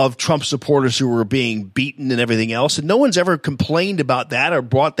of Trump supporters who were being beaten and everything else. And no one's ever complained about that or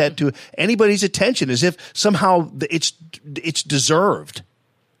brought that to anybody's attention, as if somehow it's deserved.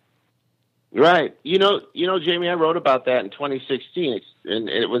 Right. You know, Jamie, I wrote about that in 2016, and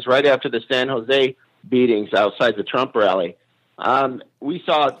it was right after the San Jose beatings outside the Trump rally. We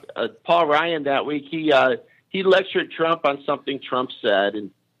saw Paul Ryan that week. He lectured Trump on something Trump said,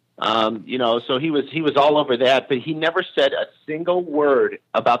 and so he was all over that, but he never said a single word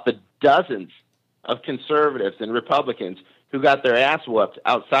about the dozens of conservatives and Republicans who got their ass whooped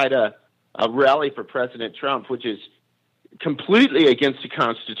outside a rally for President Trump, which is completely against the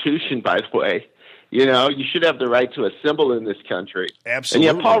Constitution, by the way. You should have the right to assemble in this country. Absolutely.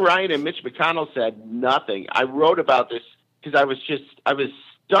 And yet Paul Ryan and Mitch McConnell said nothing. I wrote about this because I was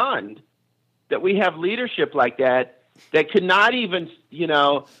stunned that we have leadership like that could not even,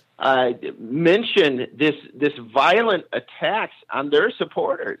 mention this violent attacks on their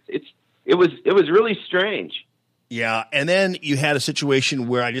supporters. It was really strange. Yeah, and then you had a situation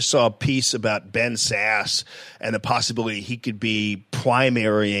where I just saw a piece about Ben Sasse and the possibility he could be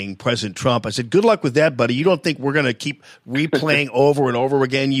primarying President Trump. I said, good luck with that, buddy. You don't think we're going to keep replaying over and over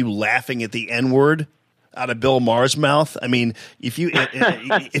again you laughing at the N-word out of Bill Maher's mouth? I mean, if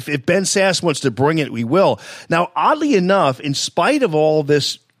Ben Sasse wants to bring it, we will. Now, oddly enough, in spite of all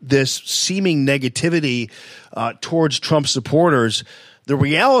this seeming negativity towards Trump supporters, the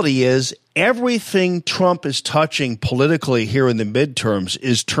reality is everything Trump is touching politically here in the midterms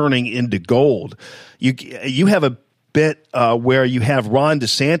is turning into gold. You have a bit where you have Ron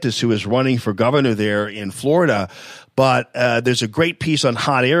DeSantis, who is running for governor there in Florida, but there's a great piece on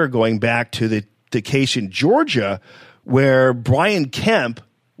Hot Air going back to the case in Georgia where Brian Kemp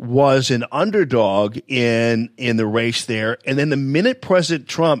was an underdog in the race there. And then the minute President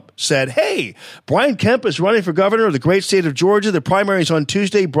Trump said, hey, Brian Kemp is running for governor of the great state of Georgia. The primary is on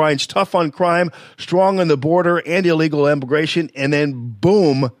Tuesday. Brian's tough on crime, strong on the border and illegal immigration. And then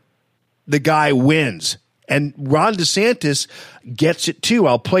boom, the guy wins. And Ron DeSantis gets it too.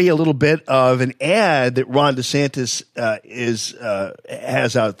 I'll play you a little bit of an ad that Ron DeSantis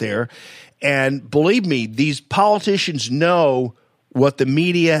has out there. And believe me, these politicians know what the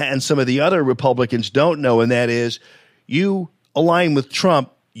media and some of the other Republicans don't know, and that is you align with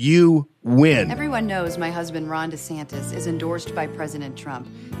Trump, you win. Everyone knows my husband, Ron DeSantis, is endorsed by President Trump,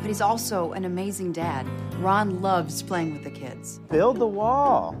 but he's also an amazing dad. Ron loves playing with the kids. Build the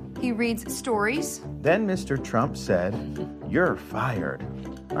wall. He reads stories. Then Mr. Trump said, you're fired.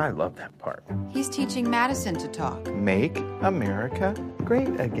 I love that part. He's teaching Madison to talk. Make America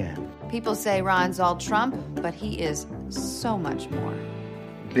great again. People say Ron's all Trump, but he is so much more.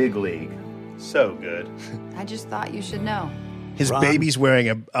 Big league. So good. I just thought you should know. His baby's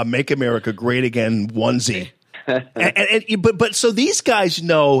wearing a Make America Great Again onesie. But so these guys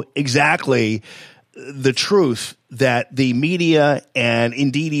know exactly the truth that the media and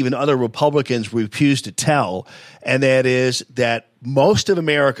indeed even other Republicans refuse to tell, and that is that most of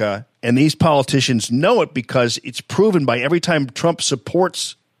America and these politicians know it because it's proven by every time Trump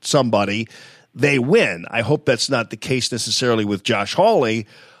supports somebody, they win. I hope that's not the case necessarily with Josh Hawley,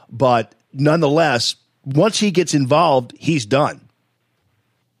 but nonetheless, once he gets involved, he's done.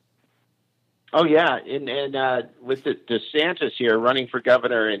 Oh, yeah. And with DeSantis here running for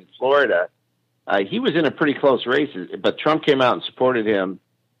governor in Florida, he was in a pretty close race, but Trump came out and supported him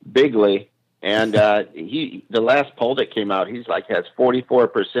bigly. And the last poll that came out, he's has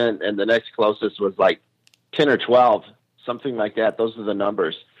 44%, and the next closest was 10 or 12, something like that. Those are the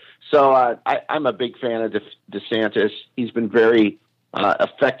numbers. So I'm a big fan of DeSantis. He's been very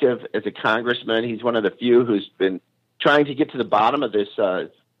effective as a congressman. He's one of the few who's been trying to get to the bottom of this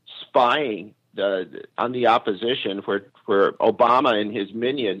spying on the opposition, where Obama and his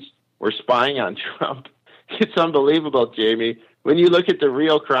minions were spying on Trump. It's unbelievable, Jamie. When you look at the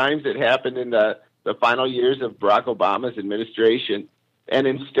real crimes that happened in the final years of Barack Obama's administration, and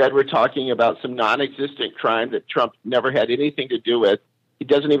instead we're talking about some non-existent crime that Trump never had anything to do with. He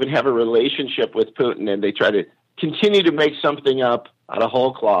doesn't even have a relationship with Putin, and they try to continue to make something up out of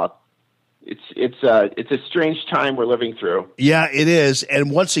whole cloth. It's a strange time we're living through. Yeah, it is. And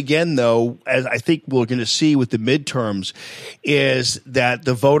once again, though, as I think we're going to see with the midterms, is that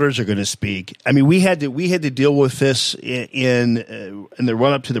the voters are going to speak. I mean, we had to deal with this in the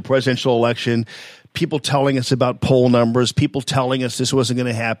run up to the presidential election. People telling us about poll numbers, people telling us this wasn't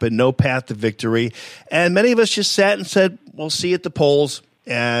going to happen, no path to victory. And many of us just sat and said, we'll see at the polls.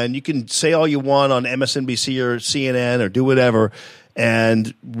 And you can say all you want on MSNBC or CNN or do whatever,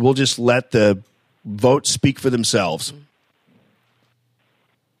 and we'll just let the votes speak for themselves.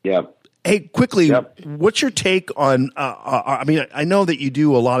 Yeah. Hey, quickly, what's your take on I mean, I know that you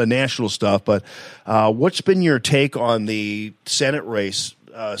do a lot of national stuff, but what's been your take on the Senate race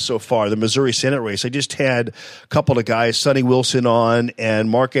so far, the Missouri Senate race. I just had a couple of guys, Sonny Wilson on and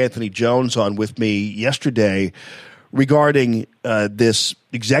Mark Anthony Jones on with me yesterday regarding this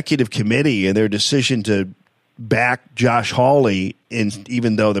executive committee and their decision to back Josh Hawley,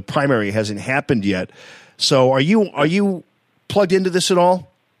 even though the primary hasn't happened yet. So are you plugged into this at all?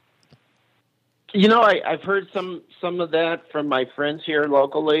 I've heard some of that from my friends here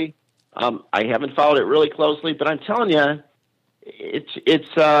locally. I haven't followed it really closely, but I'm telling you,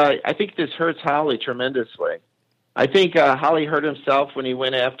 I think this hurts Hawley tremendously. I think Hawley hurt himself when he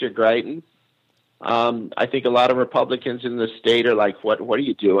went after Greitens. I think a lot of Republicans in the state are like, what are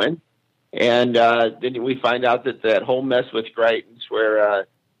you doing? And then we find out that whole mess with Greitens where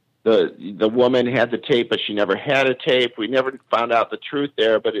the woman had the tape, but she never had a tape. We never found out the truth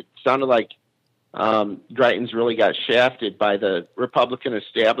there, but it sounded like Greitens really got shafted by the Republican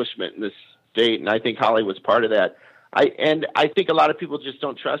establishment in this state, and I think Hawley was part of that. I think a lot of people just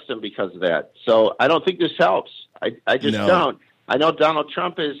don't trust him because of that. So I don't think this helps. I just don't. I know Donald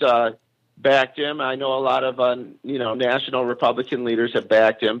Trump has backed him. I know a lot of national Republican leaders have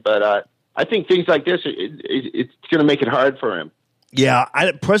backed him, but I think things like this it's going to make it hard for him. Yeah,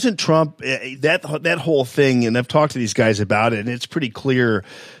 President Trump, that whole thing, and I've talked to these guys about it, and it's pretty clear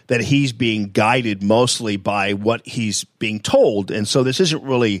that he's being guided mostly by what he's being told. And so this isn't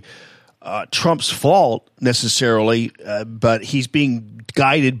really Trump's fault necessarily, but he's being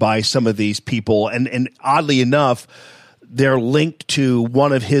guided by some of these people. And oddly enough, they're linked to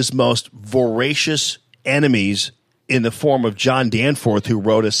one of his most voracious enemies in the form of John Danforth, who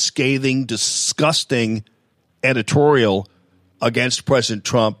wrote a scathing, disgusting editorial against President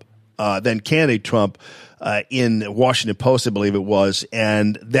Trump, then candidate Trump, in the Washington Post, I believe it was.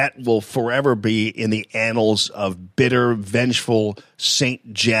 And that will forever be in the annals of bitter, vengeful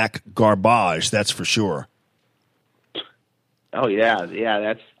St. Jack garbage. That's for sure. Oh, yeah.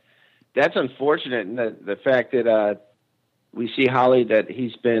 That's unfortunate. And the fact that we see Hawley, that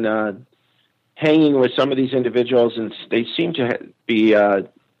he's been hanging with some of these individuals, and they seem to be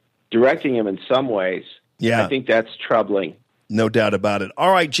directing him in some ways. Yeah. I think that's troubling. No doubt about it. All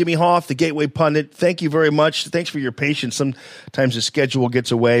right, Jimmy Hoff, the Gateway Pundit, thank you very much. Thanks for your patience. Sometimes the schedule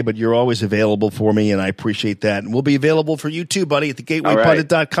gets away, but you're always available for me, and I appreciate that. And we'll be available for you too, buddy, at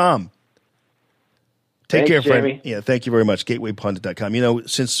thegatewaypundit.com. Take care, friend. Jamie. Yeah, thank you very much, gatewaypundit.com.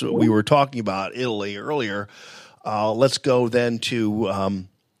 Since we were talking about Italy earlier, let's go then to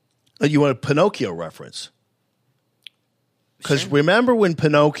you want a Pinocchio reference? Because remember when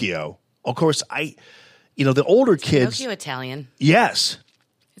Pinocchio, of course, the older kids. Pinocchio Italian. Yes.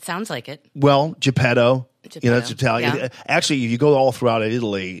 It sounds like it. Well, Geppetto. It's Italian. Yeah. Actually, if you go all throughout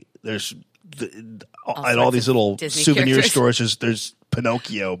Italy, there's at all these little Disney souvenir characters. stores, there's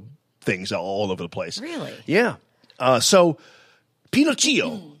Pinocchio things all over the place. Really? Yeah. So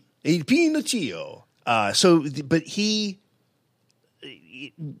Pinocchio. But he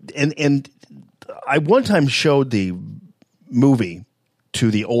and I one time showed the movie to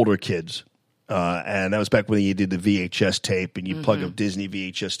the older kids. And that was back when you did the VHS tape and you plug a Disney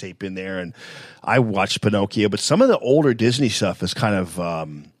VHS tape in there. And I watched Pinocchio, but some of the older Disney stuff is kind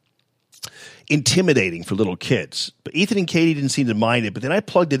of intimidating for little kids. But Ethan and Katie didn't seem to mind it. But then I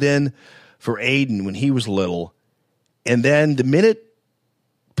plugged it in for Aiden when he was little. And then the minute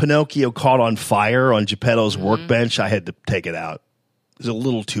Pinocchio caught on fire on Geppetto's workbench, I had to take it out. It was a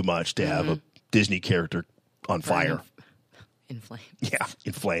little too much to have a Disney character on fire. In flames. Yeah,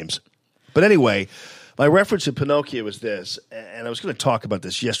 in flames. But anyway, my reference to Pinocchio is this, and I was going to talk about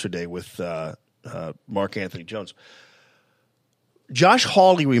this yesterday with Mark Anthony Jones. Josh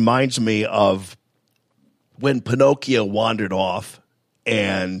Hawley reminds me of when Pinocchio wandered off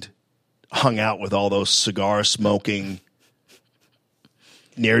and hung out with all those cigar-smoking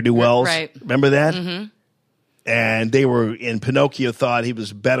ne'er-do-wells. Right. Remember that? Mm-hmm. And Pinocchio thought he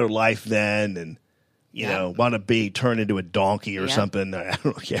was a better life then, and want to be turned into a donkey or something. I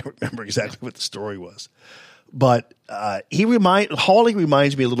can't remember exactly what the story was. But Hawley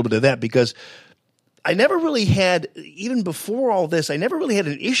reminds me a little bit of that because I never really had, even before all this, I never really had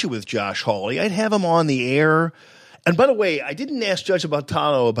an issue with Josh Hawley. I'd have him on the air. And by the way, I didn't ask Judge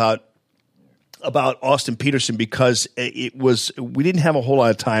Abatano about Austin Peterson because we didn't have a whole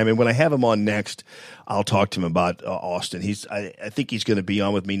lot of time. And when I have him on next, I'll talk to him about Austin. I think he's going to be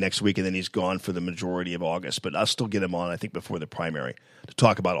on with me next week, and then he's gone for the majority of August. But I'll still get him on, I think, before the primary to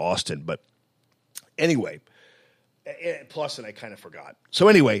talk about Austin. But anyway, plus, and I kind of forgot. So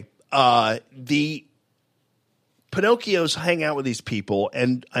anyway, the Pinocchios hang out with these people,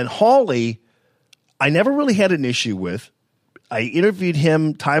 and Hawley, I never really had an issue with. I interviewed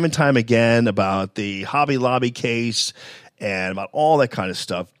him time and time again about the Hobby Lobby case and about all that kind of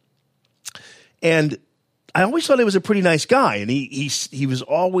stuff. And I always thought he was a pretty nice guy, and he was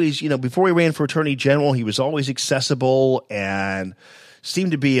always, before he ran for attorney general, he was always accessible and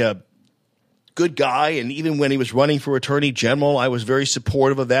seemed to be a good guy. And even when he was running for attorney general, I was very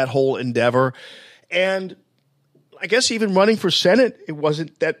supportive of that whole endeavor. And I guess even running for Senate, it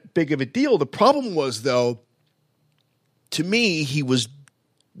wasn't that big of a deal. The problem was, though, to me, he was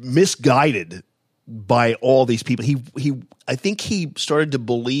misguided by all these people. I think he started to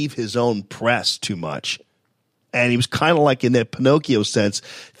believe his own press too much. And he was kind of like in that Pinocchio sense,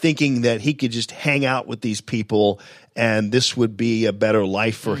 thinking that he could just hang out with these people and this would be a better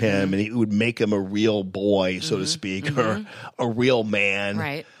life for him, and it would make him a real boy, so to speak, or a real man.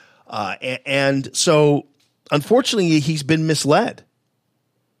 Right. And so, unfortunately, he's been misled.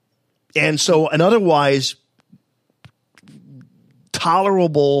 And so an otherwise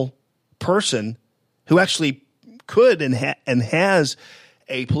tolerable person who actually could and has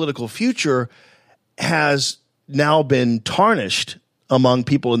a political future has now been tarnished among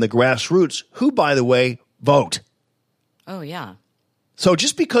people in the grassroots who, by the way, vote. Oh, yeah. So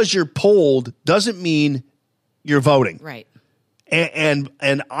just because you're polled doesn't mean you're voting. Right. And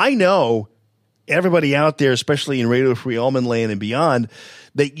I know everybody out there, especially in Radio Free Almond Land and beyond,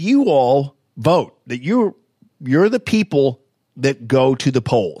 that you all vote, that you're the people that go to the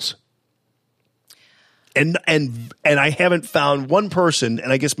polls. And I haven't found one person,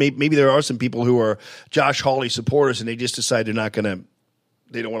 and I guess maybe there are some people who are Josh Hawley supporters and they just decide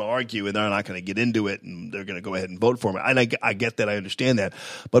they don't want to argue and they're not going to get into it and they're going to go ahead and vote for him. And I get that. I understand that.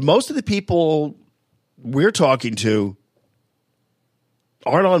 But most of the people we're talking to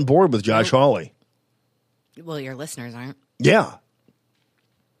aren't on board with Josh Hawley. Well, your listeners aren't. Yeah.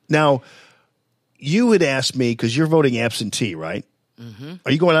 Now, you had asked me, because you're voting absentee, right? Mm-hmm.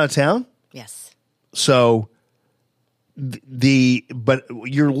 Are you going out of town? Yes. So but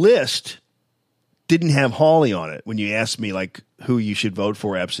your list didn't have Hawley on it when you asked me like who you should vote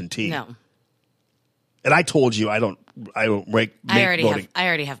for absentee. No. And I told you I don't rank voting. I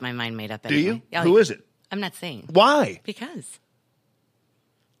already have my mind made up. Do anyway. you? Who is it? I'm not saying. Why? Because.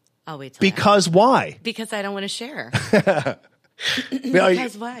 I'll wait till Because why? Because I don't want to share.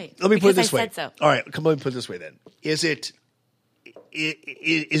 Because why? Let me put it this way. I said so. All right, come on, put it this way then. Is it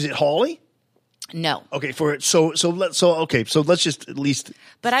Hawley? No. Okay, so let's just at least.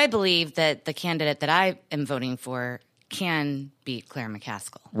 But I believe that the candidate that I am voting for can beat Claire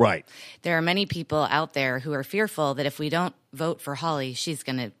McCaskill. Right. There are many people out there who are fearful that if we don't vote for Hawley, she's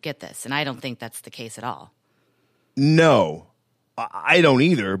going to get this, and I don't think that's the case at all. No, I don't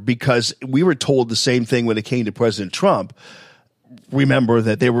either, because we were told the same thing when it came to President Trump. Remember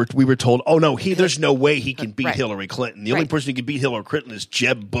that we were told, oh no, there's no way he can beat Hillary Clinton. The only person who can beat Hillary Clinton is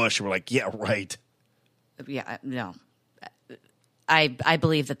Jeb Bush. And we're like, yeah, right. Yeah, no. I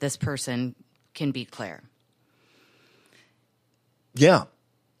believe that this person can beat Claire. Yeah.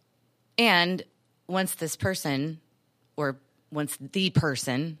 And once the person or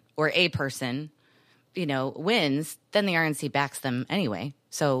a person, wins, then the RNC backs them anyway.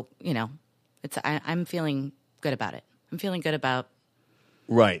 So, I'm feeling good about it. I'm feeling good about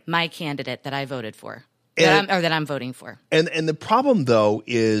my candidate that I voted for, that I'm voting for. And the problem, though,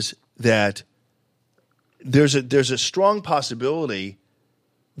 is that there's a strong possibility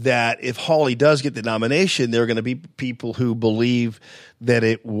that if Hawley does get the nomination, there are going to be people who believe that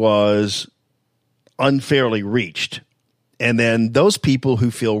it was unfairly reached. And then those people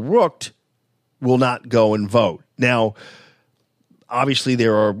who feel rooked will not go and vote. Now, obviously,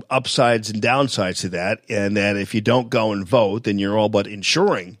 there are upsides and downsides to that, and that if you don't go and vote, then you're all but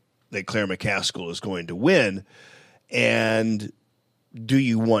ensuring that Claire McCaskill is going to win. And do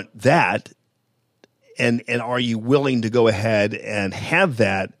you want that? And are you willing to go ahead and have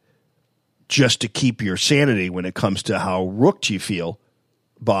that just to keep your sanity when it comes to how rooked you feel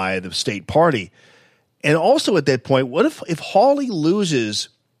by the state party? And also at that point, what if Hawley loses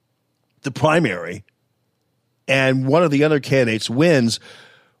the primary and one of the other candidates wins?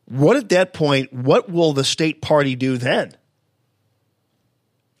 What at that point, what will the state party do then?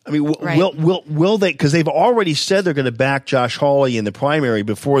 I mean, will they? Because they've already said they're going to back Josh Hawley in the primary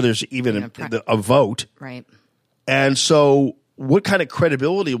before there's even a vote. Right. And so what kind of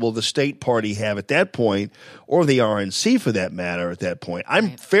credibility will the state party have at that point, or the RNC for that matter at that point?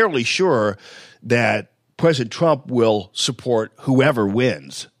 I'm fairly sure that President Trump will support whoever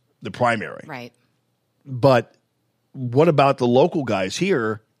wins the primary. Right. But what about the local guys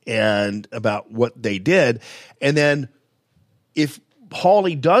here and about what they did? And then if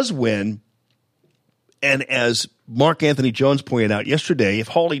Hawley does win, and as Mark Anthony Jones pointed out yesterday, if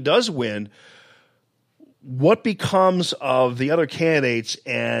Hawley does win, what becomes of the other candidates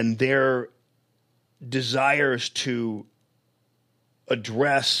and their desires to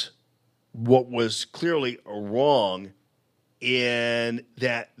address what was clearly wrong in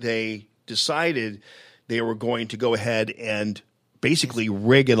that they decided they were going to go ahead and basically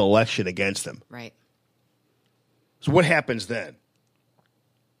rig an election against them. Right. So what happens then?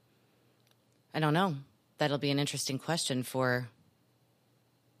 I don't know. That'll be an interesting question for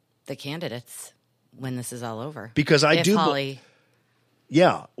the candidates when this is all over. Because I if do... Holly...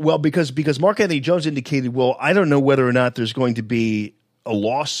 Yeah, well, because Mark Anthony Jones indicated, well, I don't know whether or not there's going to be a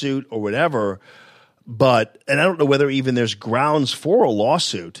lawsuit or whatever, and I don't know whether even there's grounds for a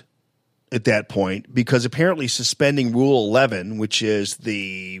lawsuit at that point, because apparently suspending Rule 11, which is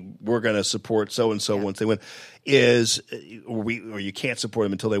we're going to support so-and-so once they win, is, or you can't support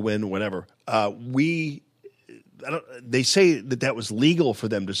them until they win, whatever. They say that was legal for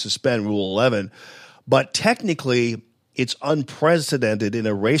them to suspend Rule 11, but technically it's unprecedented in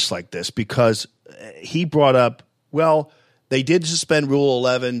a race like this, because he brought up, well, they did suspend Rule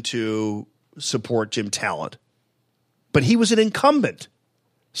 11 to support Jim Talent, but he was an incumbent.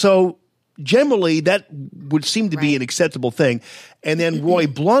 So generally that would seem to be an acceptable thing. And then Roy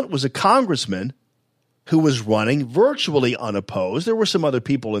Blunt was a congressman who was running virtually unopposed. There were some other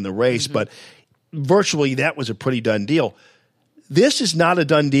people in the race, but virtually that was a pretty done deal. This is not a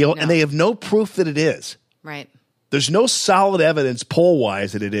done deal, and they have no proof that it is. Right. There's no solid evidence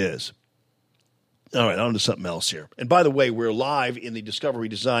poll-wise that it is. All right, on to something else here. And by the way, we're live in the Discovery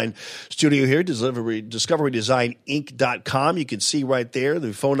Design studio here, DiscoveryDesignInc.com. You can see right there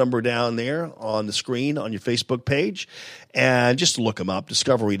the phone number down there on the screen on your Facebook page. And just look them up.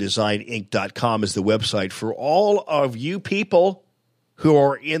 DiscoveryDesignInc.com is the website for all of you people who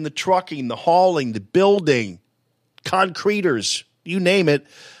are in the trucking, the hauling, the building, concreters, you name it.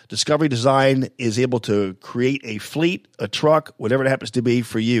 Discovery Design is able to create a fleet, a truck, whatever it happens to be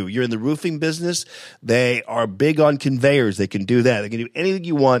for you. You're in the roofing business. They are big on conveyors. They can do that. They can do anything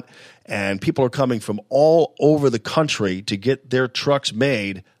you want, and people are coming from all over the country to get their trucks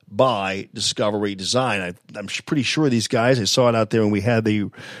made by Discovery Design. I'm pretty sure these guys, I saw it out there when we had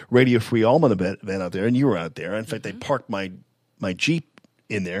the Radio Free Allman event out there, and you were out there. In fact, they parked my Jeep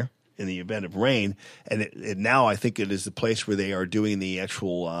in there in the event of rain, and now I think it is the place where they are doing the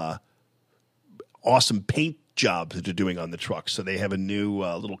actual awesome paint jobs that they're doing on the trucks. So they have a new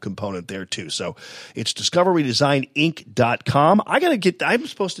little component there too. So it's DiscoveryDesignInc.com. I'm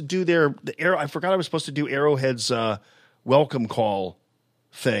supposed to do I forgot I was supposed to do Arrowhead's welcome call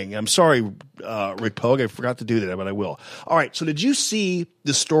thing. I'm sorry, Rick Pogue, I forgot to do that, but I will. All right, so did you see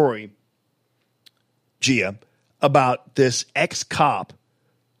the story, Gia, about this ex-cop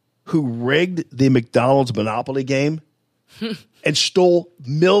who rigged the McDonald's Monopoly game and stole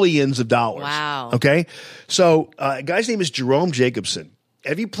millions of dollars? Wow. Okay? So a guy's name is Jerome Jacobson.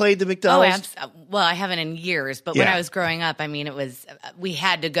 Have you played the McDonald's? Well, I haven't in years, but when I was growing up, I mean, it was, we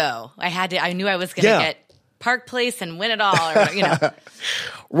had to go. I knew I was going to get Park Place and win it all, or, you know.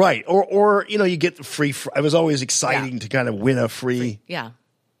 Right. Or you get the free, it was always exciting to kind of win a free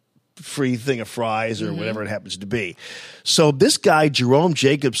thing of fries or whatever it happens to be. So this guy, Jerome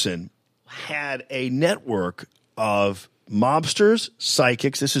Jacobson, had a network of mobsters,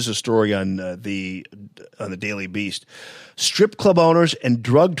 psychics. This is a story on the Daily Beast, strip club owners and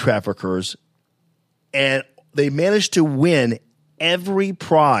drug traffickers, and they managed to win every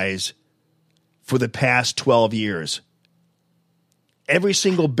prize for the past 12 years. Every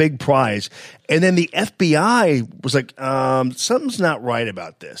single big prize. And then the FBI was like, something's not right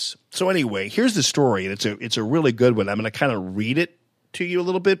about this. So anyway, here's the story, and it's a really good one. I'm going to kind of read it to you a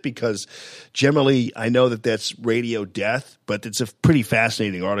little bit because generally I know that that's radio death, but it's a pretty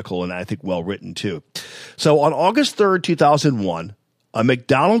fascinating article and I think well written too. So on August 3rd, 2001, a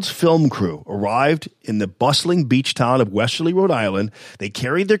McDonald's film crew arrived in the bustling beach town of Westerly, Rhode Island. They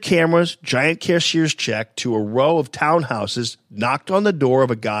carried their cameras, giant cashier's check to a row of townhouses, knocked on the door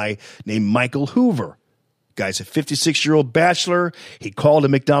of a guy named Michael Hoover. Guy's a 56-year-old bachelor. He called a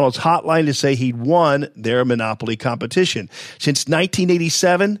McDonald's hotline to say he'd won their Monopoly competition. Since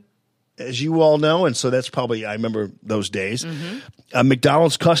 1987, as you all know, and so that's probably, I remember those days,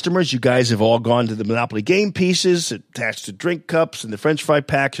 McDonald's customers, you guys have all gone to the Monopoly game pieces attached to drink cups and the French fry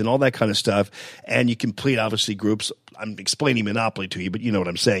packs and all that kind of stuff, and you complete, obviously, groups. I'm explaining Monopoly to you, but you know what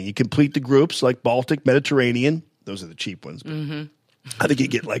I'm saying. You complete the groups like Baltic, Mediterranean. Those are the cheap ones. But I think you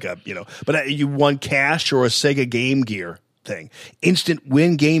get like but you won cash or a Sega Game Gear thing. Instant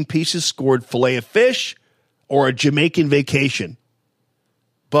win game pieces scored filet of fish or a Jamaican vacation.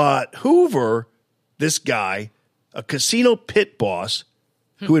 But Hoover, this guy, a casino pit boss,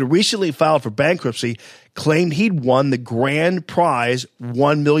 who had recently filed for bankruptcy, claimed he'd won the grand prize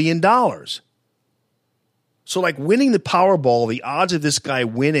 $1 million. So like winning the Powerball, the odds of this guy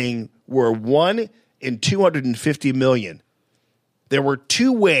winning were 1 in 250 million. There were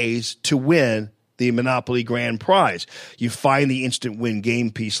 2 ways to win the Monopoly grand prize. You find the instant win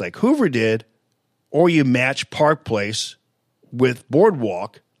game piece like Hoover did, or you match Park Place with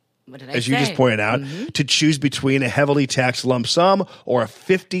Boardwalk, as you just pointed out, to choose between a heavily taxed lump sum or a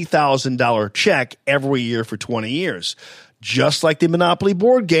 $50,000 check every year for 20 years. Just like the Monopoly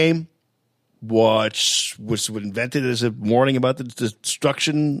board game, which was invented as a warning about the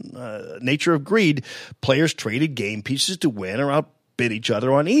destruction nature of greed, players traded game pieces to win or outbid each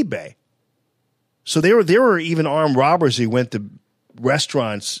other on eBay. So there were even armed robbers who went to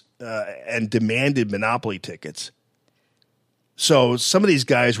restaurants and demanded Monopoly tickets. So some of these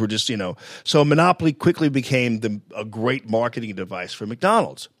guys were just, so Monopoly quickly became a great marketing device for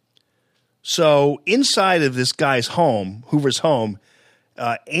McDonald's. So inside of this guy's home, Hoover's home,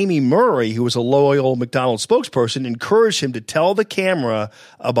 Amy Murray, who was a loyal McDonald's spokesperson, encouraged him to tell the camera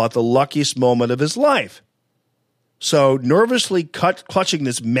about the luckiest moment of his life. So nervously clutching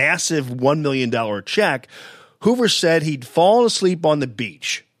this massive $1 million check, Hoover said he'd fallen asleep on the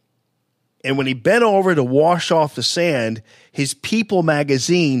beach. And when he bent over to wash off the sand, his People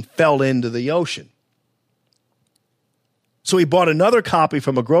magazine fell into the ocean. So he bought another copy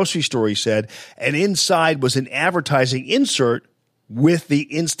from a grocery store, he said, and inside was an advertising insert with the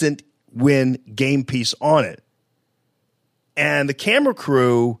instant win game piece on it. And the camera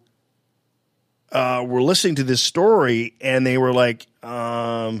crew were listening to this story, and they were like,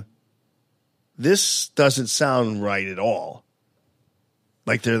 this doesn't sound right at all.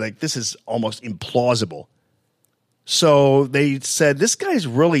 Like, they're like, this is almost implausible. So they said, this guy's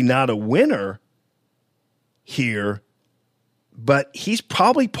really not a winner here, but he's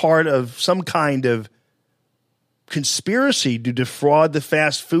probably part of some kind of conspiracy to defraud the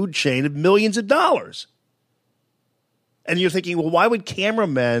fast food chain of millions of dollars. And you're thinking, well, why would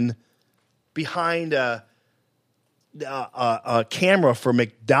cameramen behind a camera for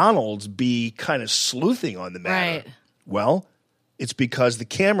McDonald's be kind of sleuthing on the matter? Right. Well, it's because the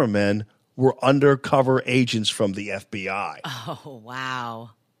cameramen were undercover agents from the FBI. Oh,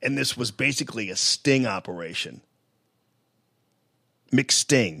 wow. And this was basically a sting operation.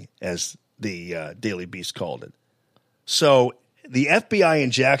 McSting, as the Daily Beast called it. So the FBI in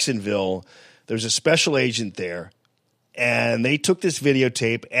Jacksonville, there's a special agent there, and they took this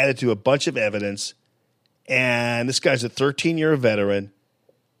videotape, added to a bunch of evidence, and this guy's a 13-year veteran.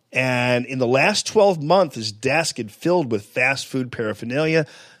 And in the last 12 months, his desk had filled with fast food paraphernalia,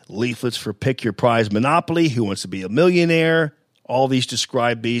 leaflets for Pick Your Prize Monopoly, Who Wants to Be a Millionaire. All these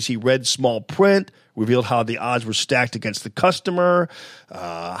described these. He read small print, revealed how the odds were stacked against the customer,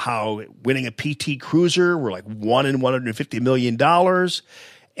 how winning a PT Cruiser were like 1 in $150 million.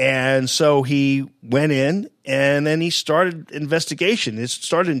 And so he went in, and then he started investigation. It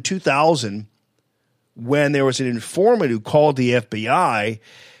started in 2000 when there was an informant who called the FBI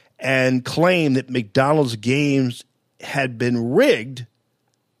and claimed that McDonald's games had been rigged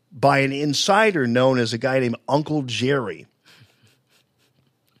by an insider known as a guy named Uncle Jerry.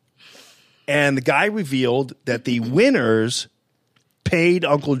 And the guy revealed that the winners paid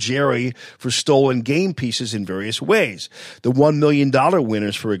Uncle Jerry for stolen game pieces in various ways. The $1 million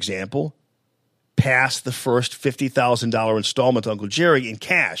winners, for example, passed the first $50,000 installment to Uncle Jerry in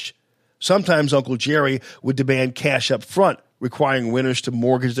cash. Sometimes Uncle Jerry would demand cash up front, requiring winners to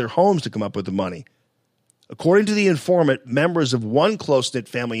mortgage their homes to come up with the money. According to the informant, members of one close-knit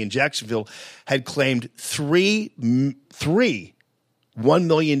family in Jacksonville had claimed three $1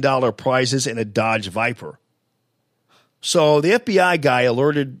 million prizes and a Dodge Viper. So the FBI guy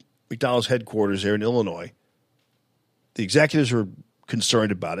alerted McDonald's headquarters there in Illinois. The executives were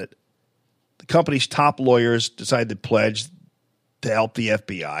concerned about it. The company's top lawyers decided to pledge to help the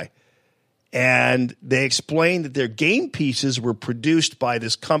FBI. And they explained that their game pieces were produced by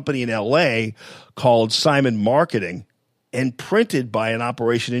this company in L.A. called Simon Marketing and printed by an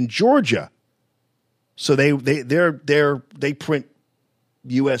operation in Georgia. So they print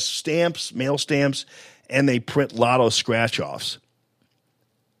U.S. stamps, mail stamps, and they print lotto scratch-offs.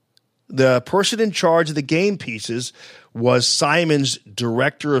 The person in charge of the game pieces was Simon's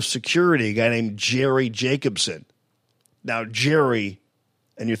director of security, a guy named Jerry Jacobson. Now, Jerry...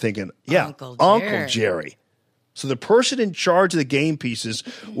 And you're thinking, yeah, Uncle Jerry. So the person in charge of the game pieces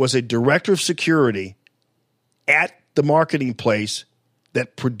was a director of security at the marketing place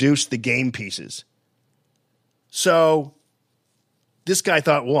that produced the game pieces. So this guy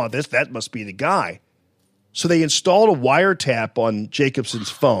thought, well, that must be the guy. So they installed a wiretap on Jacobson's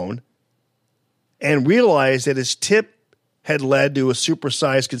phone and realized that his tip had led to a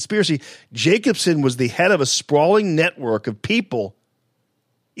supersized conspiracy. Jacobson was the head of a sprawling network of people,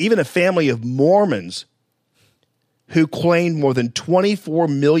 even a family of Mormons, who claimed more than $24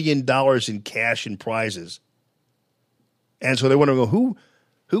 million in cash and prizes. And so they want to go, who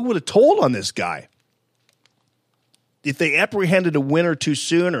would have told on this guy? If they apprehended a winner too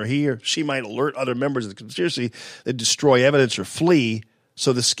soon, or he or she might alert other members of the conspiracy that destroy evidence or flee.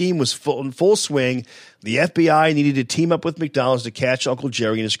 So the scheme was in full swing. The FBI needed to team up with McDonald's to catch Uncle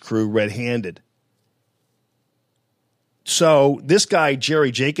Jerry and his crew red-handed. So this guy,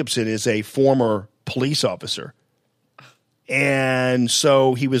 Jerry Jacobson, is a former police officer. And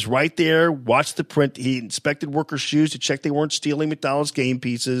so he was right there, watched the print. He inspected workers' shoes to check they weren't stealing McDonald's game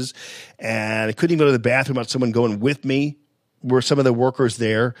pieces. And I couldn't even go to the bathroom without someone going with me. Were some of the workers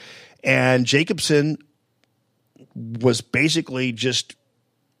there. And Jacobson was basically just,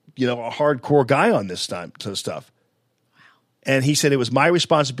 a hardcore guy on this stuff. Wow. And he said it was my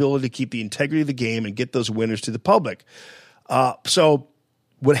responsibility to keep the integrity of the game and get those winners to the public. So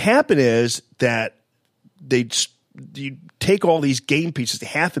what happened is that you take all these game pieces,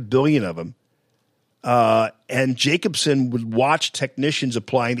 500 million of them, and Jacobson would watch technicians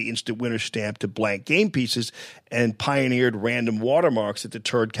applying the instant winner stamp to blank game pieces and pioneered random watermarks that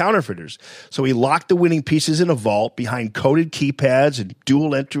deterred counterfeiters. So he locked the winning pieces in a vault behind coded keypads and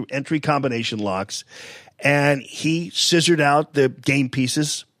dual entry combination locks, and he scissored out the game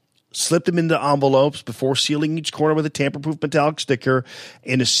pieces, slipped them into envelopes before sealing each corner with a tamper-proof metallic sticker.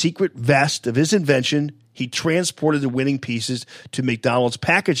 In a secret vest of his invention, he transported the winning pieces to McDonald's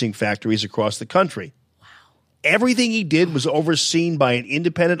packaging factories across the country. Wow. Everything he did was overseen by an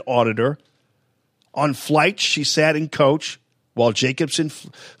independent auditor. On flights, she sat in coach while Jacobson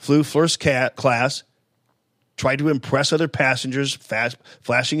flew first class, tried to impress other passengers,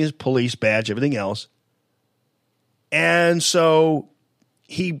 flashing his police badge, everything else. And so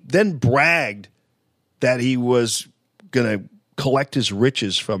he then bragged that he was going to collect his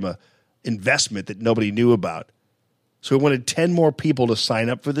riches from a investment that nobody knew about. So he wanted 10 more people to sign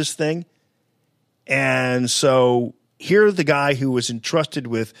up for this thing. And so here's the guy who was entrusted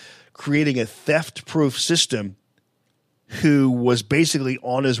with creating a theft-proof system, who was basically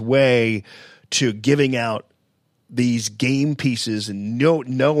on his way to giving out these game pieces and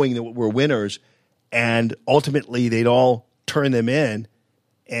knowing that we're winners, and ultimately they'd all turn them in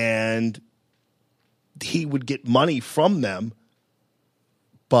and he would get money from them,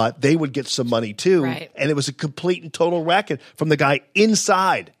 but they would get some money too. Right. And it was a complete and total racket from the guy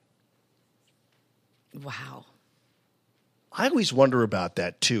inside. Wow. I always wonder about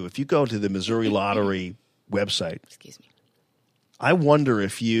that too. If you go to the Missouri Lottery website, I wonder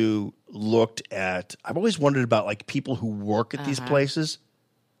if you looked at, I've always wondered about like people who work at these places.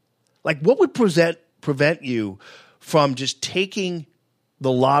 Like what would prevent you from just taking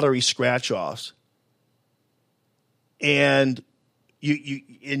the lottery scratch-offs and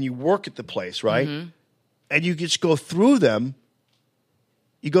you work at the place, right? Mm-hmm. And you just go through them.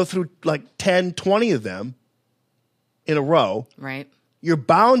 You go through like 10, 20 of them in a row. Right. You're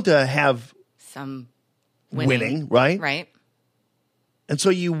bound to have some winning, right? Right. And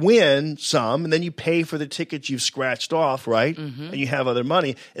so you win some, and then you pay for the tickets you've scratched off, right? Mm-hmm. And you have other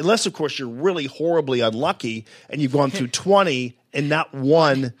money. Unless, of course, you're really horribly unlucky and you've gone through 20 and not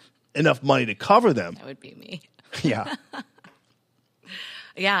won enough money to cover them. That would be me. Yeah.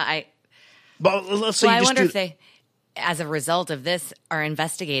 Yeah, But let's say I wonder if they, as a result of this, are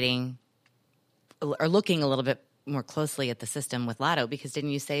investigating or looking a little bit more closely at the system with Lotto, because didn't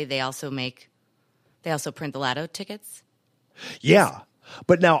you say they also print the Lotto tickets? Yeah.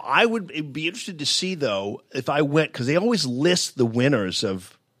 But now I would be interested to see, though, if I went, because they always list the winners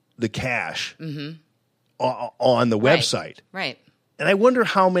of the cash on the website. Right. And I wonder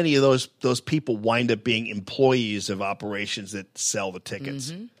how many of those people wind up being employees of operations that sell the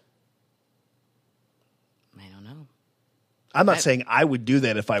tickets. Mm-hmm. I don't know. I'm not saying I would do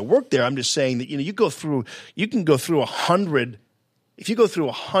that if I worked there. I'm just saying that, you can go through 100. If you go through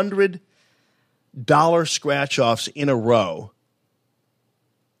 $100 scratch-offs in a row.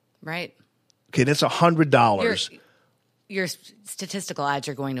 Right. Okay, that's $100. Your statistical odds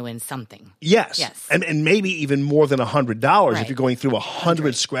are going to win something. Yes. And maybe even more than $100 if you're going through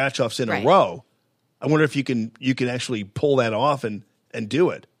 100 scratch-offs in a row. I wonder if you can actually pull that off and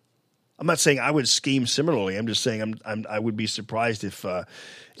do it. I'm not saying I would scheme similarly. I'm just saying I would be surprised if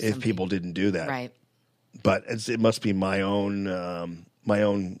people didn't do that. Right. But it must be my own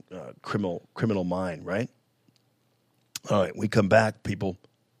criminal mind, right? All right, we come back, people.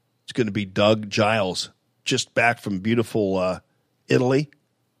 It's going to be Doug Giles just back from beautiful Italy.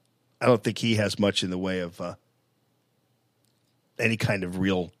 I don't think he has much in the way of any kind of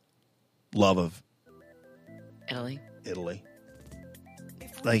real love of Italy.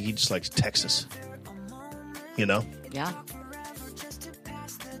 Like he just likes Texas. You know? Yeah.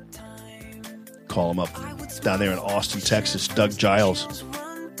 Call him up down there in Austin, Texas. Doug Giles.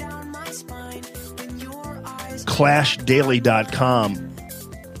 ClashDaily.com.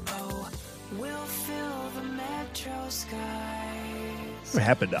 What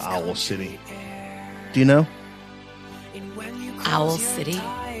happened to Owl City? Do you know? Owl City?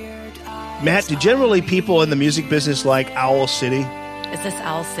 Matt, do generally people in the music business like Owl City? Is this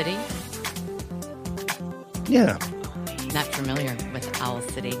Owl City? Yeah. Not familiar with Owl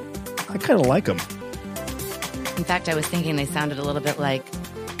City. I kind of like them. In fact, I was thinking they sounded a little bit like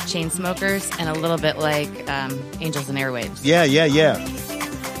Chainsmokers and a little bit like Angels and Airwaves. Yeah.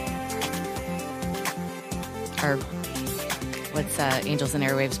 Or what's Angels and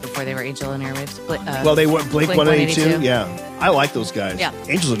Airwaves before they were Angel and Airwaves? Well, they were Blink 182. Yeah. I like those guys. Yeah.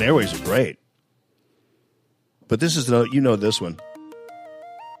 Angels and Airwaves are great. But this is, this one.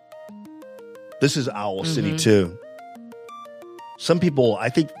 This is Owl City, too. Some people, I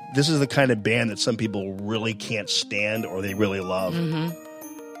think this is the kind of band that some people really can't stand or they really love. Mm-hmm.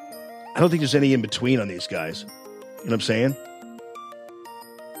 I don't think there's any in between on these guys. You know what I'm saying?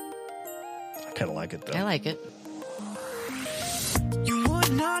 I kind of like it, though. I like it. You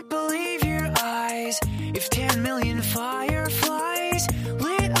would not believe your eyes if 10 million fireflies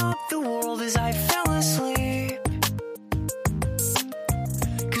lit up the world as I fell asleep.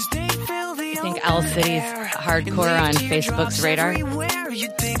 I think Owl City's hardcore on Facebook's radar.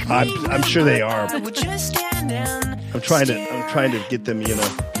 I'm sure they are. I'm trying to get them,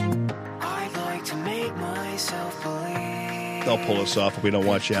 They'll pull us off if we don't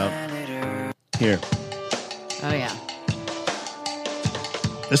watch out. Here. Oh, yeah.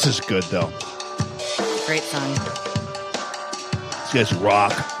 This is good, though. Great song. These guys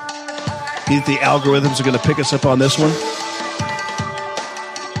rock. You think the algorithms are going to pick us up on this one?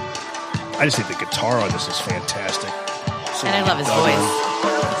 I just think the guitar on this is fantastic. And I love his voice.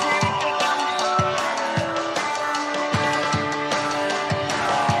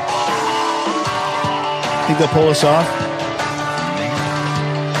 Think they'll pull us off?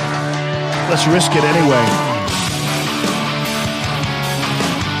 Let's risk it anyway.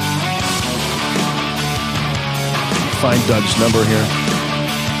 Find Doug's number here.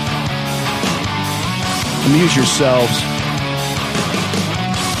 Amuse yourselves.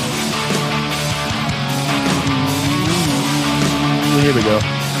 Here we go.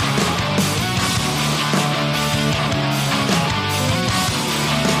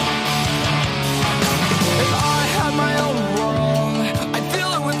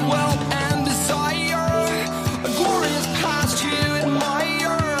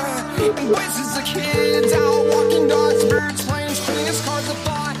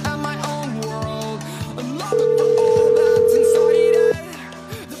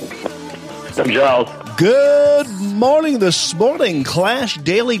 Giles. Good morning this morning,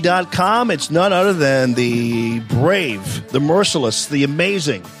 ClashDaily.com. It's none other than the brave, the merciless, the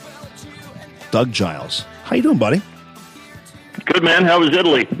amazing Doug Giles. How you doing, buddy? Good, man. How was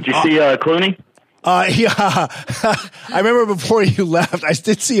Italy? Did you see Clooney? Yeah. I remember before you left, I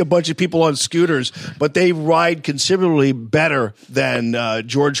did see a bunch of people on scooters, but they ride considerably better than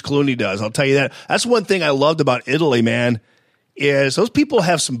George Clooney does. I'll tell you that. That's one thing I loved about Italy, man. Is those people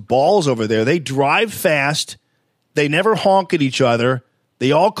have some balls over there. They drive fast. They never honk at each other.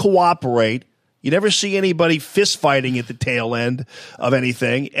 They all cooperate. You never see anybody fist fighting at the tail end of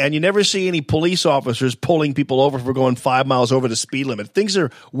anything. And you never see any police officers pulling people over for going 5 miles over the speed limit. Things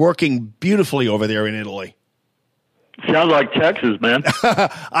are working beautifully over there in Italy. Sounds like Texas, man.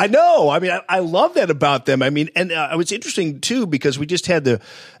 I know. I mean, I love that about them. I mean, and it was interesting, too, because we just had the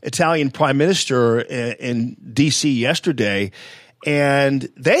Italian prime minister in D.C. yesterday, and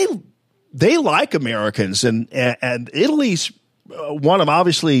they like Americans. And Italy's one of,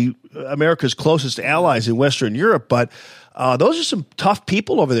 obviously, America's closest allies in Western Europe, but those are some tough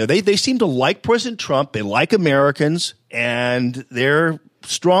people over there. They seem to like President Trump. They like Americans, and they're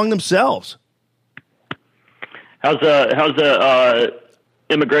strong themselves. How's the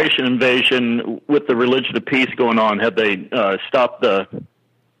immigration invasion with the religion of peace going on? Have they turned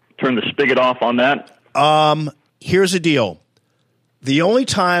the spigot off on that? Here's the deal. The only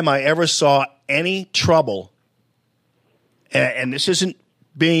time I ever saw any trouble, and this isn't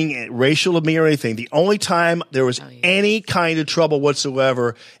being racial of me or anything, the only time there was any kind of trouble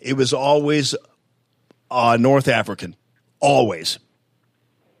whatsoever, it was always North African. Always.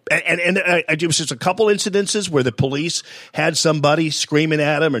 And it was just a couple incidences where the police had somebody screaming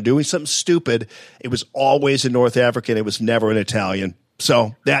at him or doing something stupid. It was always a North African. It was never an Italian.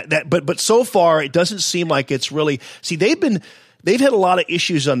 So but so far it doesn't seem like it's really. See, they've had a lot of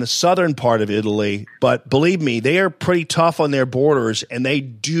issues on the southern part of Italy, but believe me, they are pretty tough on their borders, and they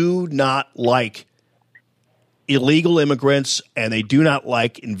do not like illegal immigrants, and they do not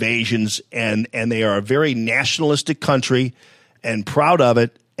like invasions, and they are a very nationalistic country and proud of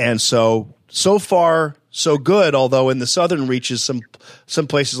it. And so far, so good, although in the southern reaches, some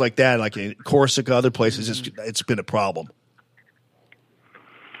places like that, like in Corsica, other places, it's been a problem.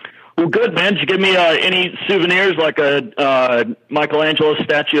 Well, good, man. Did you give me any souvenirs, like a Michelangelo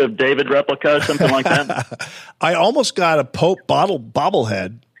statue of David replica, something like that? I almost got a Pope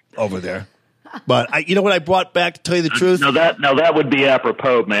bobblehead over there. But you know what I brought back, to tell you the truth? Now that would be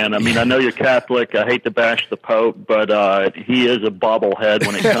apropos, man. I mean, I know you're Catholic. I hate to bash the Pope, but he is a bobblehead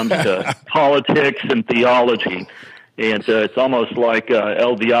when it comes to politics and theology. And it's almost like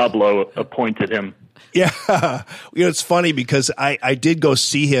El Diablo appointed him. Yeah. It's funny because I did go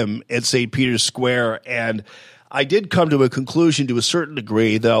see him at St. Peter's Square, and I did come to a conclusion to a certain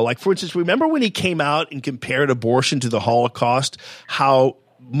degree, though. Like, for instance, remember when he came out and compared abortion to the Holocaust, how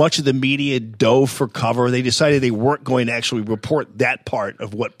much of the media dove for cover? They decided they weren't going to actually report that part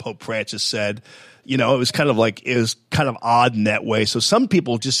of what Pope Francis said. It was kind of odd in that way. So some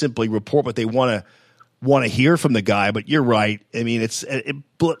people just simply report what they want to hear from the guy. But you're right. I mean,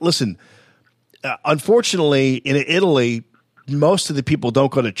 listen, unfortunately in Italy, most of the people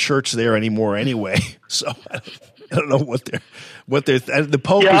don't go to church there anymore anyway. So I don't know what they're the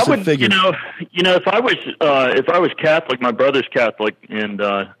Pope is a figure. If I was Catholic, my brother's Catholic and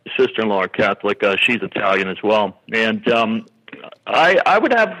sister-in-law are Catholic. She's Italian as well, and I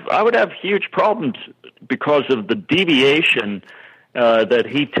would have huge problems because of the deviation that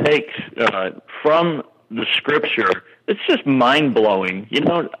he takes from the Scripture. It's just mind-blowing.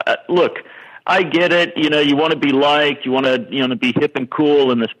 Look, I get it. You want to be liked, you want to be hip and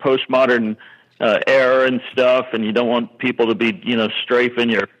cool in this postmodern era and stuff, and you don't want people to be strafing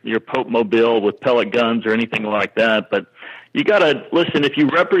your Pope mobile with pellet guns or anything like that. But you got to listen. If you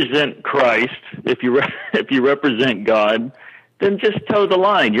represent Christ, if you represent God, then just toe the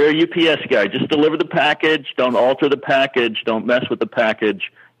line. You're a UPS guy. Just deliver the package. Don't alter the package. Don't mess with the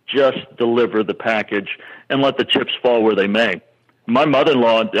package. Just deliver the package and let the chips fall where they may. My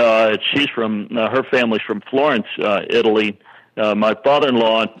mother-in-law, she's from her family's from Florence, Italy. My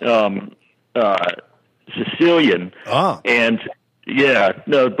father-in-law, Sicilian, and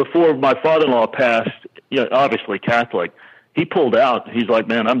before my father-in-law passed, obviously Catholic, he pulled out. He's like,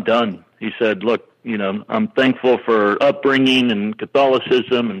 man, I'm done. He said, look, I'm thankful for upbringing and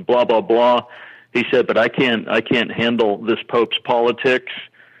Catholicism and blah blah blah. He said, but I can't handle this Pope's politics.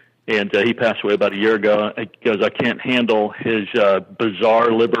 And he passed away about a year ago because I can't handle his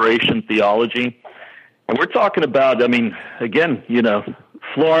bizarre liberation theology. And we're talking about, I mean, again,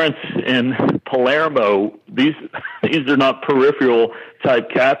 Florence and Palermo, these are not peripheral type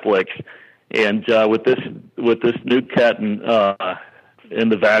Catholics. And with this new cat in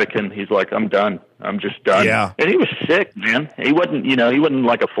the Vatican, he's like, I'm done. I'm just done. Yeah. And he was sick, man. He wasn't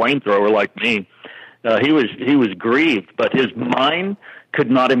like a flamethrower like me. He was grieved, but his mind could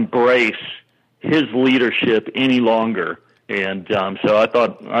not embrace his leadership any longer. And so I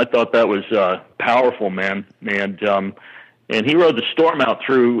thought that was powerful, man. And he rode the storm out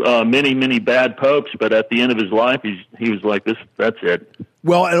through many bad popes, but at the end of his life, he was like, that's it.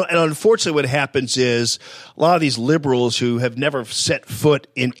 Well, and unfortunately what happens is a lot of these liberals who have never set foot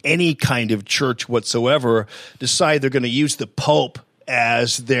in any kind of church whatsoever decide they're going to use the Pope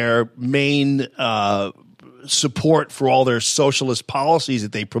as their main support for all their socialist policies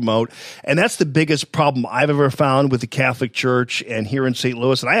that they promote. And that's the biggest problem I've ever found with the Catholic Church and here in St.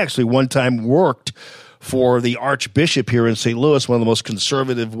 Louis. And I actually one time worked for the Archbishop here in St. Louis, one of the most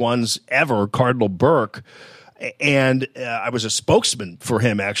conservative ones ever, Cardinal Burke. And I was a spokesman for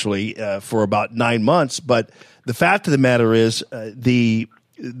him actually for about 9 months. But the fact of the matter is the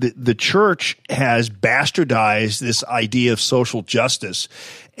church has bastardized this idea of social justice.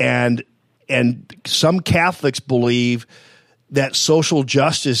 And some Catholics believe that social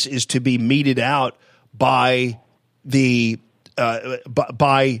justice is to be meted out by the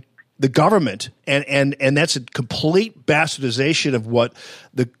government, and that's a complete bastardization of what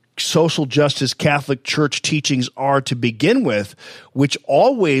the social justice Catholic Church teachings are to begin with, which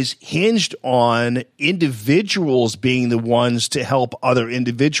always hinged on individuals being the ones to help other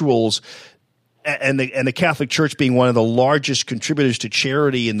individuals. And the Catholic Church being one of the largest contributors to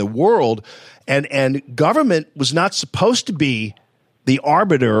charity in the world, and government was not supposed to be the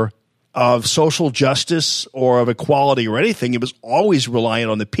arbiter of social justice or of equality or anything. It was always reliant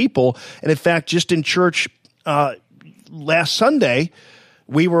on the people. And in fact, just in church last Sunday,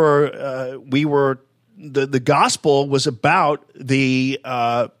 we were the gospel was about the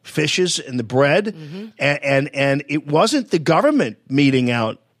fishes and the bread, and it wasn't the government meting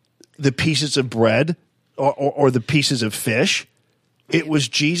out the pieces of bread or the pieces of fish. It was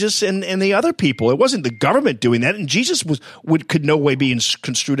Jesus and the other people. It wasn't the government doing that, and Jesus could no way be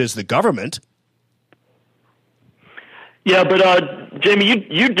construed as the government. Yeah, but Jamie,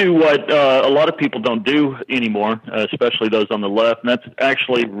 you do what a lot of people don't do anymore, especially those on the left, and that's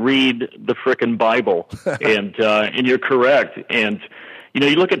actually read the frickin' Bible. And you're correct. And you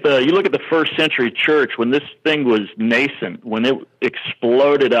look at the first century church when this thing was nascent, when it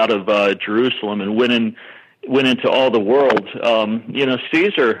exploded out of Jerusalem and went into all the world.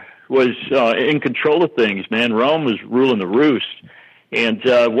 Caesar was in control of things. Man, Rome was ruling the roost. And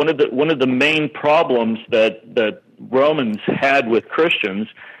one of the main problems that Romans had with Christians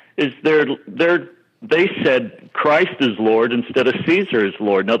is they said Christ is Lord instead of Caesar is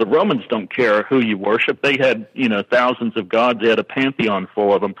Lord. Now the Romans don't care who you worship. They had thousands of gods. They had a pantheon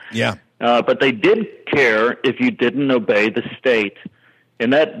full of them. Yeah. But they did care if you didn't obey the state.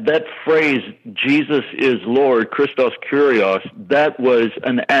 And that phrase, Jesus is Lord, Christos Kyrios, that was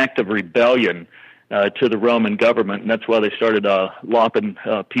an act of rebellion to the Roman government, and that's why they started lopping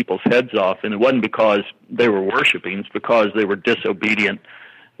people's heads off. And it wasn't because they were worshiping; it's because they were disobedient,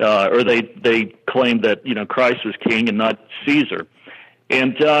 or they claimed that Christ was king and not Caesar.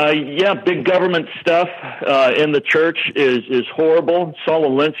 And big government stuff in the church is horrible. Saul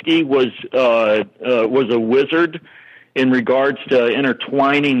Alinsky was a wizard in regards to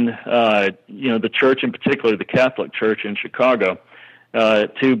intertwining the church, in particular the Catholic Church in Chicago,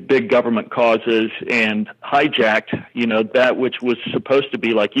 to big government causes, and hijacked, that which was supposed to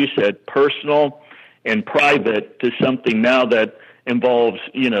be, like you said, personal and private, to something now that involves,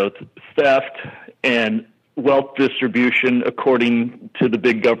 theft and wealth distribution according to the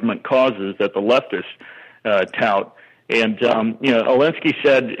big government causes that the leftists tout. And, Alinsky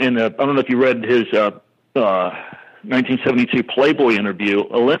said I don't know if you read his 1972 Playboy interview,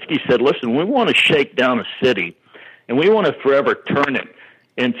 Alinsky said, listen, we want to shake down a city, and we want to forever turn it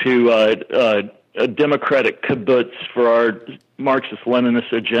into a democratic kibbutz for our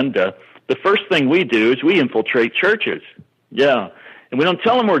Marxist-Leninist agenda. The first thing we do is we infiltrate churches. Yeah. And we don't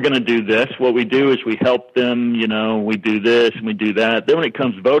tell them we're going to do this. What we do is we help them, we do this and we do that. Then when it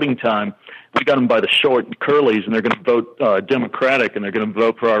comes voting time, we got them by the short and curlies, and they're going to vote Democratic, and they're going to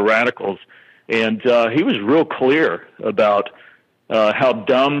vote for our radicals. And he was real clear about how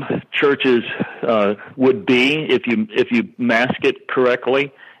dumb churches would be if you mask it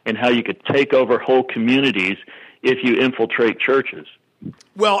correctly, and how you could take over whole communities if you infiltrate churches.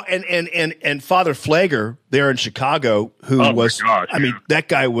 Well, and Father Flager there in Chicago, who that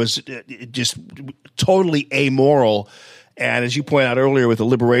guy was just totally amoral. And as you point out earlier with the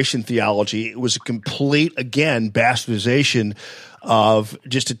liberation theology, it was a complete, again, bastardization of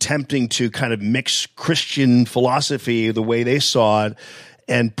just attempting to kind of mix Christian philosophy the way they saw it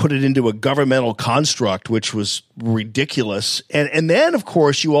and put it into a governmental construct, which was ridiculous. And then, of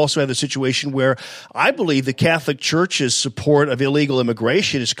course, you also have the situation where I believe the Catholic Church's support of illegal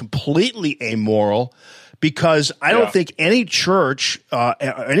immigration is completely amoral, because I don't think any church,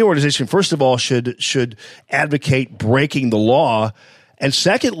 any organization, first of all, should advocate breaking the law. And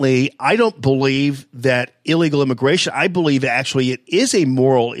secondly, I don't believe that illegal immigration, I believe actually it is a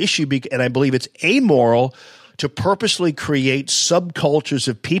moral issue, and I believe it's amoral to purposely create subcultures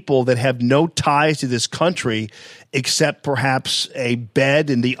of people that have no ties to this country except perhaps a bed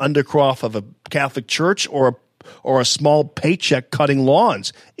in the undercroft of a Catholic church or a small paycheck cutting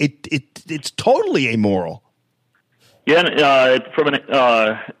lawns. It's totally amoral. Yeah, from an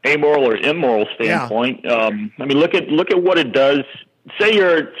amoral or immoral standpoint, look at what it does. Say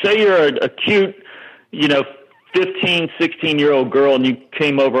you're a cute, 15, 16-year-old girl, and you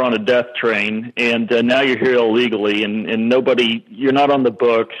came over on a death train, and now you're here illegally, and you're not on the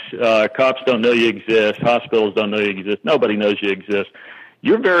books. Cops don't know you exist. Hospitals don't know you exist. Nobody knows you exist.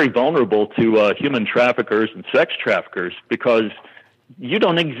 You're very vulnerable to human traffickers and sex traffickers, because you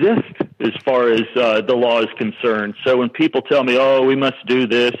don't exist as far as the law is concerned. So when people tell me, oh, we must do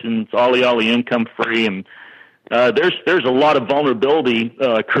this, and it's ollie income free, and there's a lot of vulnerability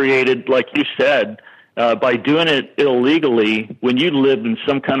created, like you said, by doing it illegally when you live in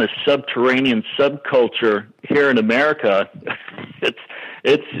some kind of subterranean subculture here in America. It's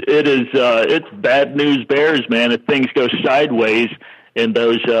bad news bears, man. If things go sideways in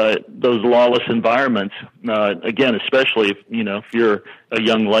those lawless environments. Again, especially if you're a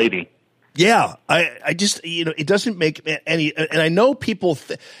young lady. Yeah, I just, it doesn't make any, and I know people,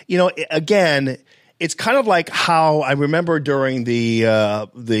 again, it's kind of like how I remember during the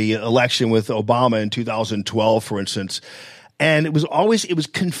election with Obama in 2012, for instance, and it was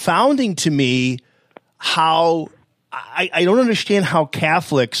confounding to me how I don't understand how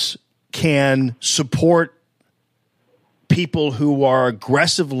Catholics can support people who are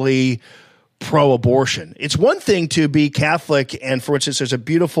aggressively pro-abortion. It's one thing to be Catholic, and for instance, there's a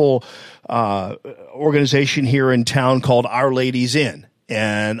beautiful organization here in town called Our Ladies Inn,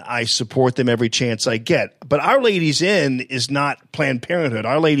 and I support them every chance I get. But Our Ladies Inn is not Planned Parenthood.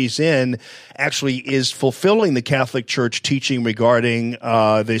 Our Ladies Inn actually is fulfilling the Catholic Church teaching regarding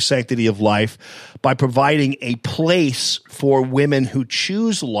the sanctity of life by providing a place for women who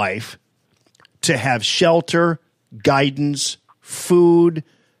choose life to have shelter, guidance, food,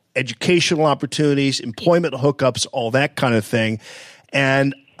 educational opportunities, employment hookups, all that kind of thing.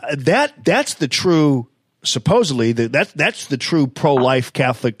 And that's the true, supposedly, that's the true pro-life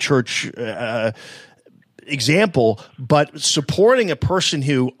Catholic Church example. But supporting a person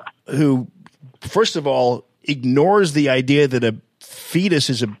who first of all ignores the idea that a fetus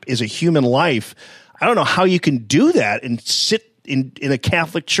is a human life, I don't know how you can do that and sit in a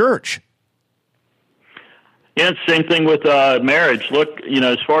Catholic church. Yeah, same thing with marriage. Look,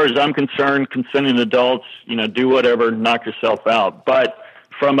 as far as I'm concerned, consenting adults, do whatever, knock yourself out. But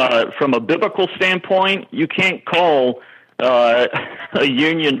from a biblical standpoint, you can't call a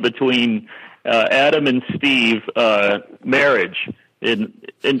union between Adam and Steve marriage. And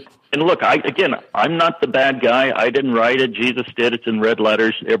look, I'm not the bad guy. I didn't write it. Jesus did. It's in red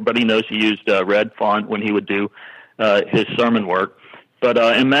letters. Everybody knows he used red font when he would do his sermon work. But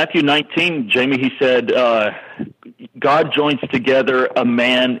in Matthew 19, Jamie, he said, God joins together a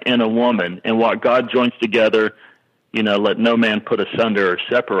man and a woman, and what God joins together, let no man put asunder or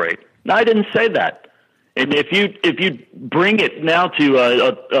separate. Now, I didn't say that. And if you bring it now to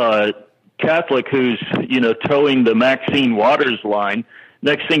a Catholic who's, towing the Maxine Waters line,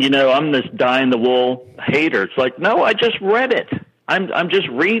 next thing you know, I'm this dyed-in-the-wool hater. It's like, no, I just read it. I'm just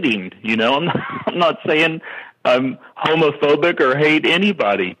reading, I'm not saying I'm homophobic or hate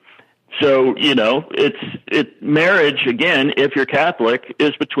anybody. So, marriage, again, if you're Catholic,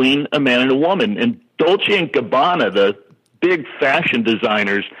 is between a man and a woman. And Dolce & Gabbana, the big fashion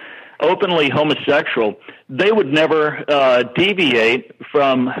designers, openly homosexual, they would never deviate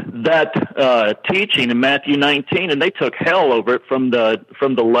from that teaching in Matthew 19, and they took hell over it from the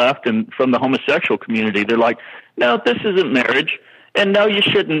left and from the homosexual community. They're like, no, this isn't marriage, and no, you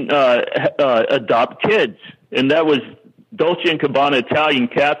shouldn't adopt kids. And that was Dolce & Gabbana Italian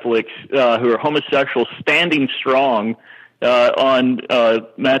Catholics who are homosexuals standing strong on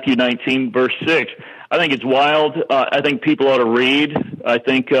Matthew 19, verse 6. I think it's wild. I think people ought to read. I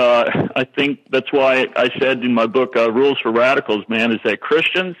think that's why I said in my book, Rules for Radicals, man, is that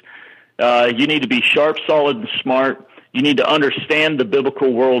Christians, you need to be sharp, solid, and smart. You need to understand the biblical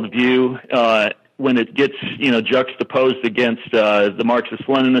worldview when it gets, juxtaposed against the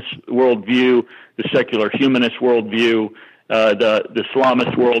Marxist-Leninist worldview, the secular humanist worldview, the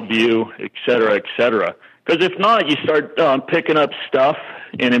Islamist worldview, et cetera, et cetera. Because if not, you start picking up stuff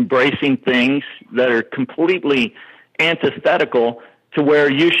and embracing things that are completely antithetical to where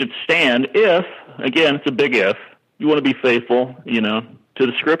you should stand if, again, it's a big if, you want to be faithful, to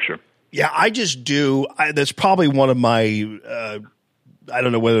the Scripture. Yeah, I just do. That's probably one of my, I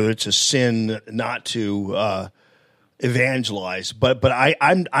don't know whether it's a sin not to evangelize, but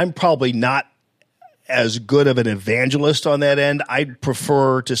I'm probably not as good of an evangelist on that end. I'd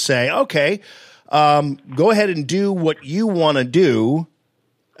prefer to say, okay, go ahead and do what you want to do,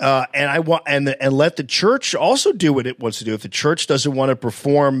 and I want and let the church also do what it wants to do. If the church doesn't want to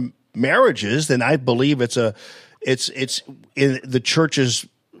perform marriages, then I believe it's in the church's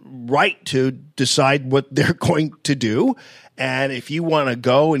right to decide what they're going to do. And if you want to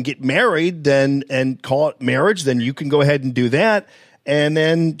go and get married, and call it marriage, then you can go ahead and do that, and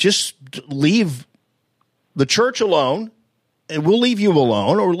then just leave the church alone, and we'll leave you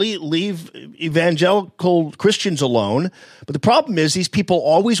alone, or leave evangelical Christians alone. But the problem is these people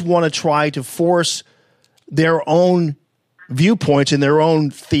always want to try to force their own viewpoints and their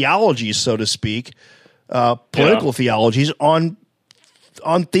own theologies, so to speak, political theologies on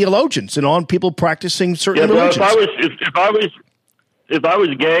theologians and on people practicing certain religions. If I was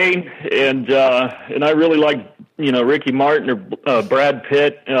gay and I really liked Ricky Martin or Brad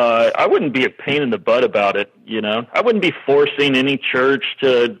Pitt, I wouldn't be a pain in the butt about it. I wouldn't be forcing any church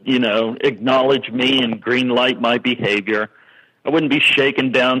to acknowledge me and green light my behavior. I wouldn't be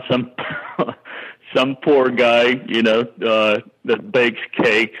shaking down some some poor guy, that bakes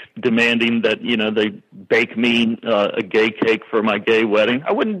cakes, demanding that they bake me a gay cake for my gay wedding.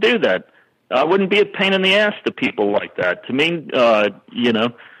 I wouldn't do that. I wouldn't be a pain in the ass to people like that. To me,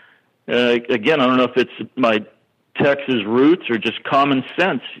 again, I don't know if it's my Texas roots or just common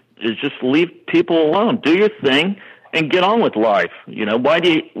sense. Is just leave people alone. Do your thing and get on with life. Why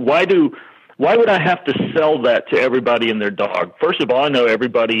would I have to sell that to everybody and their dog? First of all, I know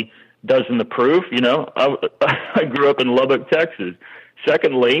everybody doesn't approve. I grew up in Lubbock, Texas.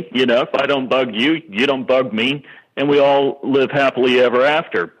 Secondly, if I don't bug you, you don't bug me, and we all live happily ever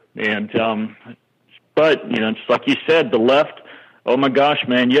after. And but it's like you said, the left. Oh my gosh,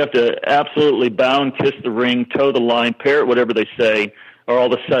 man, you have to absolutely bow and kiss the ring, toe the line, parrot whatever they say, or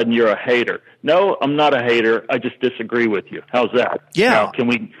all of a sudden you're a hater. No, I'm not a hater. I just disagree with you. How's that? Yeah. Now, can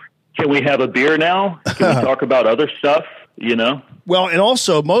we have a beer now? Can we talk about other stuff? Well, and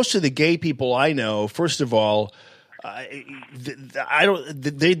also most of the gay people I know, first of all, I don't.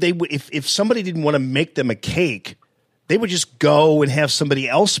 They if somebody didn't want to make them a cake, they would just go and have somebody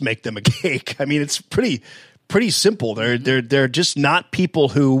else make them a cake. I mean, it's pretty simple. They're just not people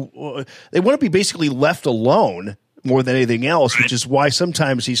who they want to be basically left alone more than anything else, which is why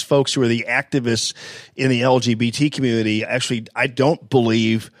sometimes these folks who are the activists in the LGBT community actually, I don't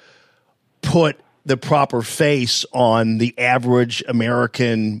believe, put the proper face on the average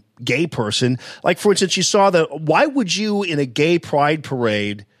American gay person. Like, for instance, you saw why would you in a gay pride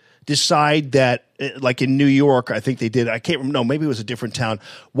parade decide that, like in New York, I think they did, I can't remember, no, maybe it was a different town.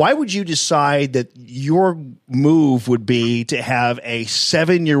 Why would you decide that your move would be to have a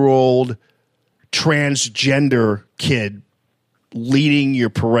 7-year-old transgender kid leading your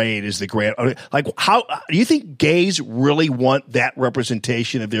parade as the grand? Like, how do you think gays really want that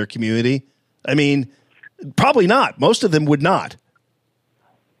representation of their community? I mean, probably not. Most of them would not.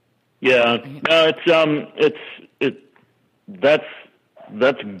 Yeah, no,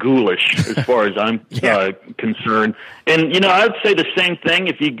 that's ghoulish as far as I'm concerned. And I would say the same thing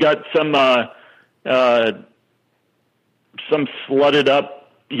if you got some slutted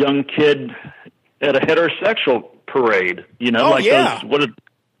up young kid at a heterosexual parade. Those,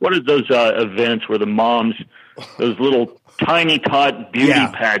 what are those events where the moms, those little tiny tot beauty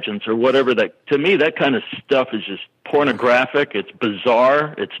pageants or whatever, that to me that kind of stuff is just pornographic. It's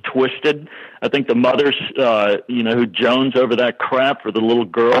bizarre. It's twisted. I think the mothers, who jones over that crap for the little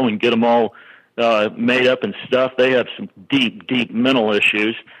girl and get them all made up and stuff, they have some deep, deep mental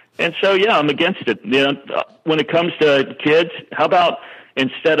issues. And so, yeah, I'm against it. When it comes to kids, how about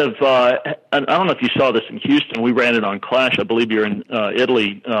instead of, I don't know if you saw this in Houston, we ran it on Clash. I believe you're in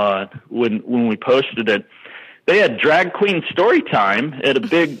Italy when we posted it. They had drag queen story time at a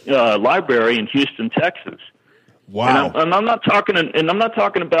big library in Houston, Texas. Wow! And I'm not talking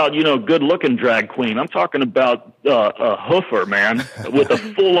about good looking drag queen. I'm talking about a hoofer man with a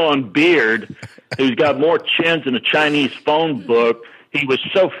full on beard who's got more chins than a Chinese phone book. He was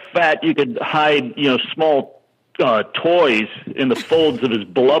so fat you could hide small toys in the folds of his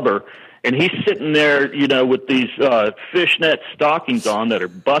blubber. And he's sitting there, with these fishnet stockings on that are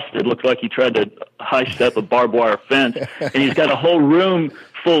busted. Looks like he tried to high step a barbed wire fence. And he's got a whole room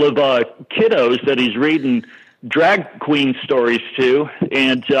full of kiddos that he's reading drag queen stories to.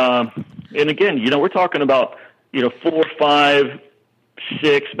 And again, we're talking about 4, 5,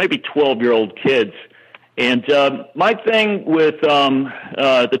 6, maybe 12-year-old kids. And my thing with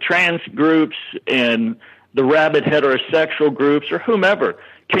the trans groups and the rabid heterosexual groups or whomever.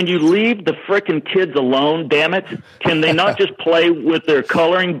 Can you leave the frickin' kids alone, damn it? Can they not just play with their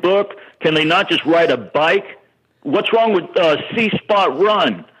coloring book? Can they not just ride a bike? What's wrong with C-Spot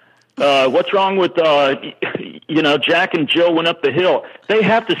Run? What's wrong with, Jack and Jill went up the hill? They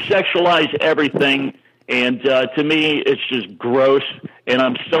have to sexualize everything, and to me, it's just gross, and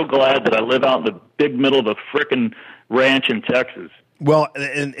I'm so glad that I live out in the big middle of a frickin' ranch in Texas. Well,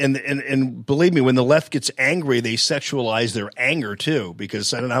 and believe me, when the left gets angry, they sexualize their anger too.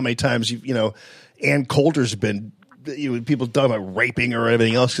 Because I don't know how many times Ann Coulter's been people talking about raping her or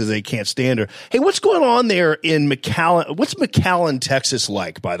everything else because they can't stand her. Hey, what's going on there in McAllen? What's McAllen, Texas,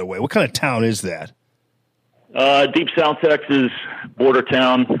 like? By the way, what kind of town is that? Deep South Texas, border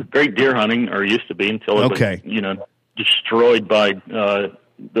town. Very deer hunting, or used to be until it was destroyed by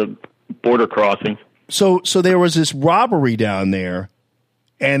the border crossings. So there was this robbery down there,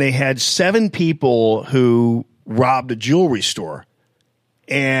 and they had 7 people who robbed a jewelry store,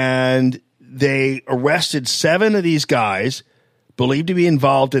 and they arrested 7 of these guys believed to be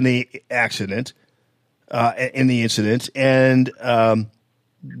involved in the incident, and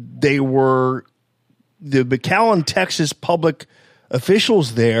they were the McAllen, Texas public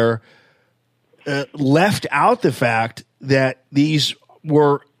officials there left out the fact that these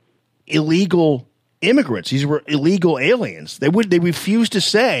were illegal immigrants. These were illegal aliens. They refused to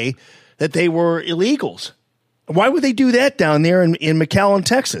say that they were illegals. Why would they do that down there in McAllen,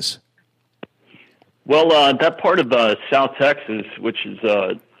 Texas? Well, that part of South Texas, which is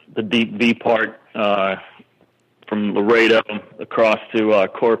the deep V part from Laredo across to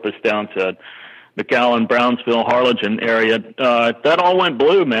Corpus down to McAllen, Brownsville, Harlingen area, that all went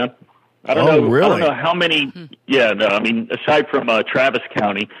blue, man. I don't know. Really? I don't know how many. Yeah, no, I mean, aside from Travis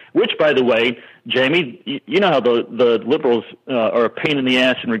County, which, by the way, Jamie, you know how the liberals are a pain in the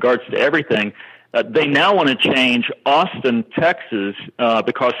ass in regards to everything. They now want to change Austin, Texas,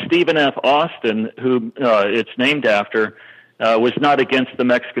 because Stephen F. Austin, who it's named after, was not against the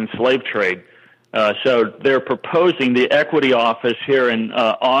Mexican slave trade. So they're proposing the equity office here in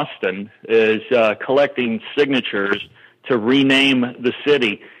Austin is collecting signatures to rename the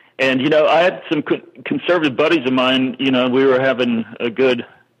city. And, you know, I had some conservative buddies of mine, you know, we were having a good,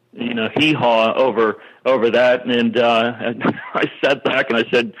 you know, hee-haw over that. And I sat back and I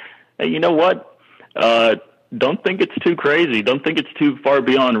said, hey, you know what? Don't think it's too crazy. Don't think it's too far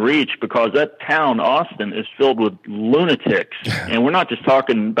beyond reach, because that town, Austin, is filled with lunatics. And we're not just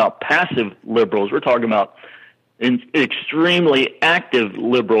talking about passive liberals. We're talking about extremely active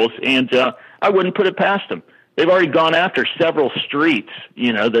liberals. And I wouldn't put it past them. They've already gone after several streets,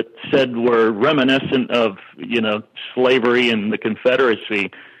 you know, that said were reminiscent of, you know, slavery and the Confederacy.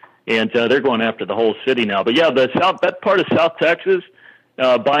 And they're going after the whole city now. But yeah, that part of South Texas,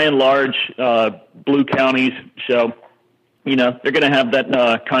 by and large, blue counties. So, you know, they're going to have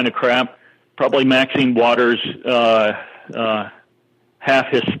that kind of crap. Probably Maxine Waters, half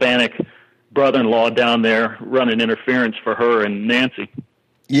Hispanic brother-in-law down there running interference for her and Nancy.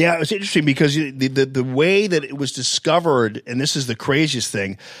 Yeah, it was interesting because the way that it was discovered, and this is the craziest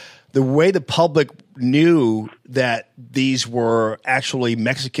thing, the way the public knew that these were actually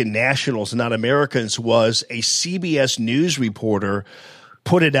Mexican nationals and not Americans was a CBS News reporter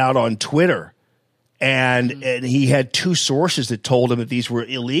put it out on Twitter. And he had two sources that told him that these were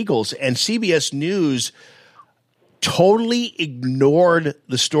illegals. And CBS News totally ignored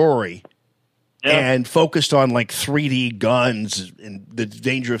the story. Yeah. And focused on like 3D guns and the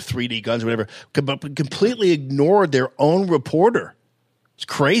danger of 3D guns or whatever, but completely ignored their own reporter. It's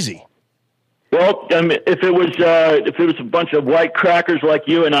crazy. Well, I mean, if it was a bunch of white crackers like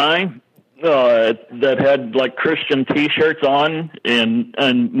you and I that had like Christian T-shirts on and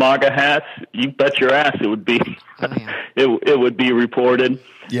MAGA hats, you bet your ass it would be it would be reported.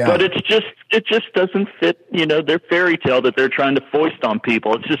 Yeah. But it just doesn't fit, you know, their fairy tale that they're trying to foist on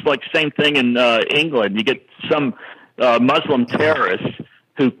people. It's just like same thing in England. You get some Muslim terrorist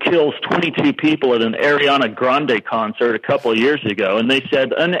who kills 22 people at an Ariana Grande concert a couple of years ago, and they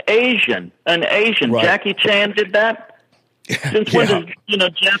said an Asian. Right. Jackie Chan did that. Since when does, you know,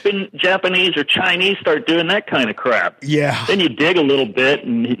 Japanese or Chinese start doing that kind of crap? Yeah. Then you dig a little bit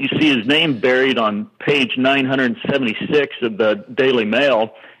and you see his name buried on page 976 of the Daily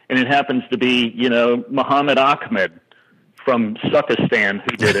Mail, and it happens to be, you know, Muhammad Ahmed from Sukkistan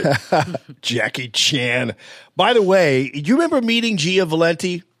who did it. Jackie Chan. By the way, do you remember meeting Gia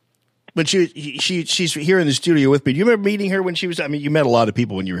Valenti? When she's here in the studio with me. Do you remember meeting her when she was, I mean, you met a lot of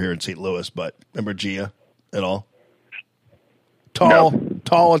people when you were here in St. Louis, but remember Gia at all?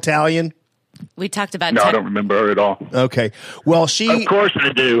 Tall Italian. We talked about. No, I don't remember her at all. Okay, well, Of course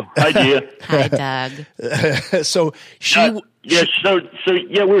I do. Hi, Gia. Hi, Doug. So So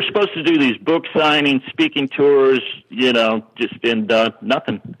we were supposed to do these book signings, speaking tours. You know, just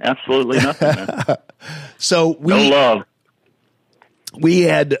nothing. Absolutely nothing. Man. So no love. We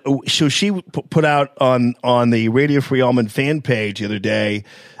had she put out on the Radio Free Almond fan page the other day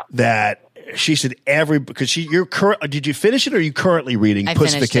that. She said because did you finish it or are you currently reading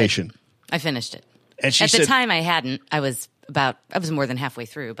Pussification? I finished it. And she At said, the time I hadn't. I was more than halfway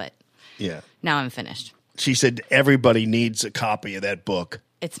through, but yeah. Now I'm finished. She said everybody needs a copy of that book.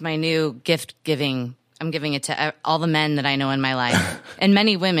 It's my new gift giving. I'm giving it to all the men that I know in my life and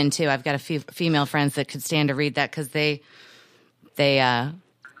many women too. I've got a few female friends that could stand to read that because they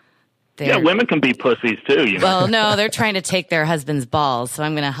women can be pussies too. You know? Well, no, they're trying to take their husband's balls, so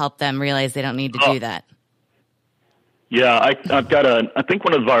I'm going to help them realize they don't need to do that. Yeah, I've got I think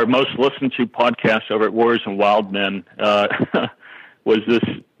one of our most listened to podcasts over at Warriors and Wild Men was this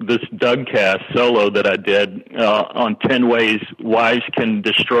Dougcast solo that I did on 10 ways wives can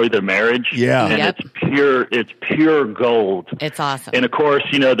destroy their marriage. Yeah, and it's pure gold. It's awesome. And of course,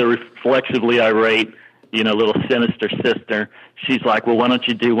 you know, the reflexively irate, you know, little sinister sister. She's like, well, why don't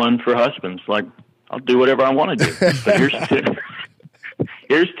you do one for husbands? Like, I'll do whatever I want to do. But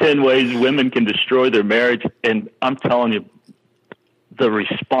here's 10 ways women can destroy their marriage. And I'm telling you, the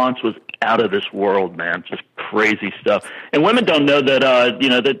response was out of this world, man. Just crazy stuff. And women don't know that,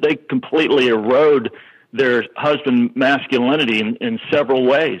 that they completely erode their husband masculinity in several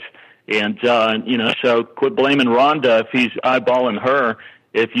ways. And, so quit blaming Rhonda if he's eyeballing her.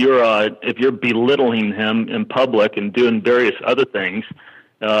 If you're belittling him in public and doing various other things,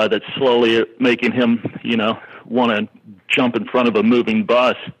 that's slowly making him, want to jump in front of a moving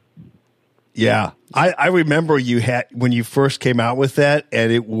bus. Yeah. I remember when you first came out with that,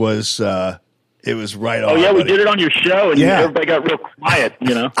 and it was right on. Oh, yeah, we buddy. did it on your show, and everybody got real quiet,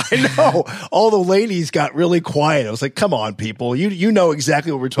 I know. All the ladies got really quiet. I was like, come on, people. You know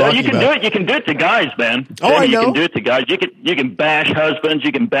exactly what we're talking about. You can do it. You can do it to guys, man. Oh, I know. You can do it to guys. You can bash husbands.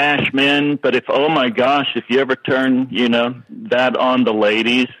 You can bash men. But oh, my gosh, if you ever turn, that on the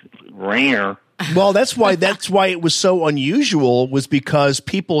ladies, rare. Well, that's why it was so unusual, was because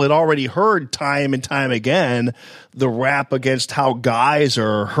people had already heard time and time again the rap against how guys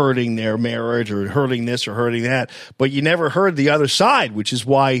are hurting their marriage or hurting this or hurting that, but you never heard the other side, which is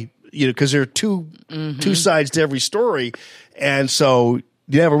why, because there are two sides to every story, and so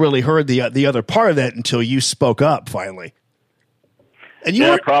you never really heard the other part of that until you spoke up finally. And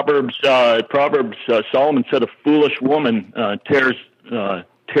Proverbs. Solomon said, "A foolish woman tears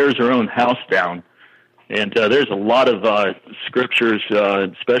her own house down," and there's a lot of scriptures,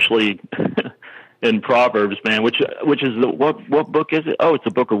 especially in Proverbs, man. Which is what book is it? Oh, it's the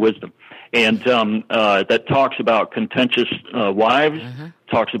Book of Wisdom, and that talks about contentious wives,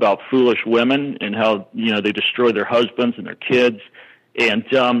 talks about foolish women, and how they destroy their husbands and their kids. And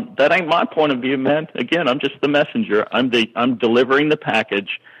that ain't my point of view, man. Again, I'm just the messenger. I'm delivering the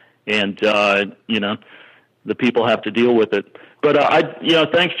package, and the people have to deal with it. But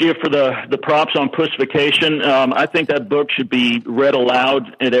thanks to you for the props on pussification. I think that book should be read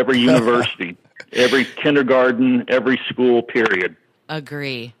aloud at every university, every kindergarten, every school. Period.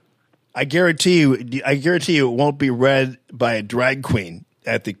 Agree. I guarantee you, it won't be read by a drag queen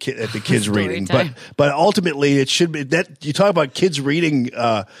at the kids reading. But ultimately, it should be. That you talk about kids reading.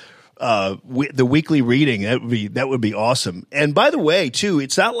 The weekly reading, that would be awesome. And by the way, too,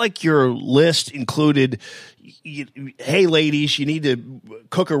 it's not like your list included, hey, ladies, you need to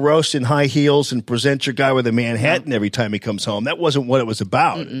cook a roast in high heels and present your guy with a Manhattan every time he comes home. That wasn't what it was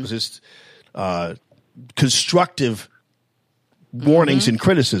about. It was just constructive warnings and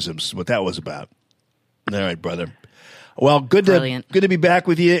criticisms, what that was about. All right, brother. Well, good to be back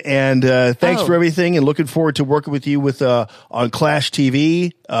with you, and thanks for everything, and looking forward to working with you on Clash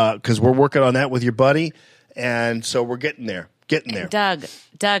TV, because we're working on that with your buddy, and so we're getting there. Doug,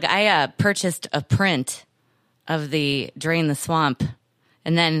 I purchased a print of the Drain the Swamp,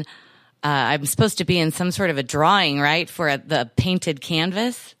 and then I'm supposed to be in some sort of a drawing, right, for the painted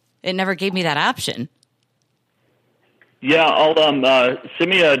canvas. It never gave me that option. Yeah, I'll send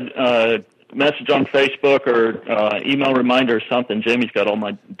me a message on Facebook or email reminder or something. Jamie's got all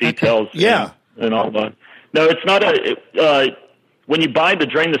my details. Okay. Yeah. And all that. No, it's not when you buy the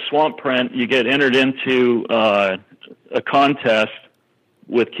Drain the Swamp print, you get entered into a contest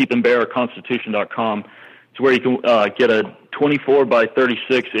with Keep and Bear or Constitution.com. It's where you can get a 24 by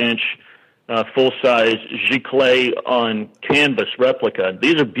 36 inch full-size giclée on canvas replica.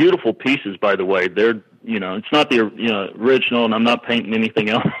 These are beautiful pieces, by the way. They're it's not the original, and I'm not painting anything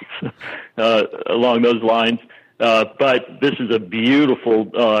else along those lines. But this is a beautiful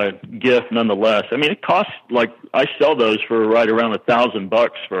gift nonetheless. I mean, it costs I sell those for right around $1,000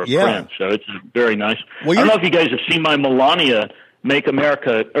 for a print, so it's very nice. Well, I don't know if you guys have seen my Melania Make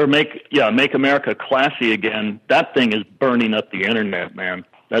America Classy Again. That thing is burning up the internet, man.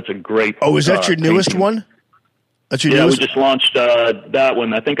 That's a great. Oh, is that your newest painting. One? That's your yeah, newest? We just launched that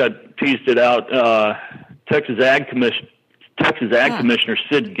one. I think I teased it out. Texas Ag Commissioner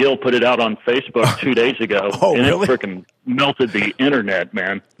Sid Gill put it out on Facebook 2 days ago. Oh, and really? It freaking melted the internet,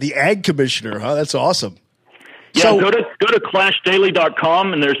 man. The Ag Commissioner, huh? That's awesome. Yeah, So- go to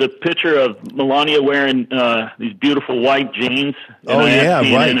ClashDaily.com, and there's a picture of Melania wearing these beautiful white jeans. And Oh, I asked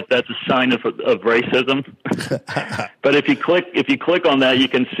yeah, CNN right. if that's a sign of racism. But if you click on that, you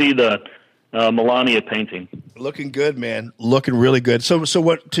can see the Melania painting. Looking good, man. Looking really good. So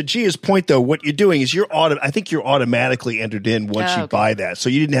what, to Gia's point though, what you're doing is I think you're automatically entered in once you buy that. So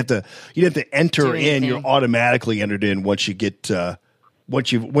you didn't have to enter in. You're automatically entered in once you get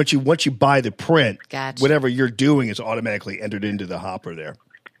once you buy the print. Gotcha. Whatever you're doing is automatically entered into the hopper there.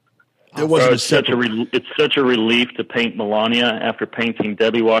 It wasn't it's such a relief to paint Melania after painting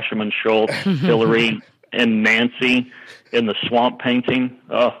Debbie Wasserman Schultz, Hillary, and Nancy in the swamp painting.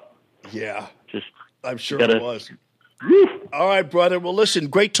 Oh, yeah, just I'm sure it was. All right, brother. Well, listen,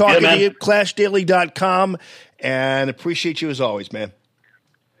 great talking to you. ClashDaily.com, and appreciate you as always, man.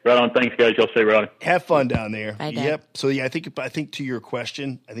 Right on. Thanks, guys. Y'all stay right on. Have fun down there. Bye, Dad. Yep. So yeah, I think to your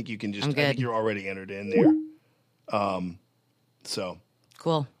question, I think you can just. I'm good. I think you're already entered in there. So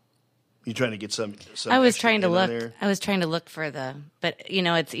cool. You trying to get some I was trying to look. there? I was trying to look for but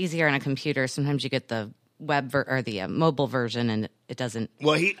it's easier on a computer. Sometimes you get the web or the mobile version, and it doesn't.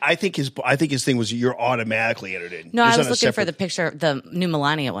 Well, I think his thing was you're automatically entered in. No, It's I was not a looking for separate- the picture, the new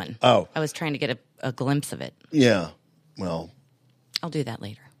Melania one. Oh. I was trying to get a glimpse of it. Yeah. Well, I'll do that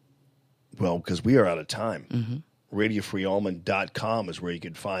later. Well, because we are out of time. Mm-hmm. RadioFreeAllman.com is where you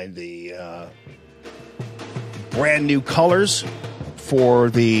can find the brand new colors for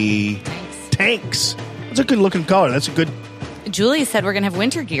the tanks. That's a good looking color. That's a good. Julie said we're going to have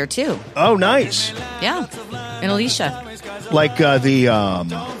winter gear too. Oh, nice. Yeah. And Alicia. Like the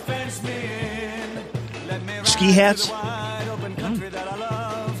ski hats?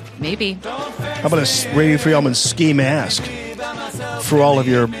 Maybe. How about a Radio Free Allman ski mask for all of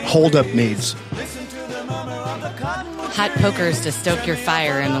your hold-up needs? Hot pokers to stoke your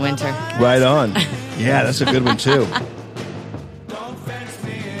fire in the winter. Right on. Yeah, that's a good one, too.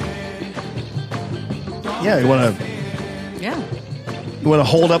 Yeah, you want to... Yeah. You want to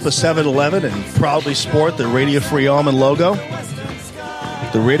hold up a 7-Eleven and proudly sport the Radio Free Allman logo?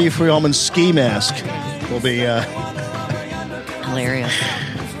 The Radio Free Allman ski mask will be hilarious.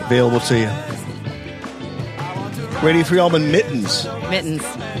 Available to you. Radio Free Allman mittens. Mittens.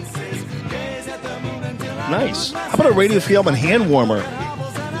 Nice. How about a Radio Free Allman hand warmer?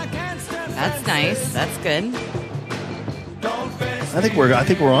 That's nice. That's good. I think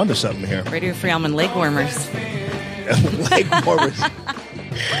we're onto something here. Radio Free Allman leg warmers. Leg warmers.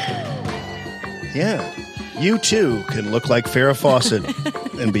 Yeah. You too can look like Farrah Fawcett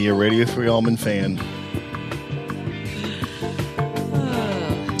and be a Radio Free Allman fan.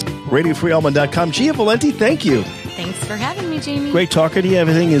 RadioFreeAllman.com. Gia Valenti, thank you. Thanks for having me, Jamie. Great talking to you.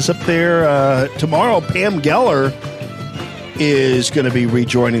 Everything is up there. Tomorrow, Pam Geller is going to be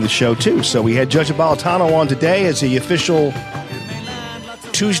rejoining the show, too. So we had Judge Napolitano on today as the official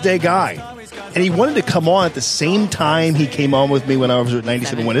Tuesday guy. And he wanted to come on at the same time he came on with me when I was at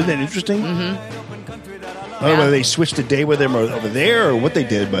 97.1. Isn't that interesting? Mm-hmm. I don't know whether they switched a day with him or over there or what they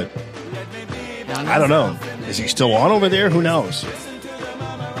did, but I don't know. Is he still on over there? Who knows?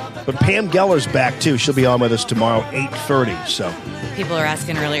 But Pam Geller's back, too. She'll be on with us tomorrow, 8:30. So People were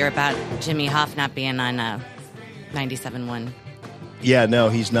asking earlier about Jimmy Hoff not being on 97.1. yeah, no,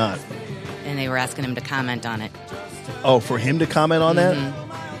 he's not. And they were asking him to comment on it. Oh, for him to comment on that?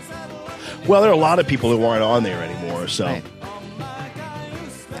 Well, there are a lot of people who aren't on there anymore, so. Right.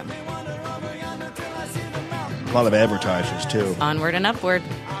 A lot of advertisers, too. Onward and upward.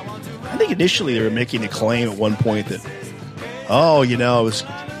 I think initially they were making a claim at one point that, oh, you know,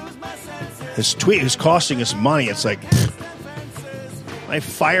 his tweet is costing us money. It's like, my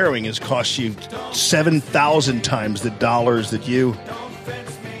firing has cost you 7,000 times the dollars that you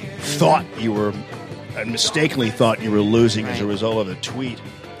thought you were, and mistakenly thought you were losing as a result of the tweet.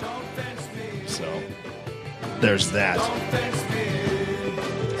 So, there's that.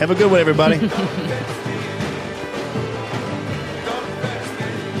 Have a good one, everybody.